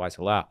regulation would otherwise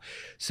allow.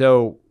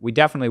 So we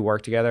definitely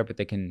work together, but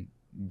they can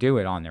do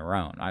it on their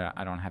own.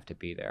 I don't have to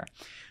be there.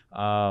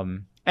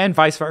 And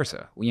vice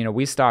versa.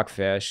 We stock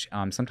fish.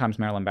 Sometimes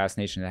Maryland Bass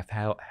Nation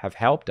have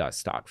helped us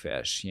stock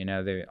fish.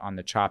 On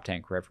the Chop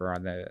Tank River,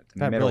 on the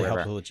that Middle really River.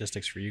 helps the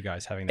logistics for you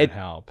guys having that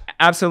help.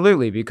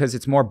 Absolutely, because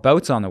it's more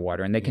boats on the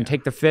water, and they can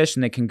take the fish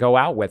and they can go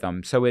out with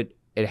them. So it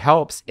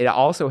helps. It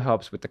also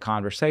helps with the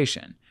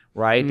conversation,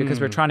 right?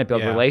 Because we're trying to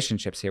build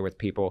relationships here with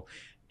people,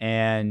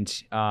 and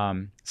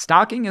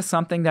stocking is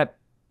something that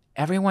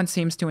everyone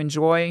seems to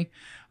enjoy.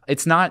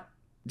 It's not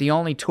the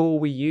only tool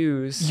we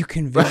use. You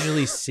can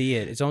visually see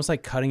it. It's almost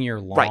like cutting your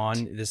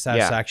lawn. The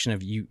satisfaction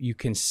of you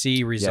can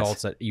see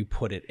results that you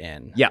put it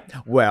in. Yeah.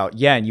 Well,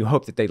 and you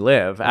hope that they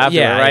live after,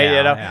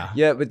 right?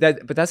 Yeah.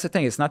 But that's the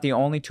thing. It's not the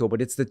only tool,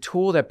 but it's the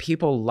tool that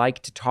people like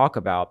to talk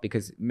about,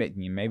 because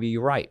maybe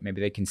you're right. Maybe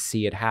they can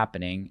see it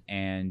happening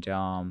and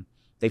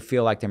they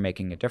feel like they're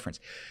making a difference.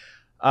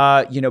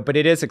 But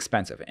it is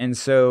expensive, and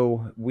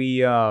so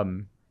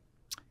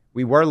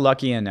we were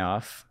lucky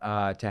enough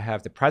to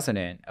have the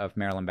president of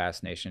Maryland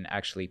Bass Nation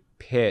actually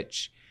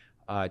pitch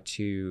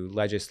to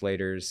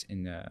legislators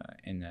in the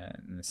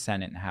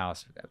Senate and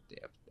House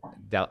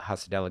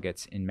of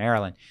Delegates in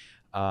Maryland,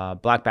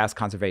 Black Bass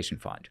Conservation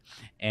Fund,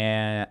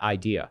 and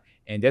idea.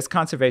 And this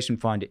conservation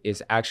fund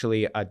is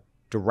actually a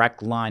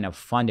direct line of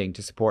funding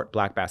to support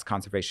black bass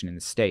conservation in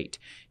the state.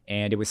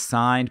 And it was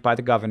signed by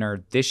the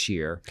governor this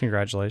year.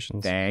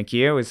 Congratulations. Thank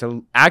you.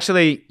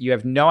 Actually, you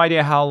have no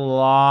idea how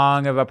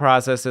long of a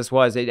process this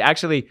was. It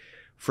actually,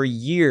 for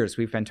years,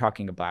 we've been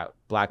talking about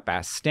black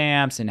bass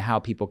stamps and how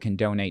people can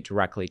donate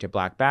directly to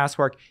black bass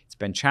work. It's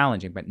been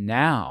challenging, but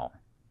now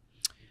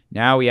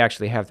we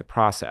actually have the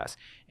process.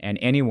 And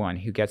anyone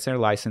who gets their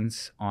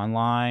license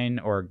online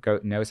or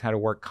knows how to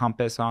work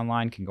Compass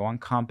online can go on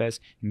Compass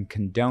and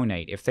can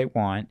donate, if they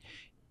want,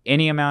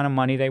 any amount of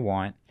money they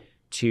want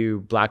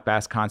to black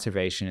bass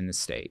conservation in the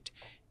state.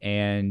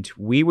 And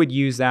we would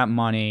use that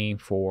money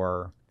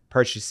for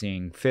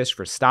purchasing fish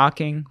for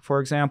stocking, for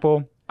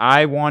example.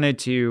 I wanted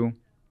to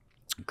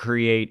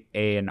create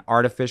an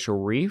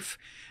artificial reef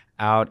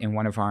out in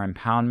one of our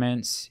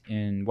impoundments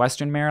in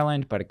Western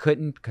Maryland, but I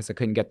couldn't because I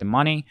couldn't get the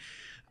money.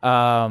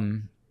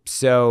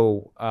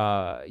 So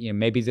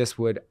maybe this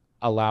would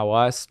allow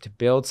us to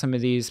build some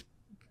of these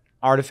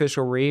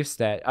artificial reefs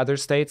that other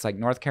states like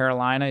North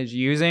Carolina is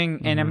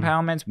using in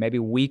impoundments. Maybe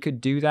we could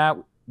do that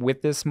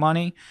with this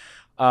money.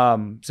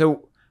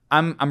 So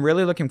I'm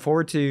really looking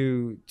forward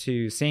to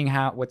seeing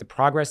what the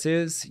progress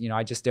is.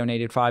 I just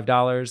donated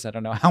 $5. I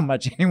don't know how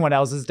much anyone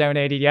else has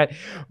donated yet,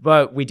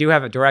 but we do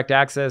have a direct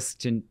access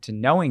to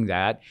knowing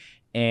that.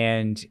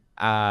 And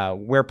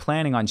we're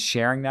planning on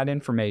sharing that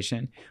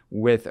information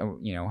with,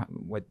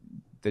 what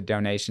the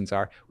donations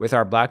are, with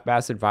our Black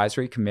Bass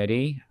Advisory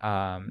Committee,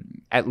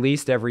 at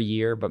least every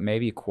year, but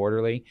maybe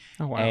quarterly.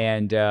 Oh, wow.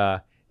 And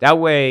that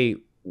way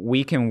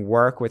we can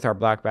work with our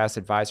Black Bass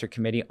Advisory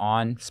Committee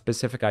on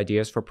specific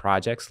ideas for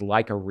projects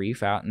like a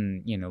reef out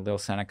in, Little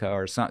Seneca,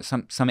 or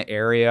some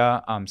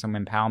area, some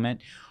impoundment,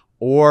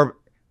 or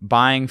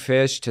buying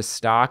fish to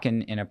stock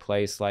in a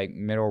place like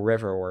Middle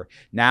River, or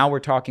now we're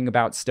talking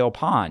about Still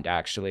Pond,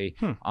 actually,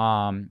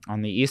 on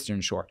the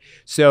eastern shore.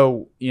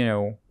 So,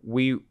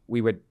 we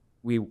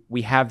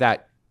have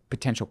that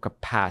potential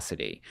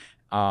capacity,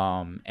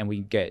 and we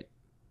get,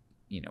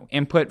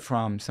 input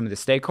from some of the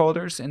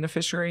stakeholders in the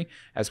fishery,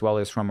 as well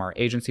as from our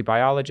agency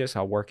biologists,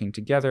 all working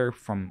together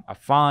from a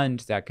fund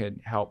that could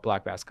help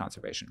black bass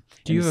conservation.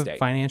 Do you have a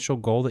financial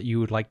goal that you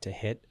would like to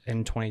hit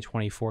in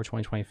 2024,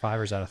 2025,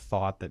 or is that a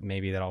thought that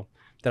maybe that'll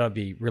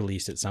be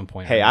released at some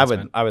point? Hey, I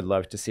would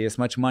love to see as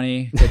much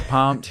money get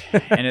pumped,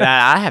 and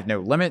I have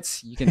no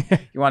limits. You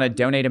want to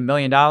donate $1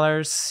 million,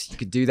 you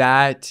could do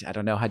that. I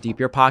don't know how deep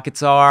your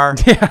pockets are,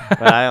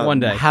 but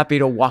I'm happy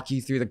to walk you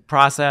through the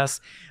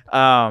process.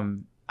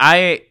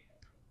 I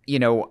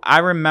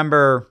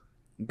remember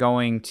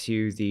going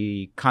to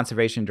the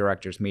conservation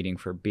directors meeting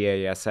for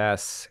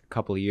BASS a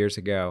couple of years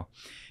ago,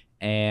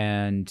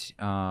 and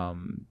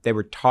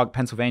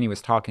Pennsylvania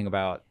was talking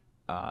about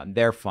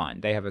their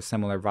fund. They have a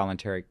similar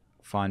voluntary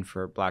fund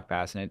for black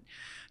bass, and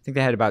I think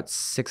they had about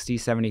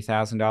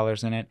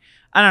 $60,000-$70,000 in it.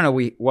 I don't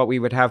know what we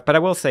would have, but I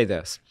will say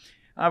this.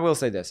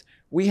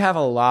 We have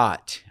a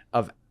lot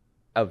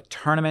of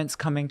tournaments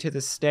coming to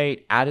the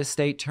state,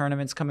 out-of-state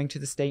tournaments coming to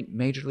the state,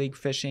 Major League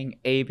Fishing,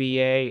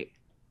 ABA,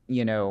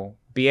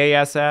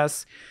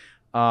 BASS,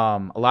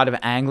 a lot of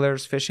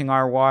anglers fishing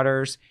our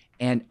waters,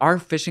 and our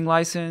fishing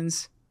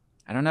license,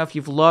 I don't know if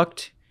you've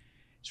looked,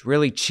 it's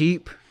really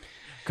cheap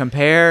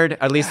compared,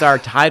 at least our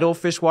tidal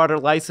freshwater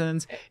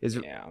license is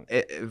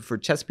for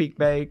Chesapeake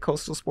Bay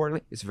Coastal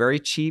Sport, it's very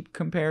cheap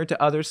compared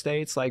to other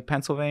states like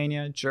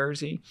Pennsylvania,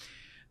 Jersey.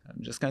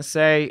 I'm just going to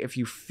say, if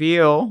you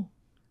feel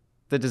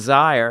the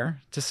desire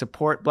to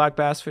support black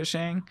bass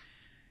fishing,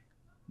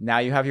 now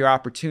you have your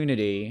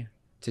opportunity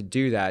to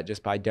do that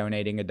just by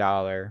donating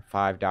 $1,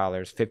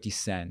 $5, 50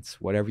 cents,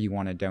 whatever you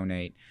want to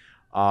donate,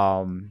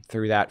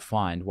 through that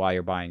fund while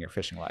you're buying your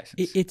fishing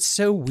license. It's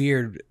so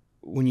weird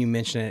when you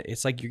mention it.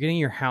 It's like you're getting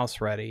your house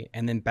ready,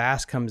 and then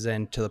bass comes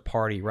in to the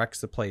party,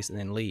 wrecks the place, and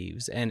then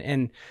leaves.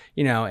 And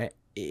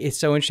it's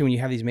so interesting when you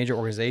have these major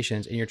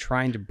organizations and you're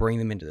trying to bring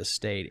them into the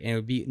state. And it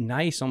would be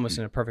nice almost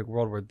in a perfect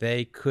world where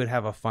they could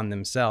have a fund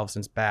themselves,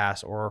 since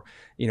bass or,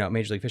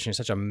 Major League Fishing is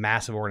such a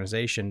massive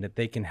organization that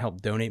they can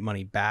help donate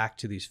money back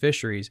to these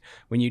fisheries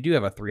when you do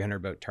have a 300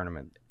 boat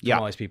tournament. Yeah.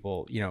 All these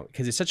people,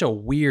 because it's such a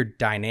weird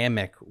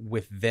dynamic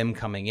with them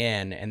coming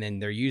in, and then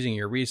they're using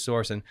your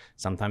resource, and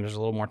sometimes there's a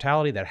little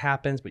mortality that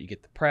happens, but you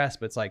get the press,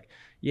 but it's like,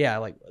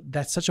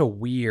 that's such a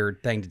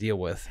weird thing to deal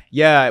with.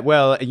 Yeah,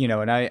 well,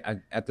 and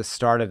I at the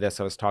start of this,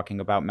 I was talking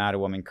about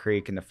Mattawoman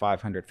Creek and the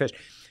 500 fish.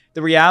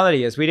 The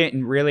reality is we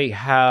didn't really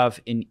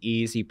have an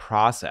easy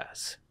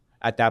process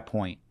at that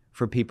point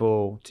for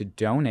people to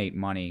donate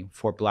money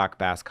for black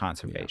bass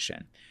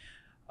conservation.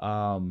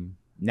 Yeah.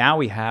 Now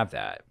we have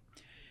that.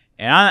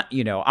 And,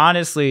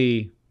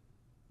 honestly,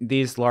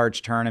 these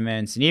large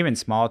tournaments and even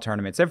small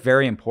tournaments, they're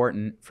very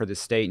important for the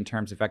state in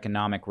terms of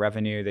economic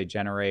revenue. They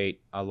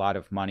generate a lot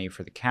of money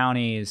for the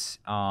counties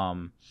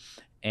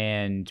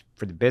and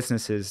for the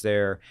businesses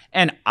there.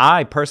 And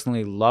I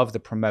personally love the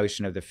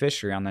promotion of the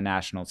fishery on the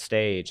national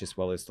stage as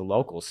well as the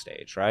local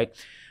stage, right?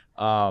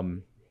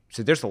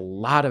 So there's a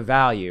lot of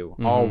value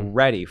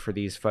already for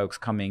these folks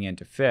coming in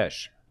to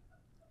fish.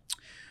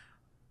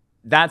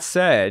 That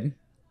said,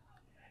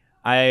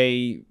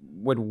 I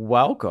would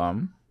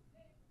welcome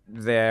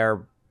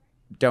their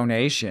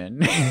donation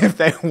if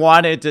they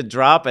wanted to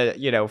drop it,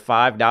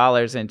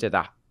 $5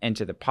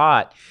 into the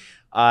pot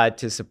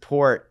to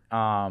support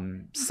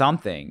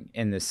something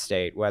in the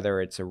state,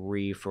 whether it's a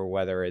reef or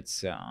whether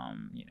it's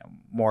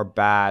more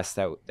bass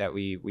that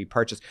we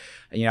purchase.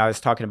 I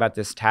was talking about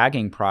this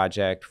tagging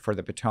project for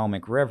the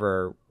Potomac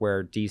River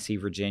where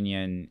DC, Virginia,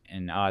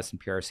 and us and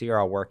PRC are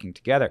all working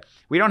together.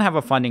 We don't have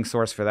a funding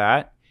source for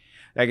that.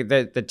 Like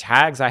the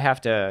tags I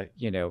have to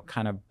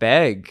kind of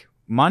beg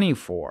money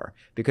for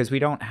because we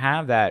don't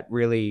have that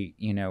really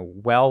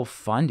well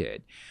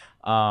funded.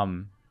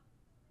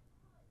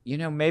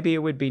 Maybe it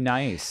would be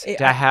nice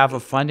to have a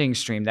funding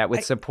stream that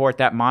would support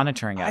that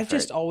monitoring effort. I've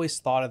just always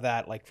thought of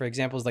that, like for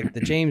examples like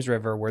the James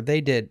River, where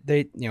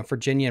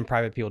Virginia and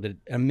private people did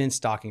immense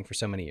stocking for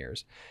so many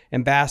years,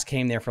 and bass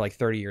came there for like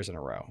 30 years in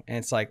a row. And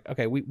it's like,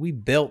 okay, we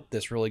built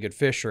this really good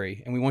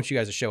fishery, and we want you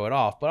guys to show it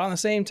off. But on the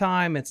same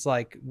time, it's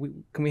like,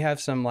 can we have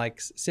some like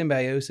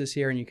symbiosis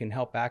here, and you can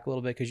help back a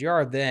little bit because you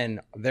are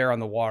then there on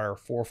the water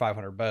 400 or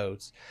 500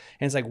 boats,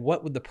 and it's like,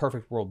 what would the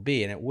perfect world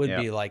be? And it would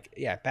be like,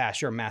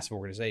 bass, you're a massive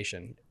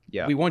organization.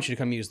 we want you to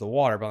come use the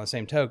water, but on the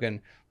same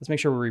token, let's make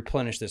sure we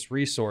replenish this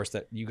resource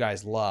that you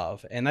guys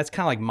love. And that's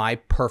kind of like my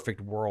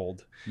perfect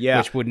world,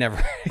 which would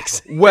never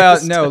exist.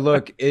 Well, no,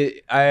 look,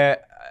 I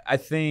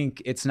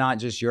think it's not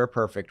just your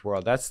perfect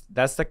world. That's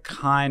the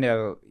kind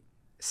of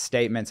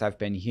statements I've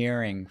been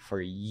hearing for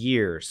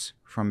years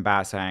from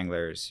bass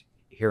anglers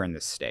here in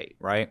the state,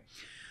 right?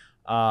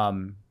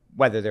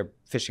 Whether they're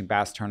fishing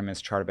bass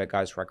tournaments, charter boat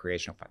guys,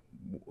 recreational,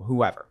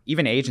 whoever,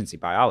 even agency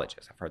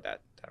biologists. I've heard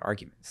that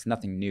argument. It's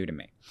nothing new to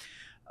me.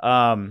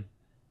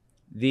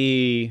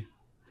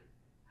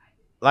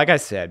 Like I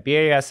said,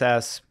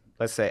 BASS,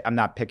 let's say, I'm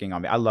not picking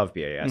on me. I love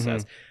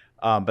BASS.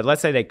 But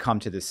let's say they come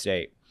to the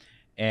state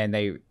and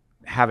they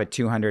have a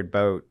 200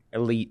 boat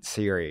elite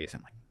series.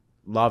 I'm like,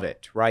 love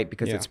it, right?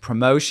 Because it's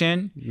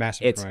promotion.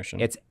 Massive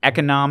promotion. It's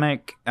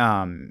economic,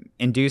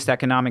 induced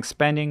economic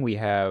spending. We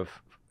have,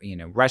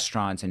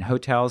 restaurants and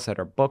hotels that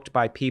are booked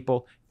by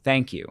people.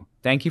 Thank you.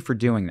 Thank you for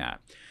doing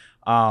that.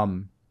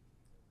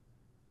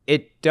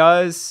 It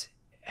does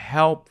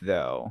help,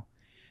 though,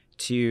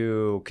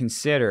 to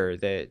consider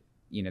that,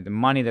 the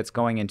money that's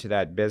going into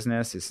that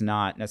business is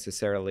not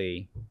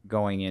necessarily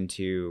going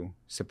into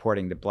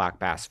supporting the black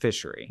bass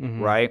fishery,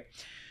 right?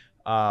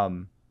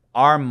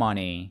 Our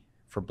money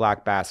for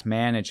black bass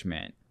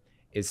management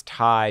is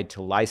tied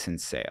to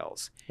license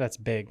sales. That's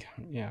big,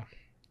 yeah.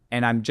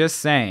 And I'm just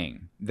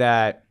saying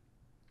that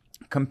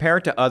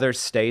compared to other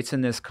states in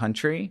this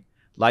country,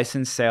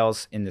 license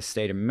sales in the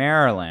state of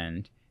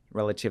Maryland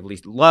relatively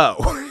low.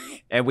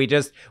 And we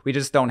just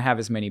don't have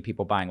as many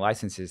people buying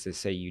licenses as,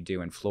 say, you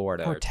do in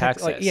Florida or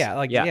Texas.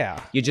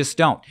 You just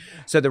don't.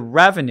 So the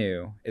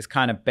revenue is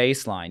kind of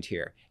baselined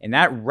here. And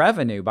that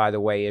revenue, by the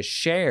way, is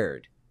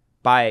shared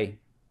by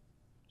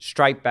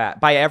striped bass,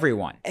 by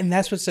everyone. And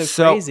that's what's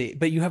so crazy.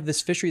 But you have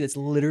this fishery that's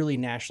literally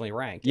nationally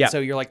ranked. Yeah. So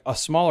you're like a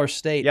smaller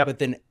state, but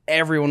then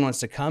everyone wants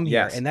to come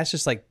here. And that's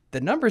just like,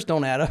 the numbers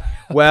don't add up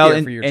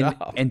for your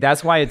job. And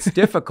that's why it's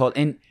difficult.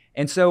 And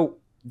so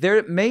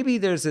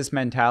there's this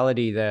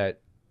mentality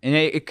that, and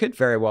it could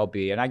very well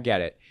be, and I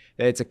get it,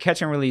 that it's a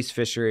catch and release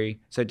fishery,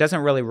 so it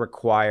doesn't really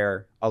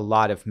require a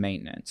lot of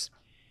maintenance.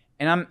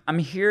 And I'm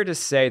here to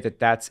say that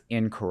that's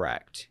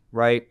incorrect,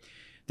 right?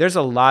 There's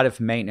a lot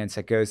of maintenance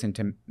that goes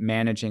into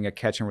managing a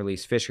catch and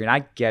release fishery, and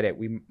I get it.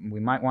 We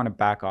might want to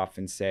back off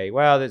and say,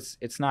 well,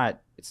 it's not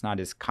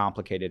as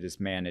complicated as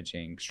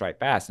managing striped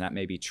bass, and that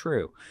may be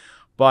true.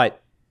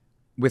 But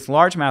with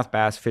largemouth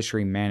bass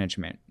fishery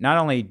management, not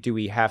only do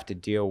we have to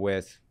deal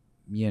with,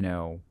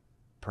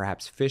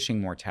 perhaps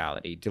fishing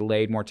mortality,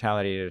 delayed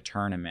mortality at a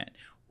tournament,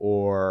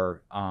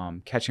 or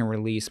catch and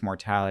release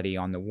mortality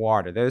on the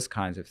water, those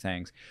kinds of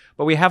things.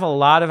 But we have a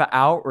lot of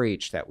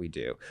outreach that we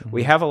do.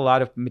 We have a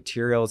lot of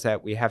materials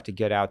that we have to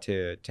get out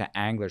to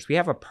anglers. We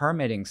have a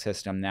permitting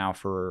system now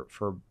for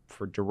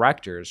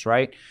directors,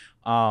 right?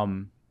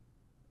 And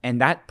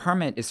that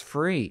permit is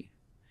free.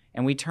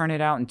 And we turn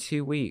it out in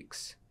 2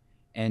 weeks.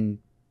 And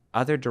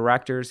other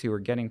directors who are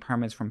getting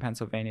permits from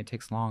Pennsylvania, it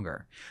takes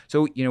longer.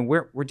 So,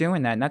 we're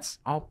doing that, and that's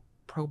all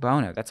pro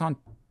bono. That's on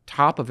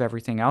top of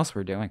everything else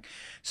we're doing.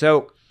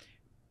 So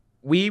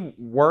we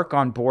work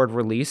on board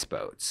release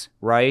boats,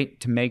 right,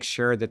 to make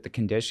sure that the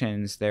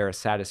conditions there are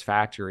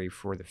satisfactory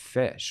for the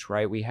fish,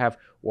 right? We have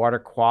water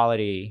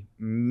quality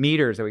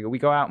meters that we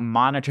go out and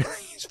monitor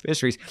these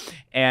fisheries,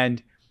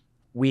 and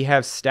we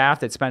have staff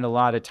that spend a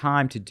lot of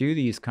time to do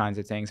these kinds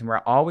of things, and we're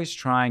always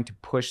trying to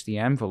push the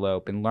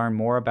envelope and learn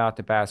more about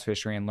the bass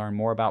fishery and learn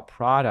more about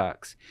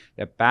products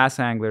that bass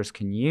anglers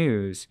can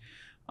use,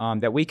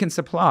 that we can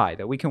supply,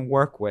 that we can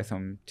work with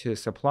them to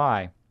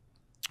supply.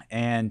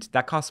 And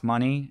that costs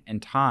money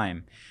and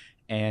time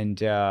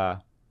and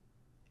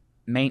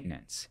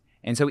maintenance.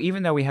 And so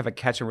even though we have a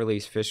catch and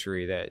release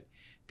fishery that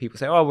people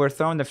say, oh, we're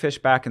throwing the fish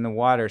back in the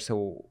water,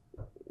 so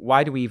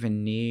why do we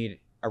even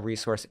need a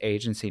resource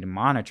agency to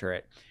monitor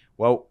it?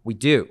 Well, we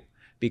do,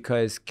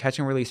 because catch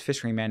and release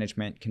fishery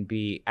management can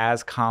be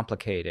as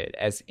complicated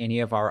as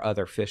any of our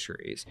other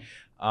fisheries.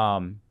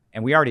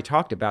 And we already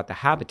talked about the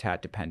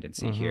habitat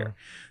dependency here.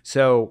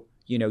 So,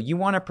 you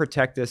want to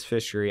protect this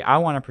fishery. I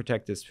want to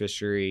protect this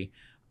fishery.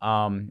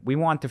 We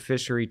want the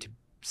fishery to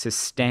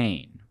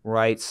sustain,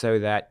 right? So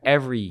that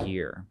every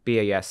year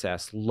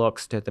BASS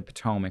looks to the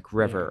Potomac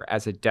River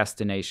as a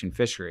destination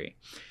fishery.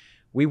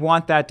 We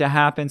want that to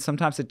happen.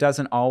 Sometimes it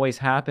doesn't always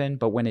happen,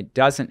 but when it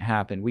doesn't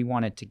happen, we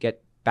want it to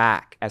get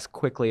back as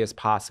quickly as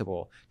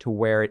possible to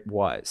where it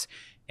was.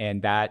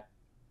 And that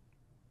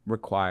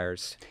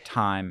requires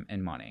time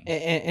and money.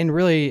 And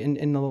really,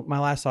 my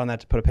last thought on that,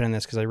 to put a pin in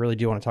this, because I really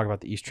do want to talk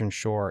about the Eastern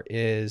Shore,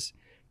 is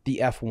the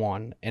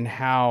F1 and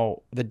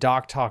how the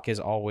dock talk is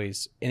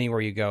always,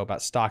 anywhere you go,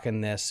 about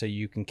stocking this so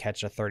you can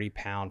catch a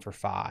 30-pound for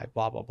 $5,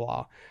 blah, blah,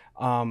 blah.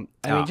 I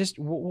mean, just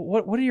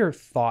what are your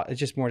thoughts? It's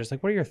just more just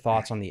like, what are your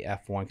thoughts on the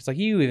F1? Because like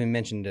you even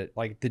mentioned it,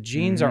 like the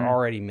genes are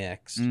already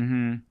mixed.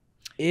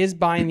 Is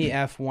buying the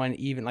F1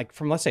 even, like,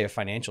 from, let's say, a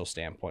financial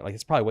standpoint, like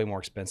it's probably way more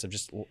expensive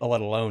just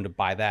let alone to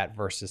buy that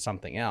versus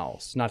something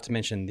else, not to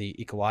mention the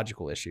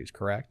ecological issues,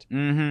 correct?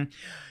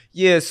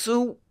 Yeah,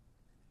 so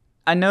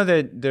I know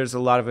that there's a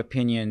lot of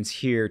opinions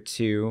here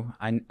too.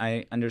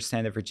 I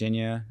understand that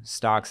Virginia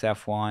stocks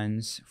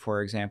F1s,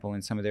 for example,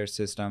 in some of their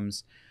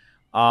systems.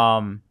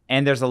 And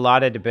there's a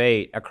lot of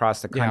debate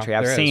across the country.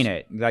 I've seen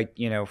it, like,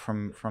 you know,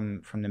 from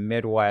the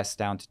Midwest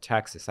down to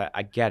Texas.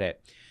 I get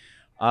it.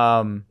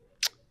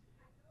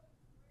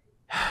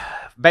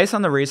 Based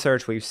on the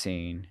research we've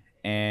seen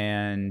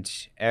and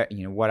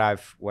you know what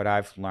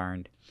I've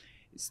learned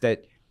is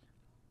that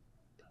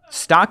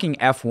stocking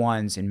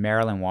F1s in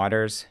Maryland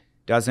waters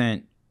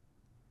doesn't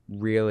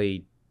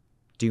really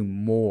do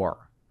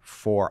more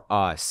for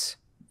us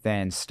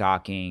than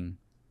stocking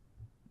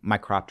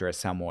Microptera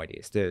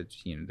salmoides,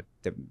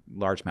 the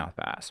largemouth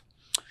bass.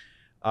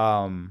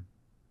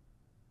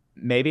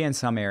 Maybe in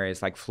some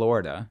areas like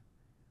Florida,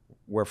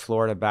 where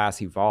Florida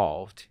bass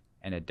evolved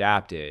and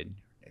adapted,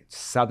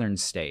 southern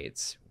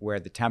states where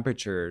the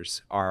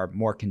temperatures are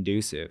more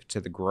conducive to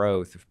the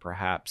growth of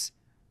perhaps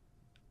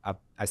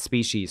a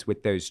species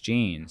with those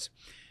genes,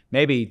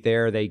 maybe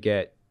there they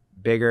get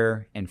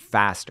bigger and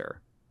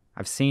faster.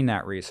 I've seen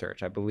that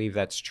research. I believe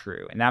that's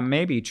true. And that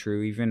may be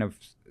true even of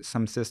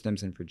some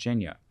systems in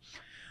Virginia.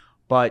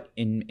 But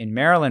in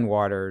Maryland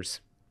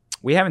waters,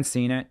 we haven't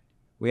seen it.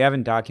 We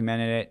haven't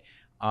documented it.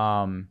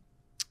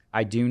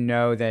 I do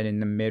know that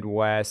in the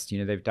Midwest, you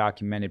know, they've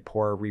documented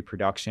poor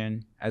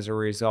reproduction as a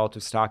result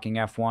of stocking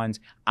F1s.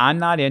 I'm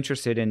not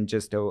interested in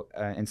just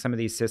in some of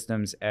these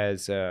systems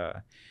as you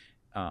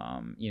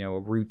know, a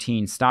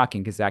routine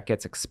stocking, because that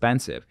gets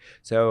expensive.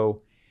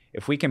 So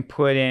if we can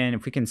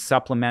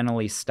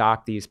supplementally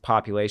stock these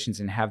populations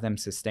and have them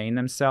sustain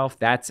themselves,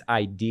 that's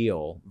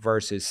ideal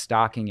versus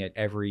stocking it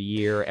every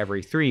year,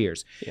 every 3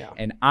 years. Yeah.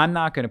 And I'm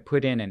not going to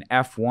put in an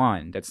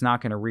F1 that's not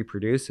going to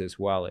reproduce as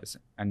well as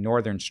a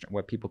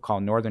what people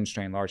call northern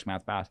strain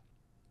largemouth bass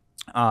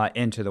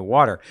into the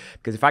water.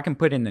 Because if I can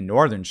put in the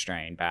northern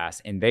strain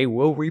bass and they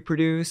will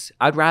reproduce,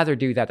 I'd rather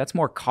do that. That's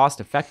more cost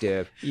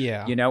effective,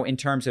 you know, in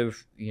terms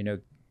of, you know,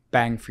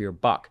 bang for your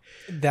buck.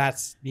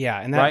 That's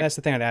that's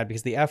the thing I'd add,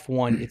 because the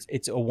F1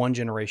 it's a one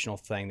generational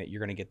thing that you're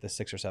going to get the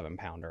 6 or 7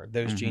 pounder.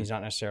 Those genes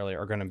not necessarily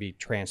are going to be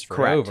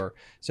transferred over.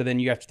 So then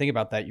you have to think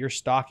about that. You're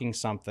stocking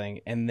something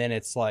and then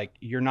it's like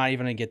you're not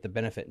even going to get the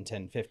benefit in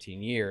 10,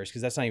 15 years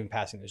because that's not even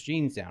passing those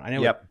genes down. I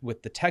know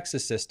with the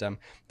Texas system,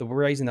 the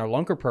reason their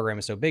lunker program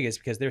is so big is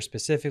because they're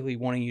specifically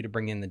wanting you to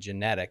bring in the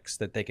genetics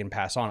that they can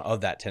pass on of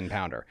that 10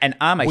 pounder. And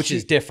which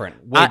is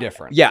different, way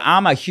different. Yeah,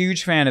 I'm a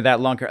huge fan of that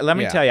lunker. Let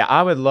me tell you,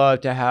 I would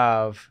love to have,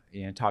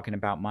 you know, talking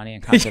about money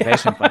and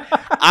conservation fund,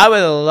 I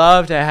would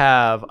love to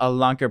have a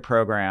lunker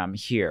program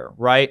here,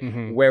 right?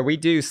 Where we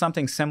do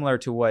something similar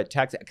to what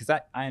Texas, because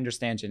I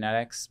understand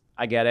genetics,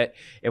 I get it.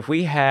 If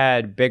we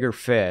had bigger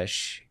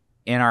fish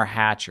in our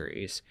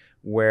hatcheries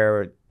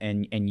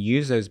and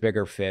use those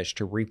bigger fish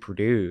to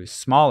reproduce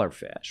smaller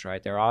fish,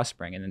 right, their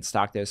offspring, and then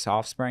stock those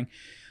offspring,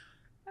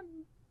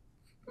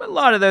 a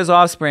lot of those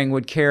offspring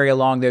would carry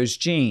along those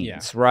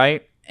genes,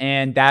 right?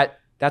 And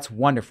that's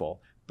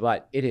wonderful.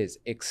 But it is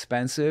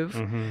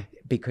expensive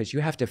because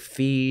you have to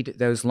feed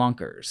those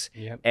lunkers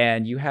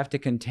and you have to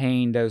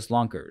contain those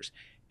lunkers.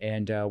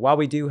 And while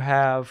we do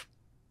have,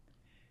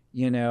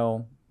 you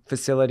know,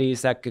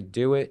 facilities that could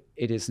do it,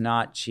 it is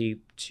not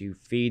cheap to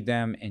feed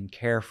them and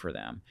care for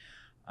them.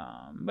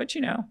 But,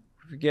 you know,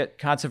 if we get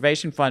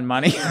conservation fund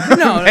money,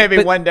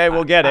 maybe one day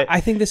we'll get it. I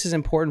think this is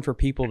important for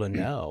people to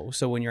know.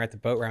 So when you're at the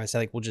boat ramp, it's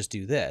like, we'll just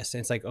do this.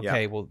 And it's like,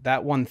 okay, well,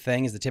 that one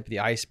thing is the tip of the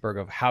iceberg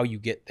of how you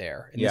get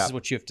there. And this is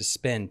what you have to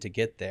spend to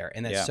get there.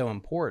 And that's so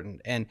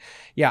important. And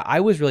I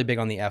was really big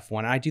on the F1.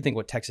 And I do think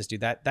what Texas do,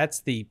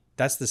 that's the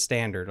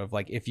standard of,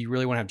 like, if you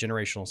really want to have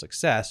generational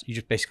success, you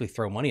just basically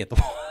throw money at the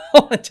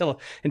wall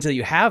until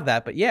you have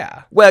that. But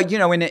well, you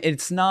know, and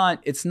it's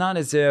not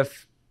as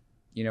if,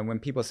 you know, when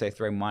people say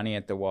throw money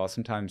at the wall,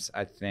 sometimes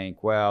I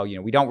think, well, you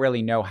know, we don't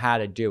really know how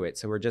to do it.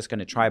 So we're just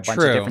going to try a bunch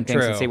of different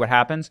things and see what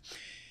happens.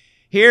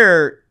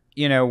 Here,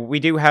 you know, we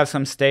do have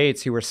some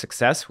states who are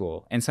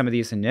successful in some of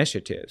these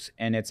initiatives.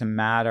 And it's a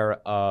matter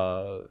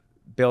of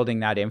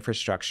building that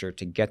infrastructure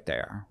to get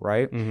there,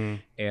 right?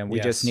 And we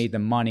just need the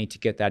money to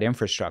get that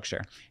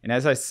infrastructure. And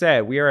as I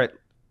said, we are at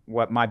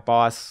what my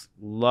boss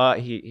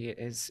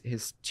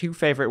his 2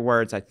 favorite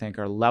words, I think,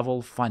 are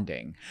level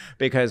funding,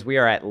 because we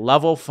are at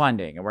level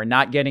funding and we're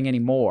not getting any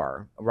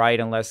more, right?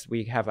 Unless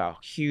we have a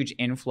huge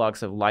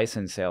influx of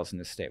license sales in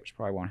the state, which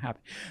probably won't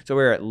happen. So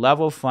we're at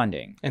level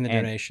funding. And the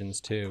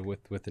donations too,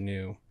 with the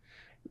new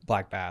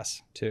black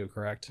bass too,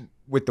 correct?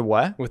 With the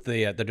what? With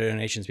the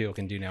donations people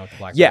can do now with the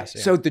black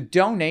bass. So the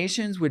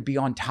donations would be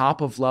on top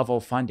of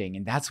level funding,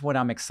 and that's what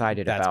I'm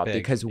excited about,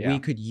 because we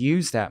could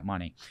use that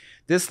money.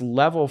 This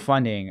level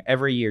funding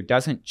every year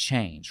doesn't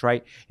change,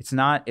 right? It's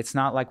not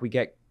like we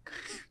get,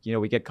 you know,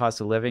 we get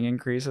cost of living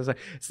increases.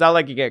 It's not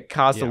like you get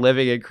cost of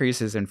living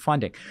increases in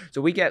funding.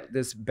 So we get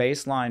this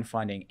baseline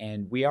funding,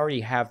 and we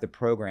already have the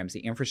programs,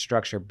 the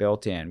infrastructure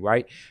built in,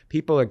 right?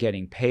 People are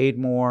getting paid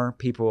more.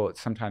 People,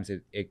 sometimes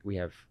we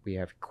have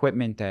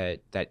equipment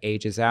that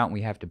ages out and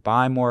we have to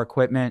buy more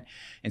equipment.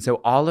 And so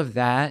all of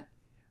that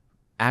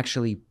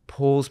actually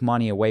pulls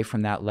money away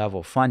from that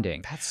level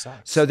funding. That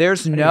sucks. So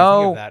there's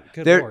no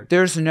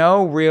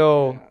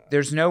real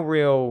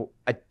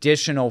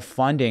additional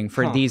funding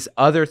for these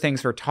other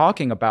things we're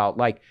talking about,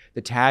 like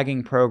the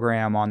tagging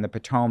program on the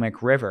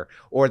Potomac River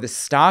or the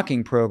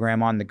stocking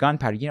program on the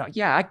gunpowder.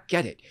 Yeah, I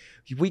get it.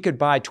 If we could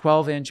buy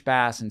 12-inch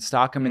bass and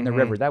stock them in the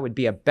river, that would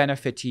be a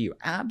benefit to you.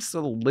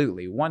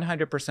 Absolutely,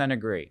 100%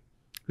 agree.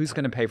 Who's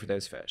going to pay for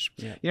those fish?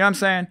 Yep. You know what I'm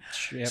saying?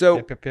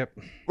 Yep.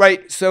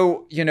 Right.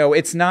 So,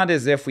 it's not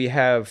as if we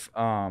have,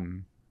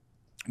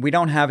 we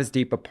don't have as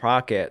deep of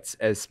pockets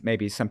as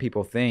maybe some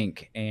people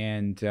think.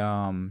 And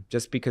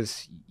just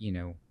because,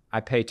 I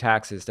pay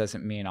taxes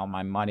doesn't mean all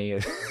my money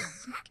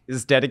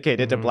is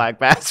dedicated to black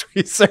bass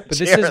research. But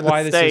this is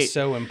why this is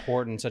so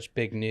important, such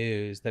big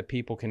news that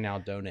people can now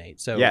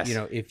donate. So,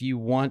 if you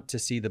want to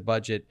see the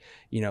budget,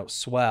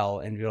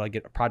 swell and be able to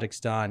get projects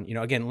done,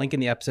 again, link in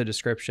the episode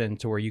description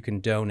to where you can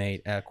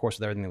donate, of course,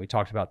 with everything that we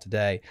talked about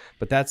today.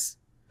 But that's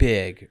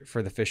big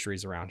for the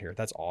fisheries around here.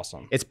 That's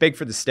awesome. It's big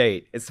for the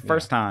state. It's the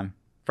first time.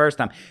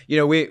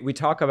 We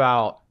talk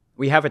about,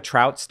 we have a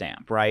trout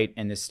stamp, right,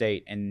 in the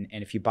state. And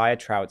if you buy a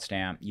trout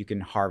stamp, you can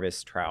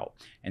harvest trout.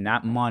 And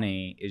that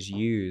money is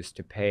used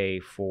to pay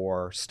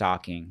for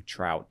stocking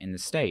trout in the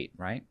state,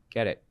 right?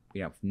 Get it?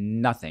 We have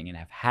nothing and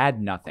have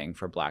had nothing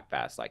for black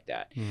bass like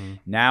that.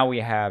 Now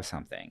we have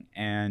something.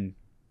 And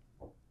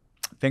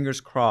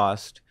fingers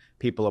crossed,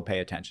 people will pay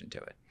attention to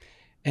it.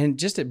 And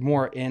just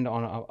to end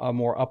on a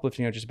more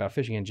uplifting note, just about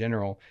fishing in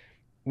general,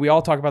 we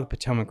all talk about the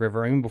Potomac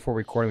River. Even before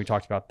recording, we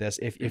talked about this.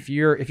 If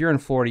you're in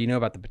Florida, you know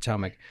about the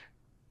Potomac.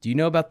 Do you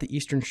know about the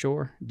Eastern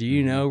Shore? Do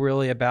you know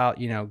really about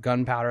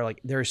gunpowder? Like,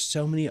 there are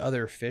so many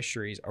other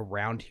fisheries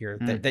around here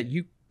that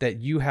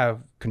you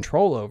have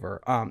control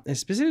over. And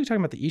specifically talking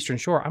about the Eastern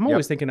Shore, I'm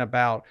always thinking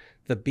about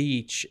the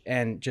beach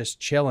and just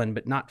chilling,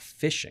 but not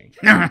fishing.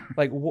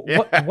 Like,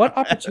 what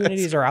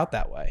opportunities are out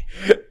that way?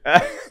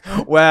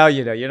 Well,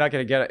 you're not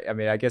going to get it. I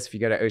mean, I guess if you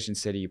go to Ocean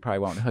City, you probably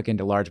won't hook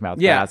into largemouth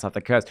bass off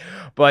the coast.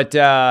 But,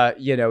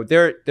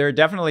 there are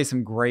definitely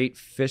some great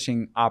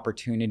fishing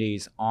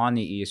opportunities on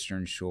the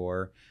Eastern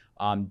Shore.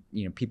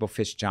 People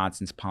fish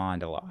Johnson's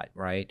Pond a lot,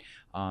 right?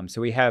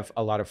 So we have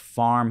a lot of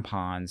farm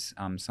ponds,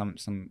 some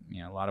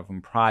a lot of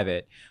them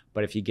private.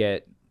 But if you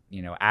get,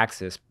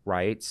 access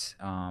rights,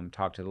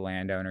 talk to the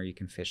landowner, you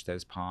can fish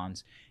those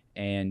ponds.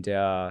 And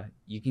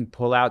you can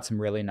pull out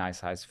some really nice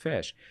sized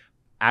fish.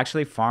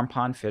 Actually, farm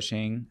pond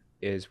fishing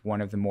is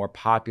one of the more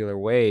popular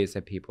ways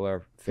that people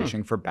are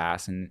fishing for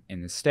bass in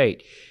the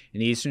state.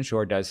 And the Eastern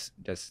Shore does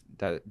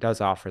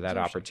offer that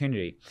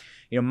opportunity.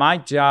 My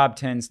job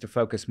tends to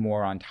focus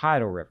more on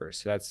tidal rivers.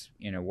 So that's,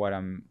 what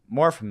I'm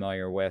more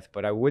familiar with.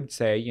 But I would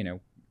say,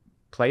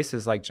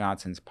 places like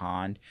Johnson's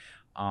Pond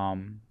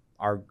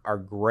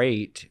are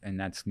great, and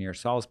that's near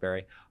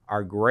Salisbury,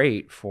 are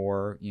great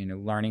for,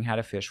 learning how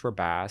to fish for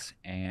bass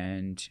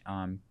and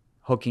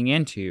hooking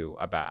into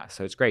a bass.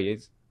 So it's great.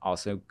 It's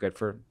also good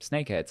for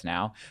snakeheads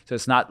now. So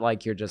it's not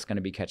like you're just going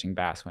to be catching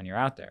bass when you're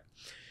out there.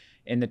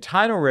 In the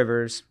tidal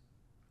rivers,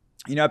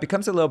 it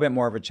becomes a little bit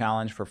more of a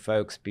challenge for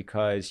folks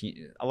because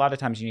a lot of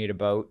times you need a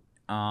boat.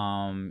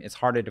 It's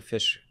harder to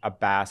fish a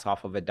bass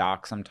off of a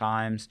dock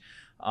sometimes.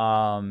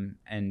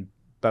 And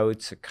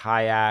boats,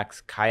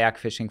 kayak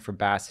fishing for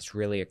bass, it's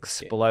really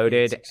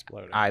exploded. It's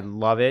exploded. I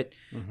love it.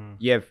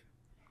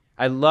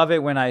 I love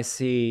it when I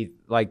see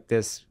like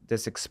this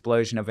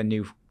explosion of a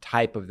new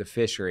type of the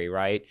fishery,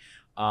 right?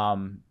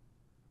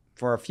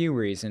 For a few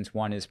reasons.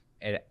 One is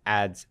it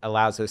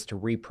allows us to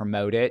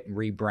re-promote it,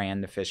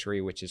 rebrand the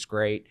fishery, which is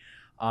great.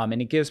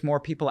 And it gives more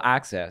people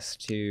access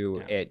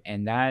to it.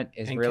 And that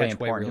is really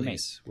important to me.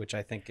 Which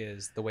I think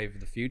is the wave of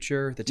the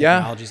future. The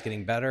technology is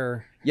getting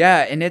better.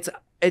 Yeah, and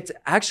it's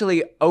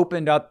actually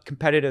opened up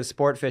competitive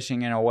sport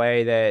fishing in a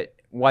way that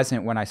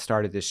wasn't when I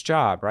started this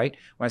job, right?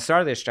 When I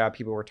started this job,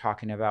 people were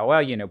talking about,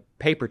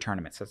 paper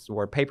tournaments. That's the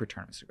word, paper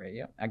tournaments. Right?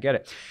 Yeah, I get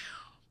it.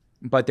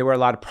 But there were a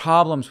lot of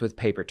problems with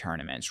paper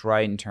tournaments,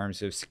 right? In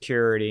terms of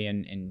security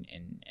and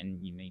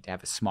you need to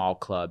have a small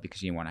club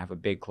because you want to have a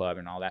big club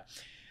and all that.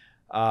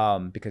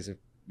 Because of,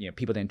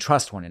 people didn't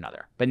trust one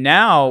another. But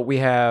now we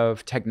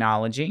have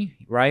technology,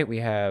 right? We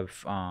have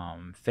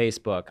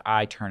Facebook,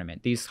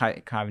 iTournament, these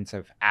kinds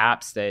of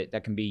apps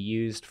that can be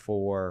used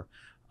for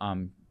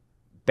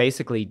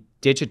basically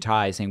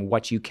digitizing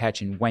what you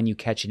catch and when you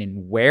catch it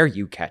and where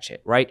you catch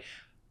it, right?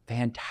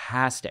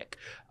 Fantastic.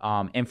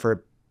 And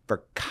for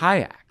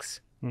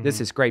kayaks,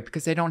 this is great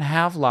because they don't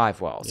have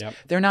live wells. Yep.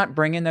 They're not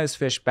bringing those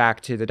fish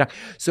back to the dock.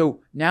 So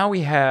now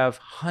we have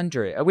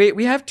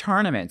we have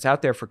tournaments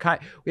out there for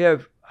kayak. We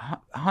have,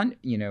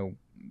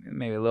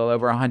 maybe a little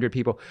over 100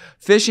 people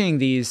fishing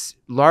these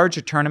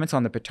larger tournaments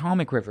on the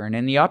Potomac River and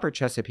in the upper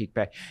Chesapeake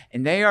Bay.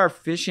 And they are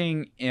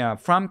fishing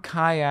from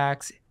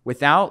kayaks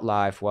without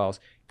live wells,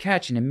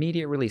 catch an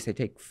immediate release. They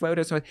take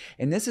photos of it.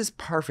 And this is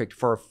perfect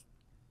for,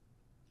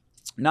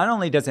 not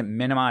only does it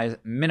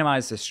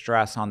minimize the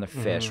stress on the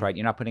fish, right?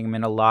 You're not putting them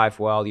in a live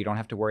well. You don't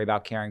have to worry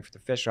about caring for the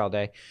fish all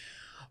day.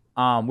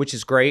 which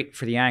is great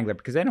for the angler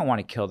because they don't want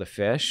to kill the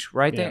fish,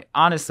 right? Yeah.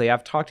 Honestly,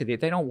 I've talked to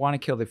they don't want to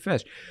kill the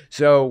fish.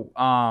 So,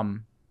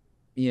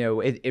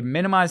 it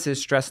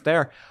minimizes stress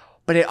there,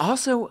 but it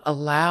also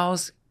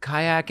allows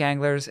kayak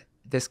anglers,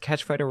 this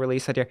catch, photo,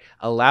 release idea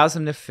allows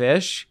them to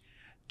fish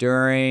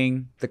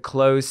during the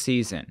closed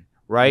season,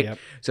 right? Yep.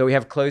 So we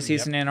have closed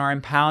season in our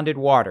impounded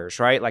waters,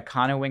 right? Like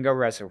Conowingo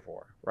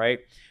Reservoir, right?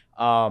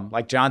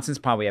 Like Johnson's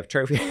Pond, we have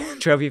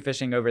trophy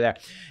fishing over there,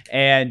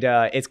 and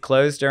it's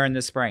closed during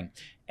the spring.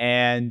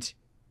 And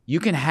you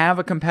can have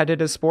a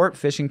competitive sport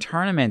fishing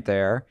tournament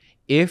there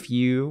if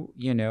you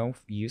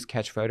use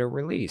catch, photo,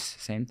 release.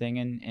 Same thing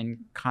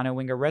in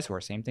Conowingo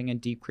Reservoir, same thing in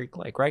Deep Creek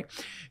Lake, right?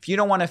 If you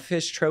don't want to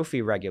fish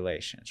trophy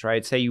regulations,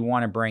 right? Say you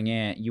want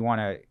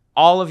to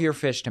all of your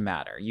fish to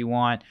matter. You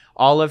want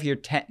all of your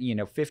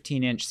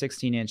 15-inch,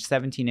 16-inch,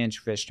 17-inch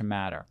fish to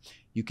matter.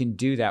 You can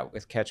do that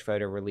with catch,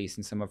 photo, release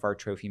in some of our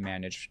trophy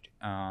managed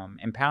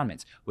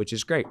impoundments, which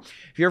is great.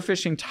 If you're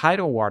fishing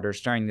tidal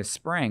waters during the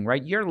spring,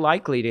 right, you're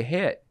likely to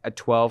hit a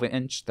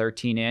 12-inch,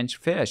 13-inch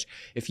fish.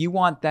 If you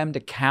want them to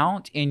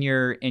count in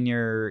your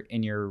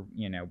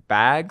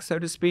bag, so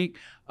to speak,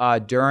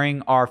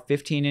 during our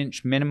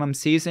 15-inch minimum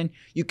season,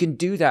 you can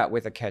do that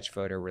with a catch,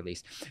 photo,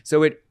 release.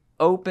 So it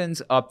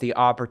opens up the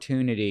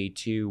opportunity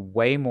to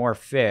weigh more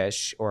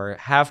fish or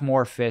have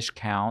more fish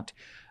count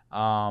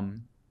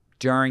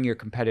during your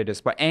competitive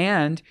sport.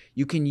 And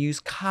you can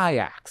use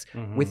kayaks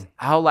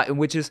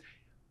which is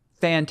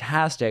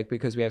fantastic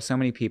because we have so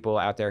many people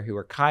out there who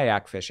are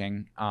kayak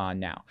fishing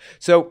now.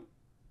 So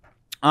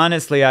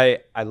honestly,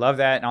 I love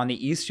that. And on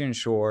the Eastern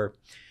Shore,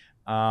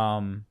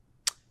 kayak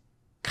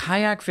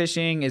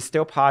fishing is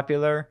still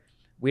popular.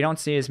 We don't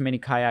see as many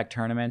kayak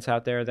tournaments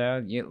out there,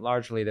 though.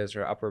 Largely, those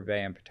are Upper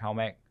Bay and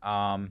Potomac.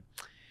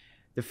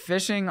 The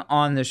fishing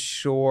on the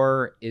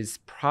shore is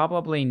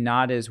probably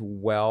not as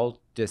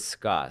well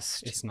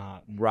discussed. It's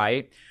not.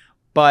 Right?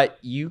 But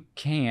you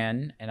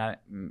can, and I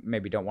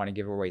maybe don't want to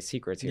give away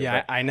secrets here.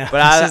 Yeah, I know.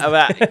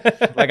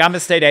 But like I'm a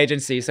state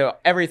agency, so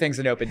everything's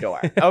an open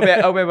door.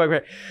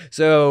 Open.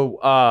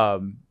 So,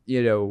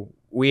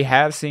 we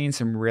have seen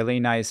some really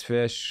nice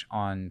fish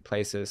on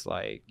places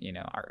like,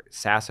 our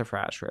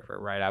Sassafras River,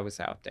 right? I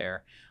was out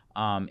there,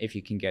 if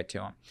you can get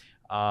to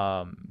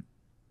them.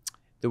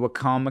 The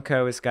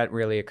Wacomico has got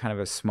really a kind of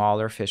a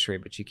smaller fishery,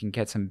 but you can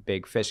get some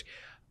big fish.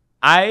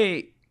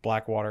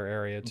 Blackwater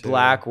area too.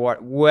 Blackwater.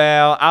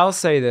 Well, I'll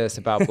say this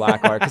about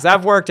Blackwater because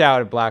I've worked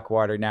out at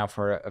Blackwater now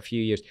for a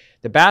few years.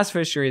 The bass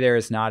fishery there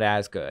is not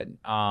as good.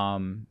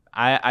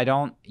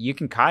 You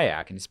can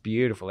kayak and it's a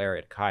beautiful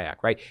area to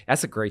kayak, right?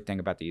 That's a great thing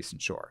about the Eastern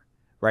Shore,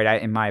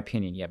 right? In my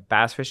opinion,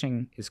 bass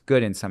fishing is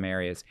good in some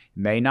areas. It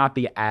may not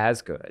be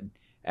as good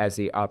as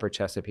the Upper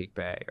Chesapeake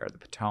Bay or the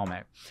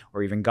Potomac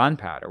or even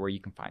Gunpowder where you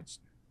can find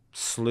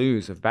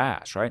slews of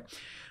bass, right?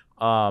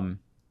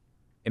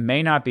 It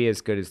may not be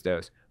as good as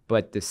those.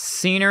 But the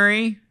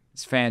scenery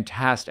is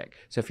fantastic.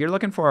 So if you're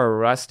looking for a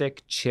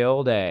rustic,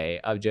 chill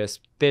day of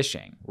just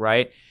fishing,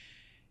 right,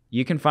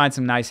 you can find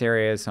some nice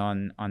areas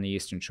on the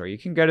Eastern Shore. You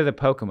can go to the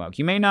Pocomoke.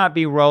 You may not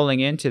be rolling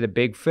into the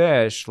big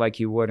fish like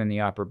you would in the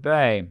Upper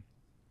Bay,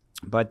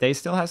 but they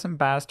still have some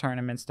bass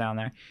tournaments down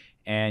there,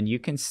 and you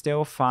can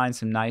still find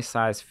some nice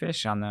sized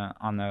fish on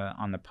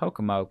the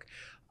Pocomoke.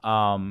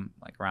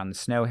 Like around the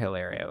Snow Hill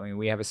area. I mean,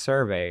 we have a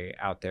survey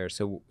out there,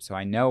 so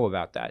I know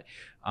about that.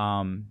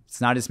 It's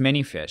not as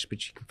many fish,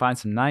 but you can find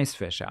some nice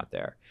fish out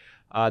there.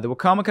 The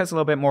Wacomico is a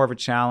little bit more of a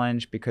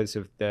challenge because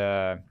of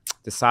the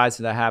size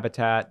of the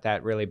habitat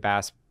that really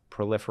bass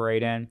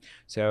proliferate in.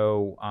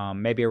 So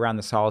maybe around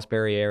the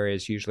Salisbury area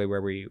is usually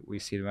where we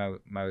see the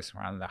most,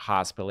 around the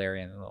hospital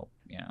area and a little,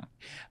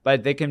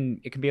 but it can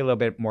be a little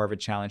bit more of a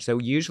challenge. So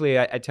usually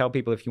I tell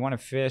people if you want to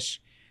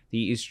fish the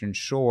Eastern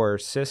Shore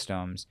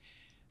systems,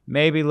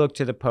 maybe look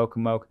to the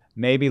Pocomoke,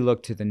 maybe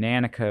look to the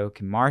Nanticoke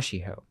and Marshy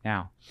Hope.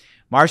 Now,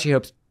 Marshy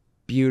Hope's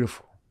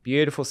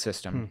beautiful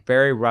system,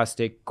 very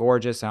rustic,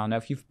 gorgeous. I don't know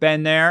if you've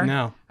been there.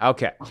 No.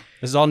 Okay.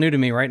 This is all new to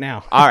me right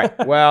now. All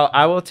right. Well,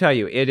 I will tell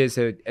you, it's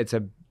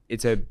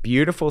a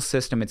beautiful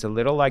system. It's a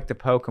little like the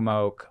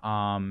Pocomoke,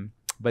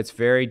 but it's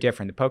very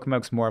different. The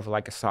Pocomoke's more of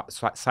like a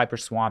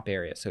cypress swamp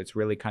area, so it's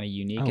really kind of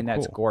unique, and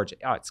that's gorgeous.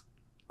 Oh, it's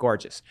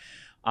gorgeous.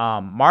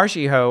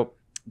 Marshy Hope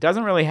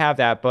doesn't really have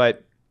that,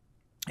 but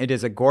it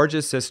is a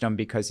gorgeous system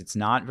because it's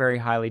not very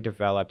highly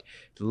developed.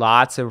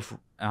 Lots of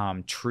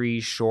tree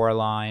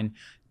shoreline.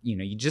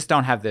 You just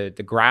don't have the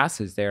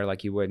grasses there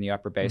like you would in the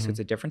Upper Bay. So it's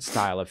a different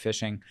style of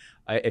fishing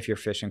if you're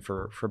fishing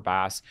for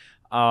bass.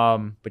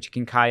 But you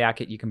can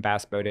kayak it, you can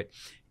bass boat it,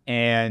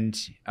 and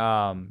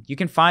you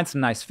can find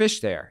some nice fish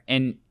there.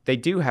 And they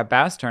do have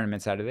bass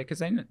tournaments out of it because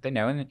they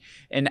know.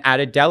 And out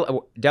of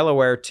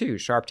Delaware too,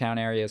 Sharptown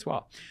area as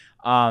well.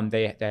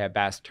 They have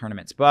bass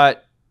tournaments.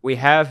 But we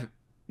have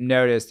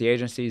noticed, the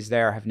agencies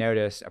there have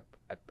noticed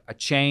a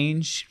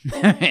change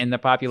in the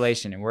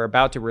population, and we're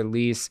about to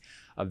release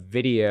a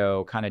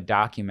video kind of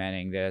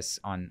documenting this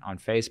on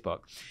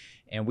Facebook.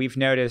 And we've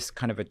noticed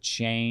kind of a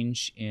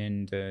change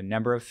in the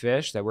number of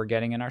fish that we're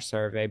getting in our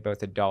survey,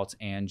 both adults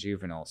and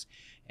juveniles.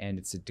 and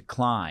it's a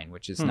decline,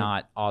 which is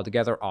not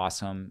altogether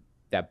awesome.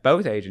 That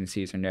both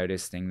agencies are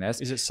noticing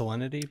this. Is it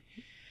salinity?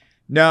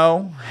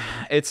 No,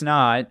 it's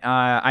not.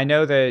 I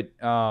know that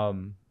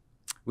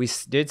we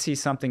did see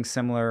something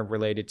similar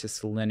related to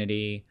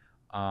salinity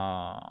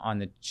on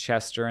the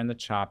Chester and the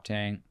Chop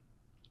Tank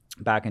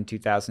back in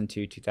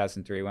 2002,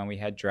 2003 when we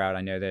had drought.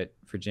 I know that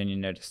Virginia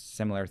noticed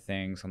similar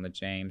things on the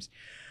James.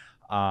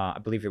 I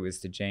believe it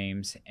was the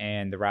James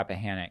and the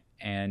Rappahannock.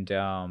 And,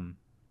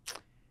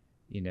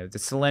 you know, the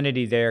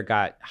salinity there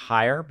got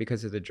higher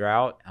because of the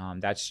drought.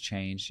 That's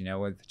changed. You know,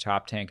 with the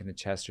Chop Tank and the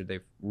Chester,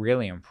 they've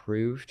really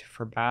improved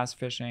for bass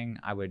fishing.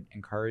 I would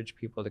encourage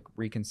people to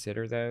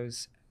reconsider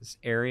those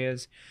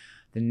areas.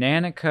 The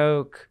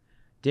Nanticoke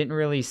didn't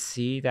really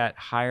see that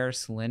higher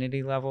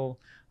salinity level.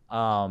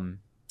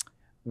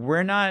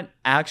 We're not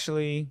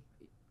actually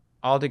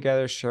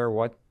altogether sure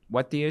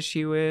what the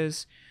issue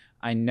is.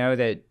 I know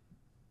that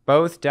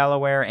both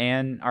Delaware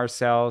and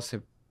ourselves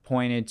have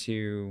pointed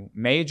to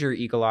major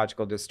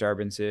ecological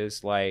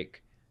disturbances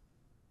like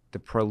the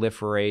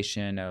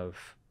proliferation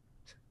of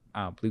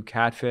blue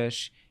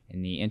catfish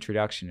and the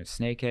introduction of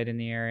snakehead in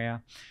the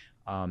area.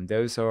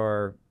 Those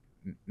are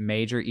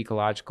major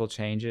ecological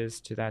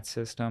changes to that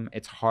system.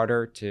 It's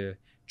harder to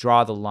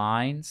draw the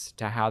lines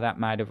to how that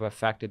might have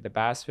affected the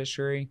bass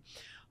fishery.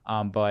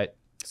 But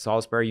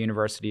Salisbury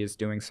University is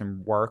doing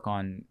some work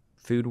on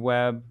food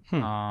web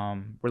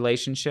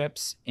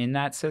relationships in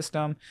that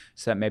system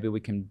so that maybe we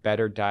can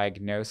better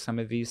diagnose some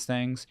of these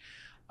things.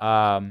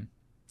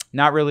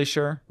 Not really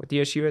sure what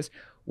the issue is.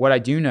 What I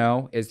do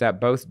know is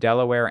that both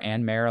Delaware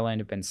and Maryland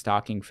have been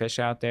stocking fish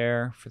out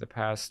there for the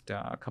past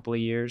couple of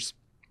years.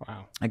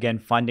 Wow. Again,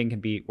 funding can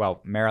be, well,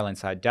 Maryland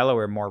side,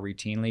 Delaware more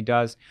routinely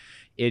does.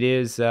 It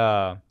is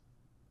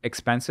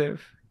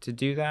expensive to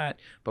do that,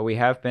 but we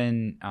have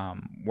been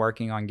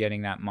working on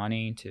getting that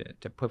money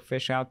to put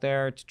fish out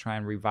there to try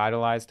and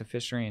revitalize the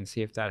fishery and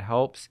see if that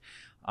helps.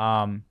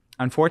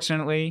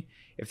 Unfortunately,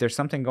 if there's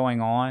something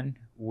going on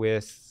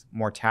with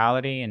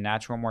mortality and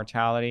natural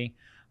mortality,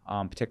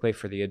 particularly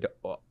for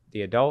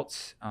the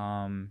adults, you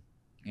know,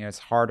 it's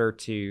harder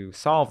to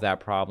solve that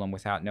problem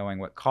without knowing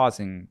what's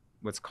causing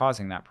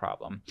that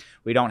problem.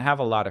 We don't have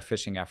a lot of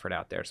fishing effort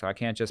out there, so I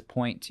can't just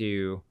point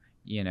to,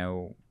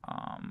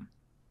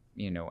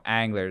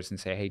 anglers and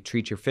say, hey,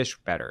 treat your fish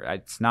better.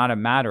 It's not a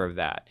matter of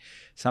that.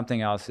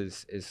 Something else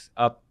is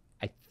up.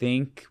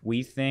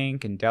 We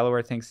think, and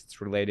Delaware thinks it's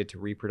related to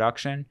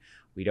reproduction.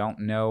 We don't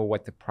know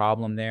what the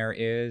problem there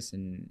is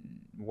and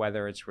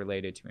whether it's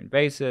related to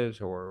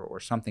invasives or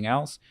something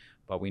else,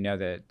 but we know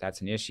that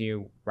that's an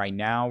issue. Right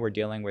now, we're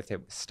dealing with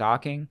it with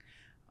stocking.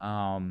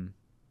 I'm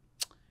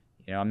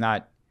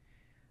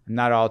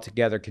not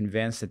altogether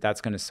convinced that that's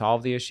going to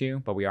solve the issue,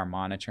 but we are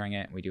monitoring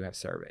it. We do have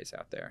surveys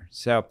out there.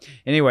 So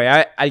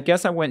anyway, I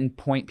guess I wouldn't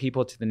point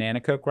people to the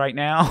Nanticoke right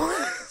now.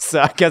 So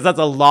I guess that's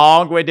a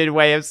long-winded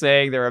way of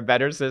saying there are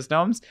better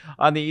systems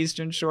on the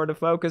Eastern Shore to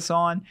focus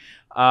on.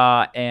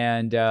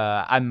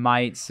 I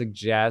might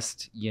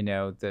suggest, if you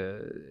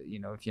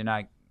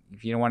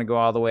don't want to go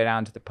all the way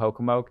down to the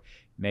Potomac,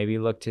 maybe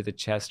look to the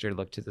Chester,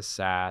 look to the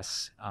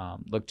Sass,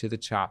 look to the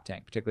Chop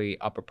Tank, particularly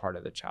upper part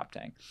of the Chop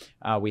Tank.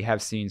 We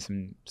have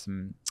seen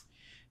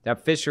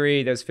those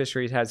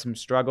fisheries had some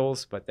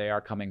struggles, but they are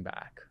coming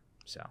back.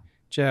 So,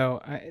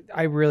 Joe,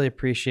 I really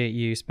appreciate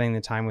you spending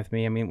the time with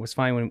me. I mean, it was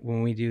funny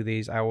when we do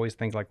these, I always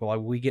think like, well,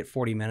 we get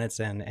 40 minutes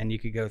in and you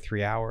could go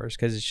 3 hours,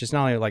 because it's just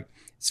not only like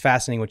it's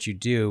fascinating what you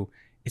do,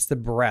 it's the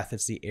breadth,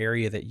 it's the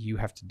area that you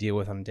have to deal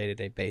with on a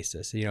day-to-day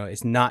basis. You know,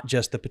 it's not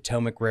just the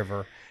Potomac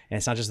River, and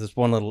it's not just this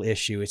one little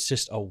issue. It's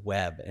just a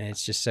web, and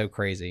it's just so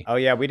crazy. Oh,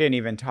 yeah. We didn't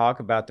even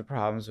talk about the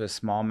problems with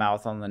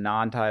smallmouth on the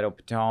non-tidal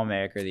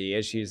Potomac or the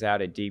issues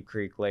out at Deep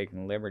Creek Lake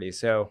and Liberty.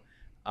 So,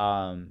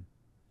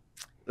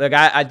 look,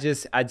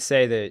 I'd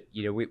say that,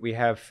 we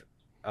have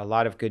a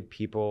lot of good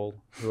people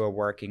who are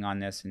working on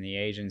this in the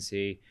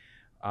agency.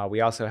 We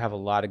also have a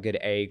lot of good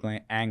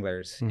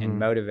anglers and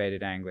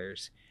motivated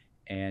anglers.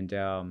 And,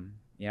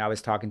 I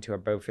was talking to our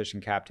boat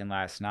fishing captain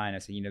last night. And I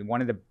said,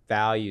 one of the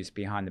values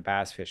behind the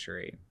bass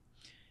fishery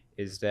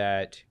is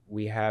that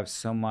we have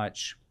so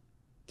much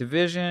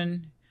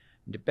division,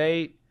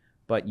 debate,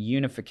 but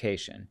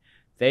unification.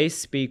 They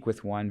speak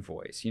with one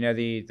voice.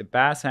 The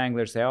bass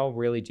anglers, they all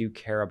really do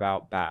care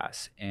about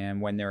bass. And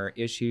when there are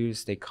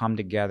issues, they come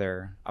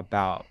together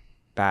about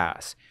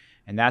bass.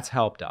 And that's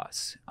helped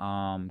us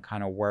kind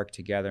of work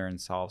together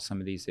and solve some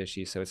of these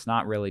issues. So it's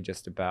not really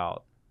just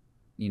about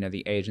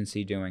the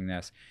agency doing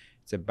this.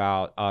 It's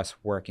about us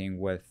working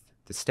with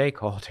the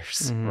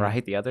stakeholders,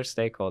 right? The other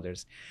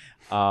stakeholders.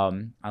 A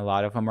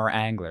lot of them are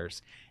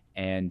anglers,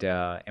 and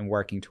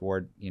working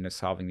toward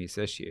solving these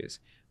issues.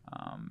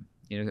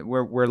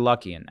 We're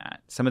lucky in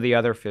that. Some of the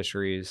other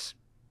fisheries,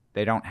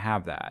 they don't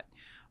have that,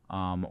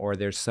 or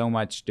there's so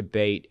much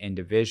debate and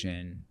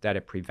division that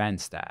it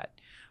prevents that.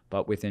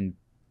 But within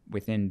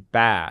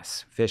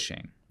bass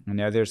fishing,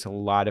 there's a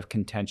lot of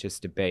contentious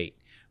debate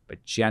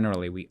but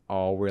generally we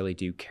all really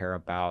do care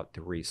about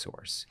the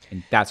resource,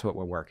 and that's what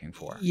we're working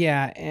for.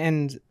 Yeah,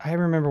 and I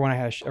remember when I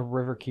had a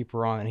river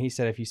keeper on, and he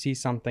said, if you see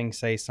something,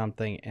 say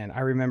something. And I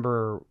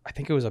remember, I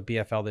think it was a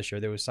BFL this year,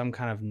 there was some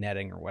kind of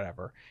netting or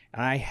whatever,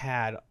 and I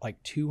had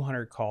like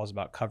 200 calls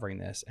about covering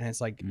this, and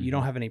it's like, you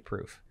don't have any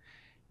proof.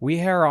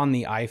 We are on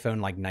the iPhone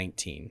like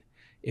 19.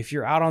 If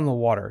you're out on the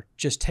water,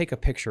 just take a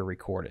picture,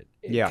 record it.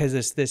 Yeah. Because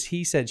it's this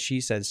he said,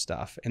 she said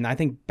stuff. And I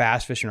think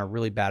bass fishing are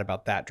really bad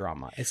about that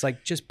drama. It's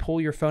like, just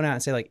pull your phone out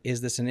and say, like, is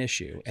this an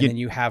issue? And then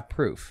you have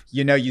proof.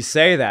 You know, you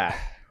say that,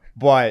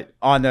 but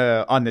on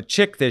the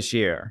chick this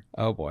year.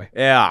 Oh boy.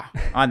 Yeah.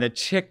 On the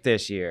chick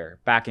this year,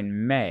 back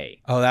in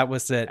May. Oh, that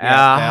was it.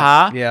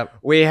 Yeah, Yep.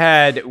 We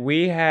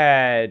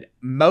had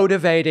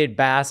motivated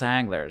bass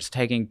anglers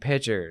taking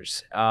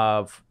pictures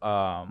of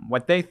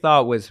what they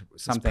thought was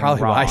something That's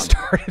probably wrong. why I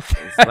started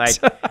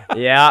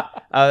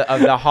that.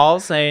 Of the hull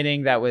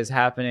seining that was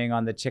happening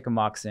on the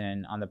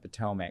Chickamuxin on the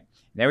Potomac.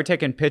 They were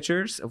taking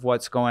pictures of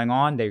what's going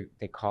on. They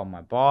called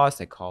my boss.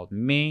 They called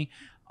me.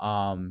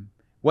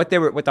 What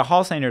the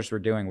hull seiners were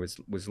doing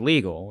was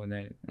legal,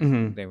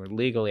 and they were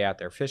legally out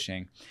there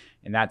fishing,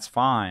 and that's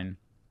fine.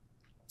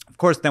 Of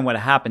course, then what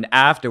happened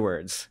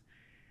afterwards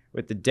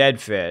with the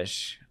dead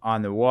fish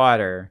on the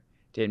water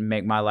didn't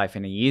make my life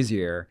any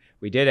easier.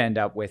 We did end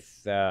up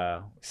with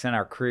sent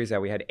our crews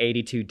out. We had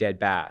 82 dead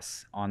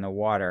bass on the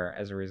water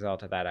as a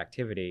result of that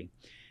activity,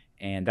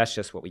 and that's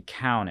just what we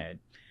counted.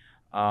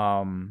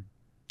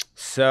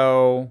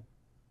 So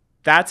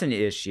that's an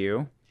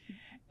issue.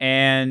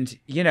 And,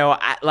 you know,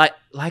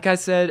 like I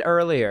said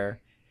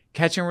earlier,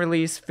 catch and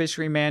release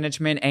fishery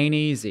management ain't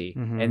easy.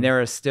 And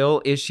there are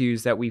still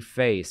issues that we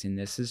face. And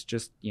this is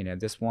just, you know,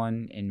 this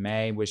one in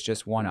May was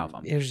just one of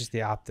them. It was just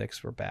the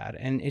optics were bad.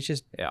 And it's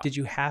just, did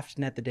you have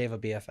to net the day of a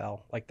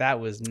BFL? Like, that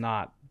was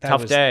not...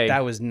 Tough day.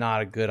 That was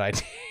not a good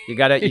idea. You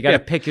gotta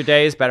pick your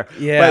days better.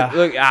 Yeah. But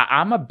look,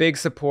 I'm a big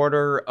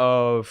supporter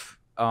of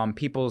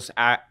people's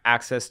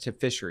access to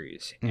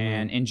fisheries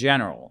and in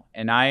general.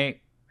 And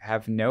I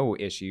have no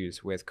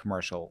issues with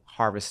commercial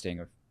harvesting.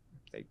 If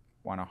they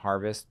want to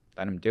harvest,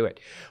 let them do it.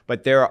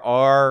 But there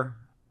are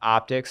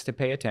optics to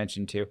pay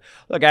attention to.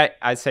 Look,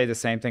 I say the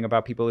same thing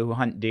about people who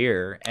hunt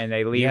deer and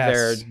they leave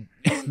their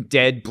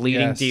dead,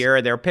 bleeding deer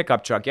in their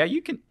pickup truck. Yeah,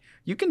 you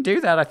can do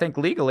that, I think,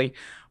 legally,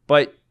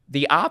 but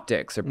the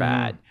optics are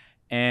bad.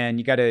 And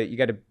you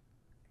gotta,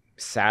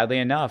 sadly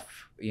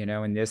enough, you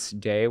know, in this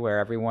day where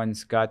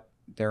everyone's got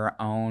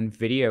their own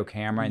video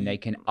camera and they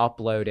can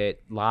upload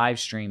it, live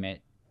stream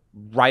it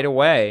right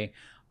away,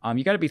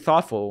 you got to be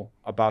thoughtful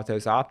about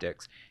those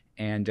optics.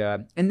 And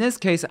in this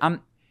case,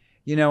 I'm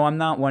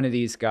not one of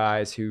these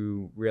guys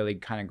who really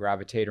kind of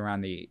gravitate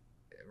around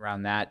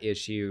that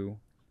issue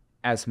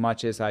as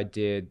much as I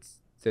did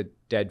the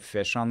dead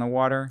fish on the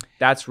water.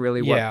 That's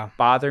really what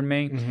bothered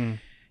me.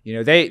 You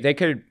know, they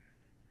could,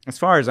 as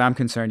far as I'm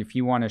concerned, if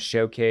you want to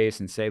showcase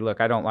and say, look,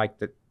 I don't like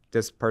that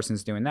this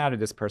person's doing that or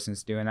this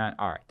person's doing that.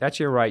 All right, that's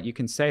your right. You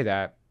can say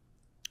that.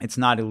 It's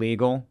not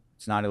illegal.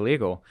 It's not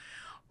illegal.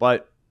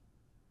 But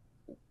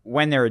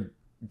when there are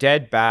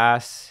dead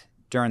bass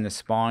during the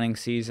spawning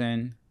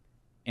season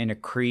in a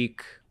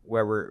creek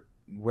where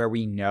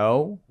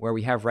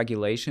we have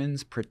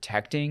regulations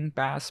protecting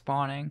bass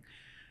spawning,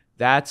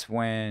 that's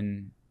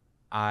when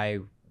I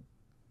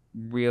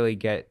really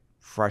get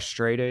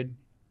frustrated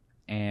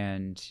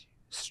and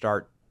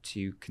start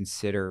to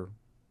consider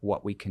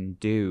what we can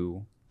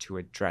do to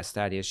address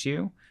that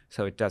issue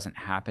so it doesn't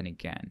happen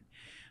again.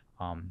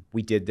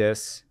 We did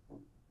this,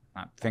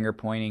 not finger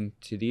pointing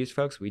to these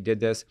folks, we did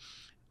this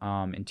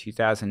in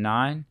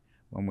 2009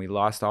 when we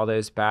lost all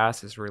those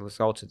bass as a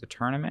result of the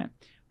tournament.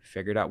 We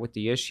figured out what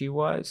the issue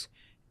was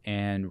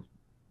and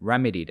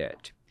remedied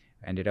it.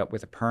 Ended up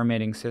with a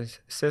permitting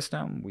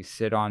system. We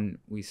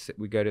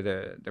go to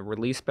the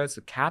release boats.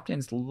 The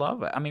captains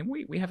love it. I mean,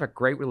 we have a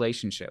great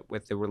relationship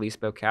with the release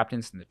boat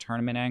captains and the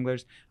tournament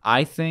anglers,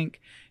 I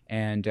think,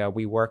 and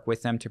we work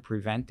with them to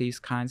prevent these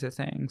kinds of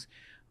things.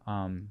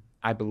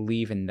 I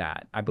believe in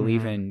that. I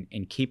believe in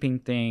keeping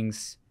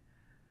things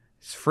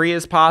as free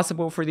as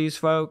possible for these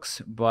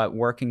folks, but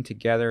working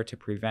together to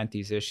prevent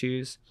these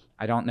issues.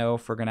 I don't know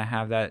if we're going to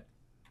have that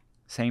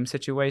same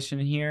situation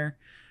here.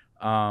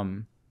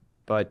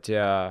 But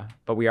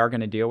we are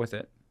going to deal with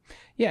it.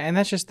 Yeah, and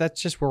that's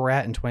just where we're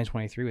at in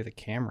 2023 with the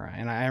camera.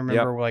 And I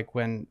remember like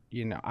when,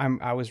 you know,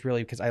 I was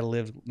really, because I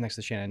lived next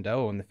to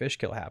Shenandoah when the fish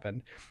kill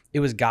happened,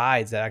 it was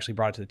guides that actually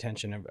brought it to the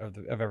attention of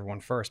everyone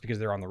first because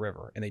they're on the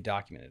river and they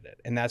documented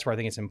it. And that's where I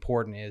think it's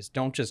important is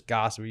don't just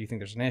gossip if you think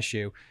there's an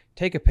issue.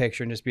 Take a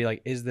picture and just be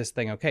like, is this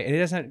thing okay? And it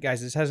doesn't,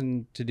 guys, this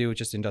hasn't to do with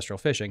just industrial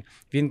fishing.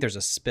 If you think there's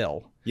a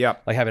spill,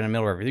 like having a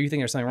middle river, if you think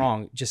there's something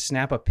wrong, just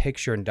snap a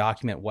picture and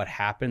document what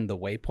happened, the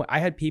waypoint. I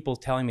had people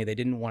telling me they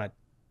didn't want to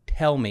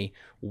tell me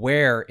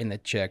where in the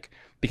chick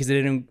because they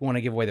didn't want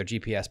to give away their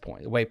GPS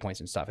waypoints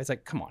and stuff. It's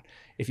like, come on.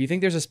 If you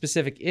think there's a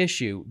specific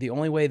issue, the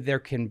only way there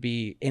can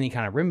be any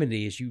kind of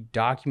remedy is you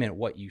document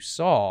what you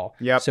saw.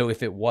 Yep. So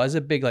if it was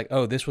a big, like,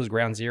 oh, this was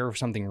ground zero for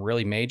something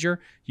really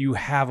major, you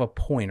have a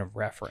point of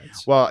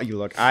reference. Well, you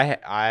look,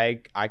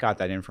 I got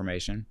that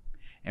information,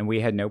 and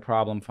we had no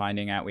problem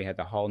finding out. We had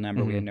the hull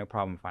number. We had no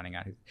problem finding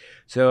out.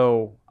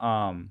 So,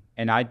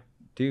 and I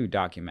do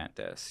document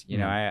this. You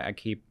know, I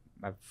keep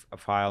a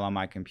file on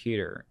my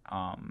computer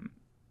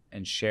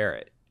and share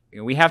it. You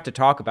know, we have to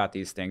talk about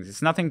these things.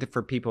 It's nothing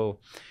for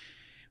people.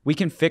 We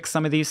can fix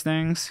some of these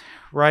things,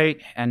 right?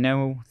 And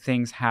know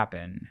things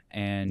happen,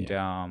 and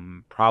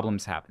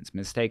problems happen,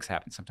 mistakes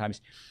happen.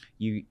 Sometimes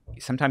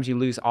you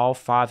lose all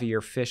 5 of your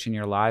fish in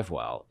your live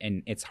well,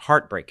 and it's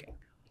heartbreaking.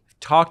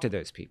 Talk to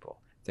those people.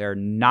 They're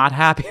not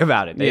happy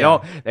about it.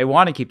 They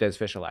want to keep those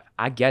fish alive.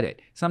 I get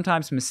it.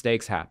 Sometimes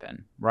mistakes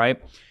happen,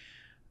 right?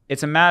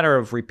 It's a matter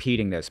of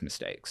repeating those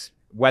mistakes,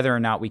 whether or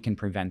not we can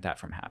prevent that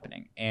from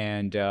happening.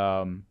 And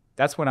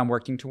that's what I'm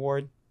working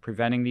toward.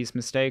 Preventing these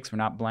mistakes. We're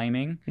not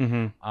blaming.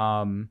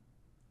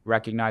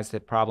 Recognize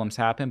that problems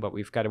happen, but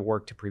we've got to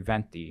work to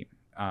prevent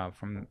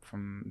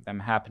from them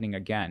happening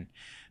again,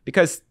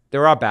 because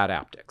there are bad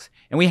optics,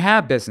 and we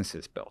have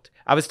businesses built.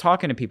 I was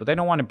talking to people; they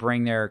don't want to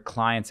bring their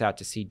clients out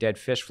to see dead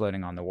fish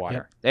floating on the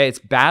water. Yep. It's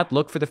bad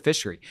look for the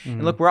fishery.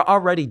 And look, we're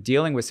already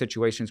dealing with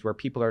situations where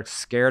people are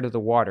scared of the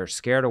water,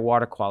 scared of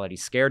water quality,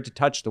 scared to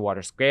touch the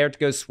water, scared to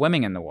go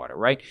swimming in the water.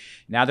 Right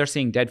now, they're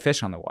seeing dead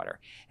fish on the water,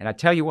 and I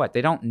tell you what,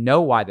 they don't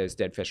know why those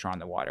dead fish are on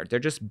the water. They're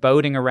just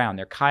boating around,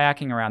 they're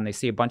kayaking around, they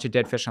see a bunch of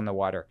dead fish on the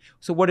water.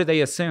 So what do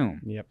they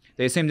assume? Yep.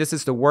 They assume this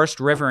is the worst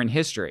river in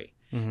history.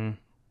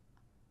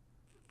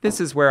 This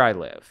is where I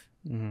live.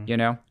 You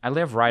know, I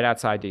live right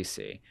outside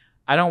DC.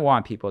 I don't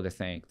want people to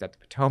think that the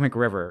Potomac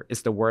River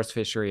is the worst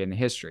fishery in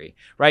history,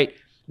 right?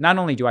 Not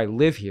only do I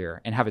live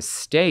here and have a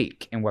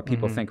stake in what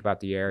people think about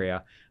the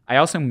area, I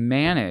also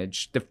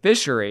manage the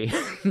fishery.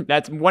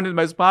 That's one of the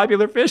most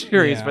popular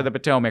fisheries for the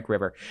Potomac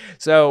River.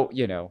 So,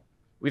 you know,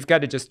 we've got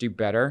to just do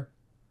better.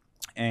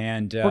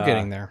 And we're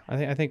getting there.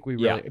 I think we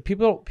really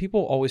people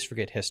always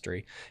forget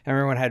history. I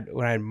remember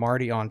when I had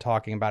Marty on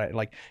talking about it,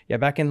 like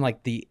back in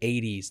like the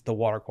 80s, the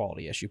water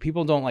quality issue.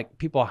 People in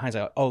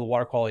hindsight, oh, the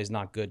water quality is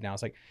not good now.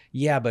 It's like,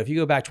 yeah, but if you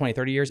go back 20,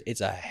 30 years,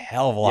 it's a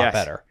hell of a lot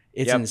better.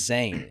 It's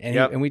insane. And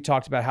and we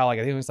talked about how, like,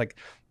 I think it was like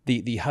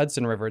the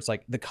Hudson River, it's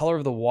like the color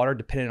of the water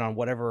depended on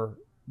whatever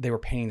they were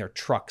painting their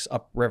trucks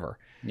upriver.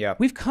 Yeah,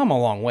 we've come a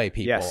long way,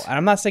 people. Yes. And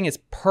I'm not saying it's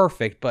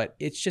perfect, but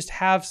it's just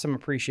have some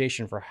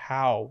appreciation for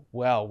how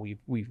well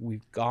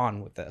we've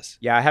gone with this.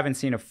 Yeah, I haven't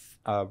seen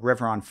a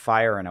river on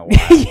fire in a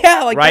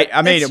while. Like right.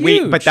 I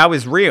mean, but that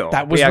was real.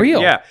 That was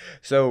real. Yeah.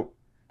 So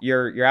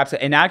you're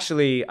absolutely. And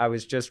actually, I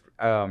was just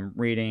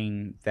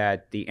reading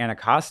that the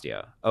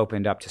Anacostia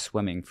opened up to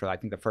swimming for, I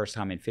think, the first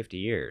time in 50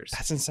 years.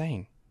 That's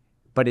insane.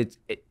 But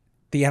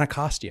the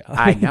Anacostia.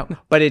 I know,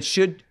 but it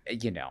should.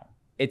 You know,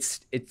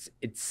 it's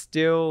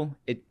still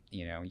it.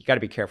 You know, you got to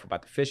be careful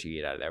about the fish you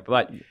eat out of there,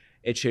 but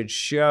it should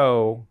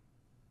show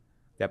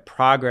that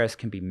progress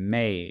can be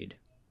made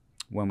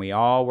when we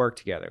all work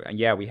together. And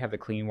yeah, we have the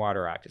Clean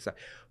Water Act and stuff,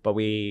 but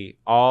we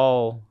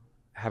all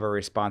have a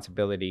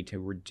responsibility to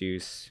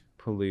reduce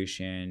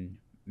pollution,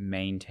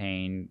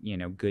 maintain, you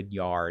know, good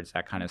yards,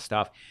 that kind of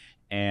stuff.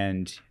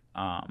 And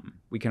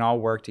we can all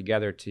work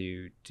together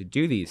to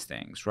do these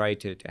things, right?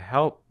 To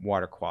help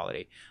water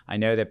quality. I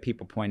know that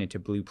people pointed to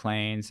Blue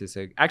Plains as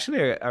actually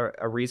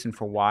a reason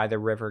for why the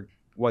river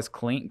was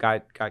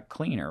got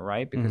cleaner,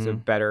 right? Because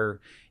of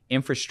better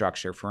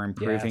infrastructure for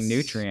improving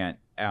nutrient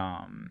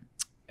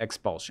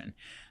expulsion.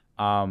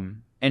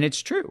 And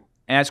it's true.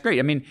 And that's great.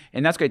 I mean,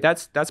 and that's great.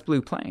 That's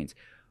Blue Plains.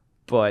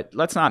 But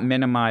let's not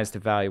minimize the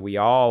value we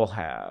all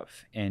have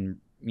in,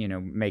 you know,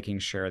 making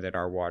sure that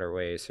our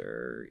waterways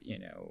are, you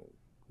know,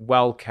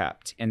 well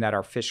kept, and that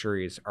our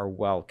fisheries are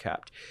well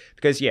kept.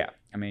 Because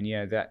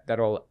that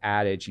old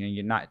adage, you know,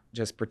 you're not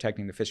just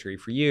protecting the fishery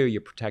for you, you're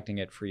protecting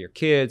it for your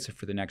kids,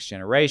 for the next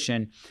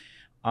generation.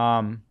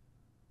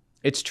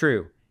 It's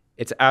true.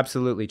 It's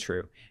absolutely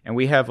true. And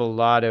we have a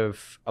lot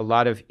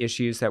of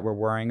issues that we're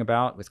worrying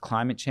about with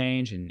climate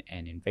change and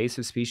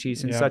invasive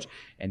species and such,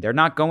 and they're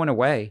not going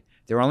away.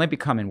 They're only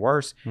becoming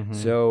worse.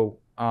 So,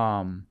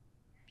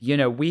 you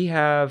know, we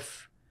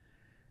have.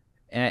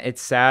 And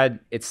it's sad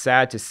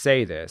to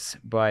say this,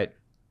 but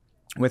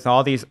with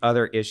all these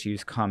other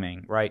issues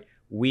coming, right,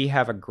 we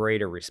have a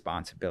greater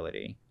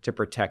responsibility to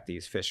protect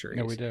these fisheries.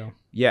 Yeah, we do.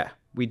 Yeah,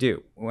 we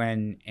do.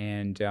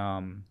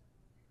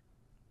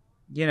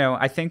 You know,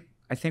 I think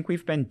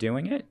we've been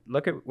doing it.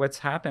 Look at what's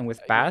happened with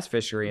bass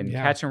fishery and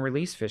catch and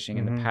release fishing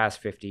in the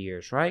past 50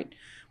 years, right?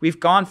 We've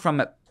gone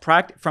from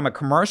a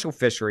commercial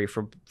fishery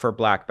for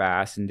black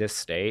bass in this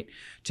state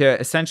to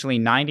essentially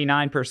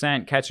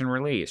 99% catch and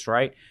release,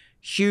 right?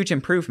 Huge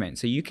improvement.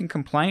 So you can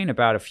complain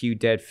about a few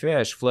dead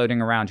fish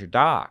floating around your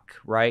dock,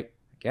 right? I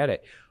get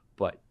it.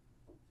 But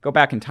go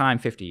back in time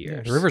 50 years.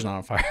 Yeah, the river's not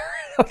on fire.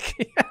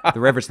 The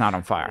river's not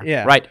on fire.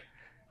 Yeah. Right.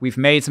 We've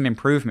made some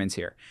improvements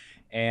here.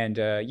 And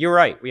you're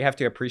right. We have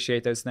to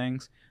appreciate those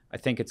things. I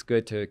think it's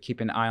good to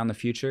keep an eye on the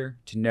future,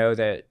 to know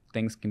that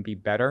things can be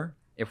better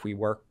if we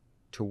work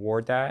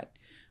toward that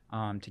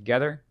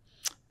together.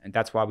 And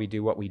that's why we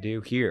do what we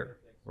do here,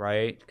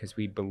 right? Because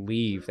we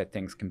believe that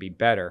things can be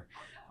better.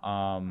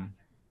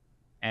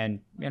 And,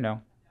 you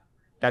know,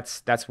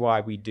 that's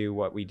why we do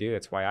what we do.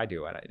 That's why I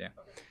do what I do.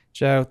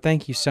 Joe,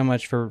 thank you so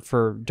much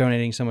for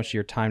donating so much of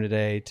your time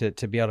today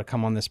to be able to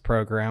come on this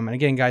program. And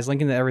again, guys,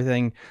 linking to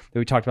everything that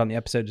we talked about in the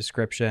episode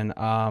description.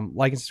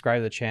 Like and subscribe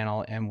to the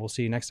channel, and we'll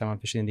see you next time on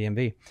Fishing the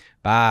DMV.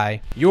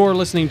 Bye. You're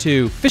listening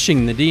to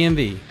Fishing the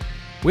DMV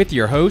with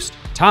your host,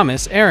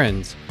 Thomas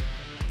Ahrens.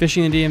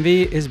 Fishing the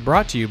DMV is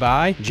brought to you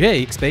by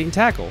Jake's Bait and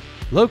Tackle,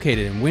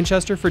 located in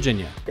Winchester,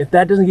 Virginia. If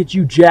that doesn't get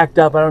you jacked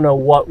up, I don't know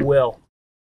what will.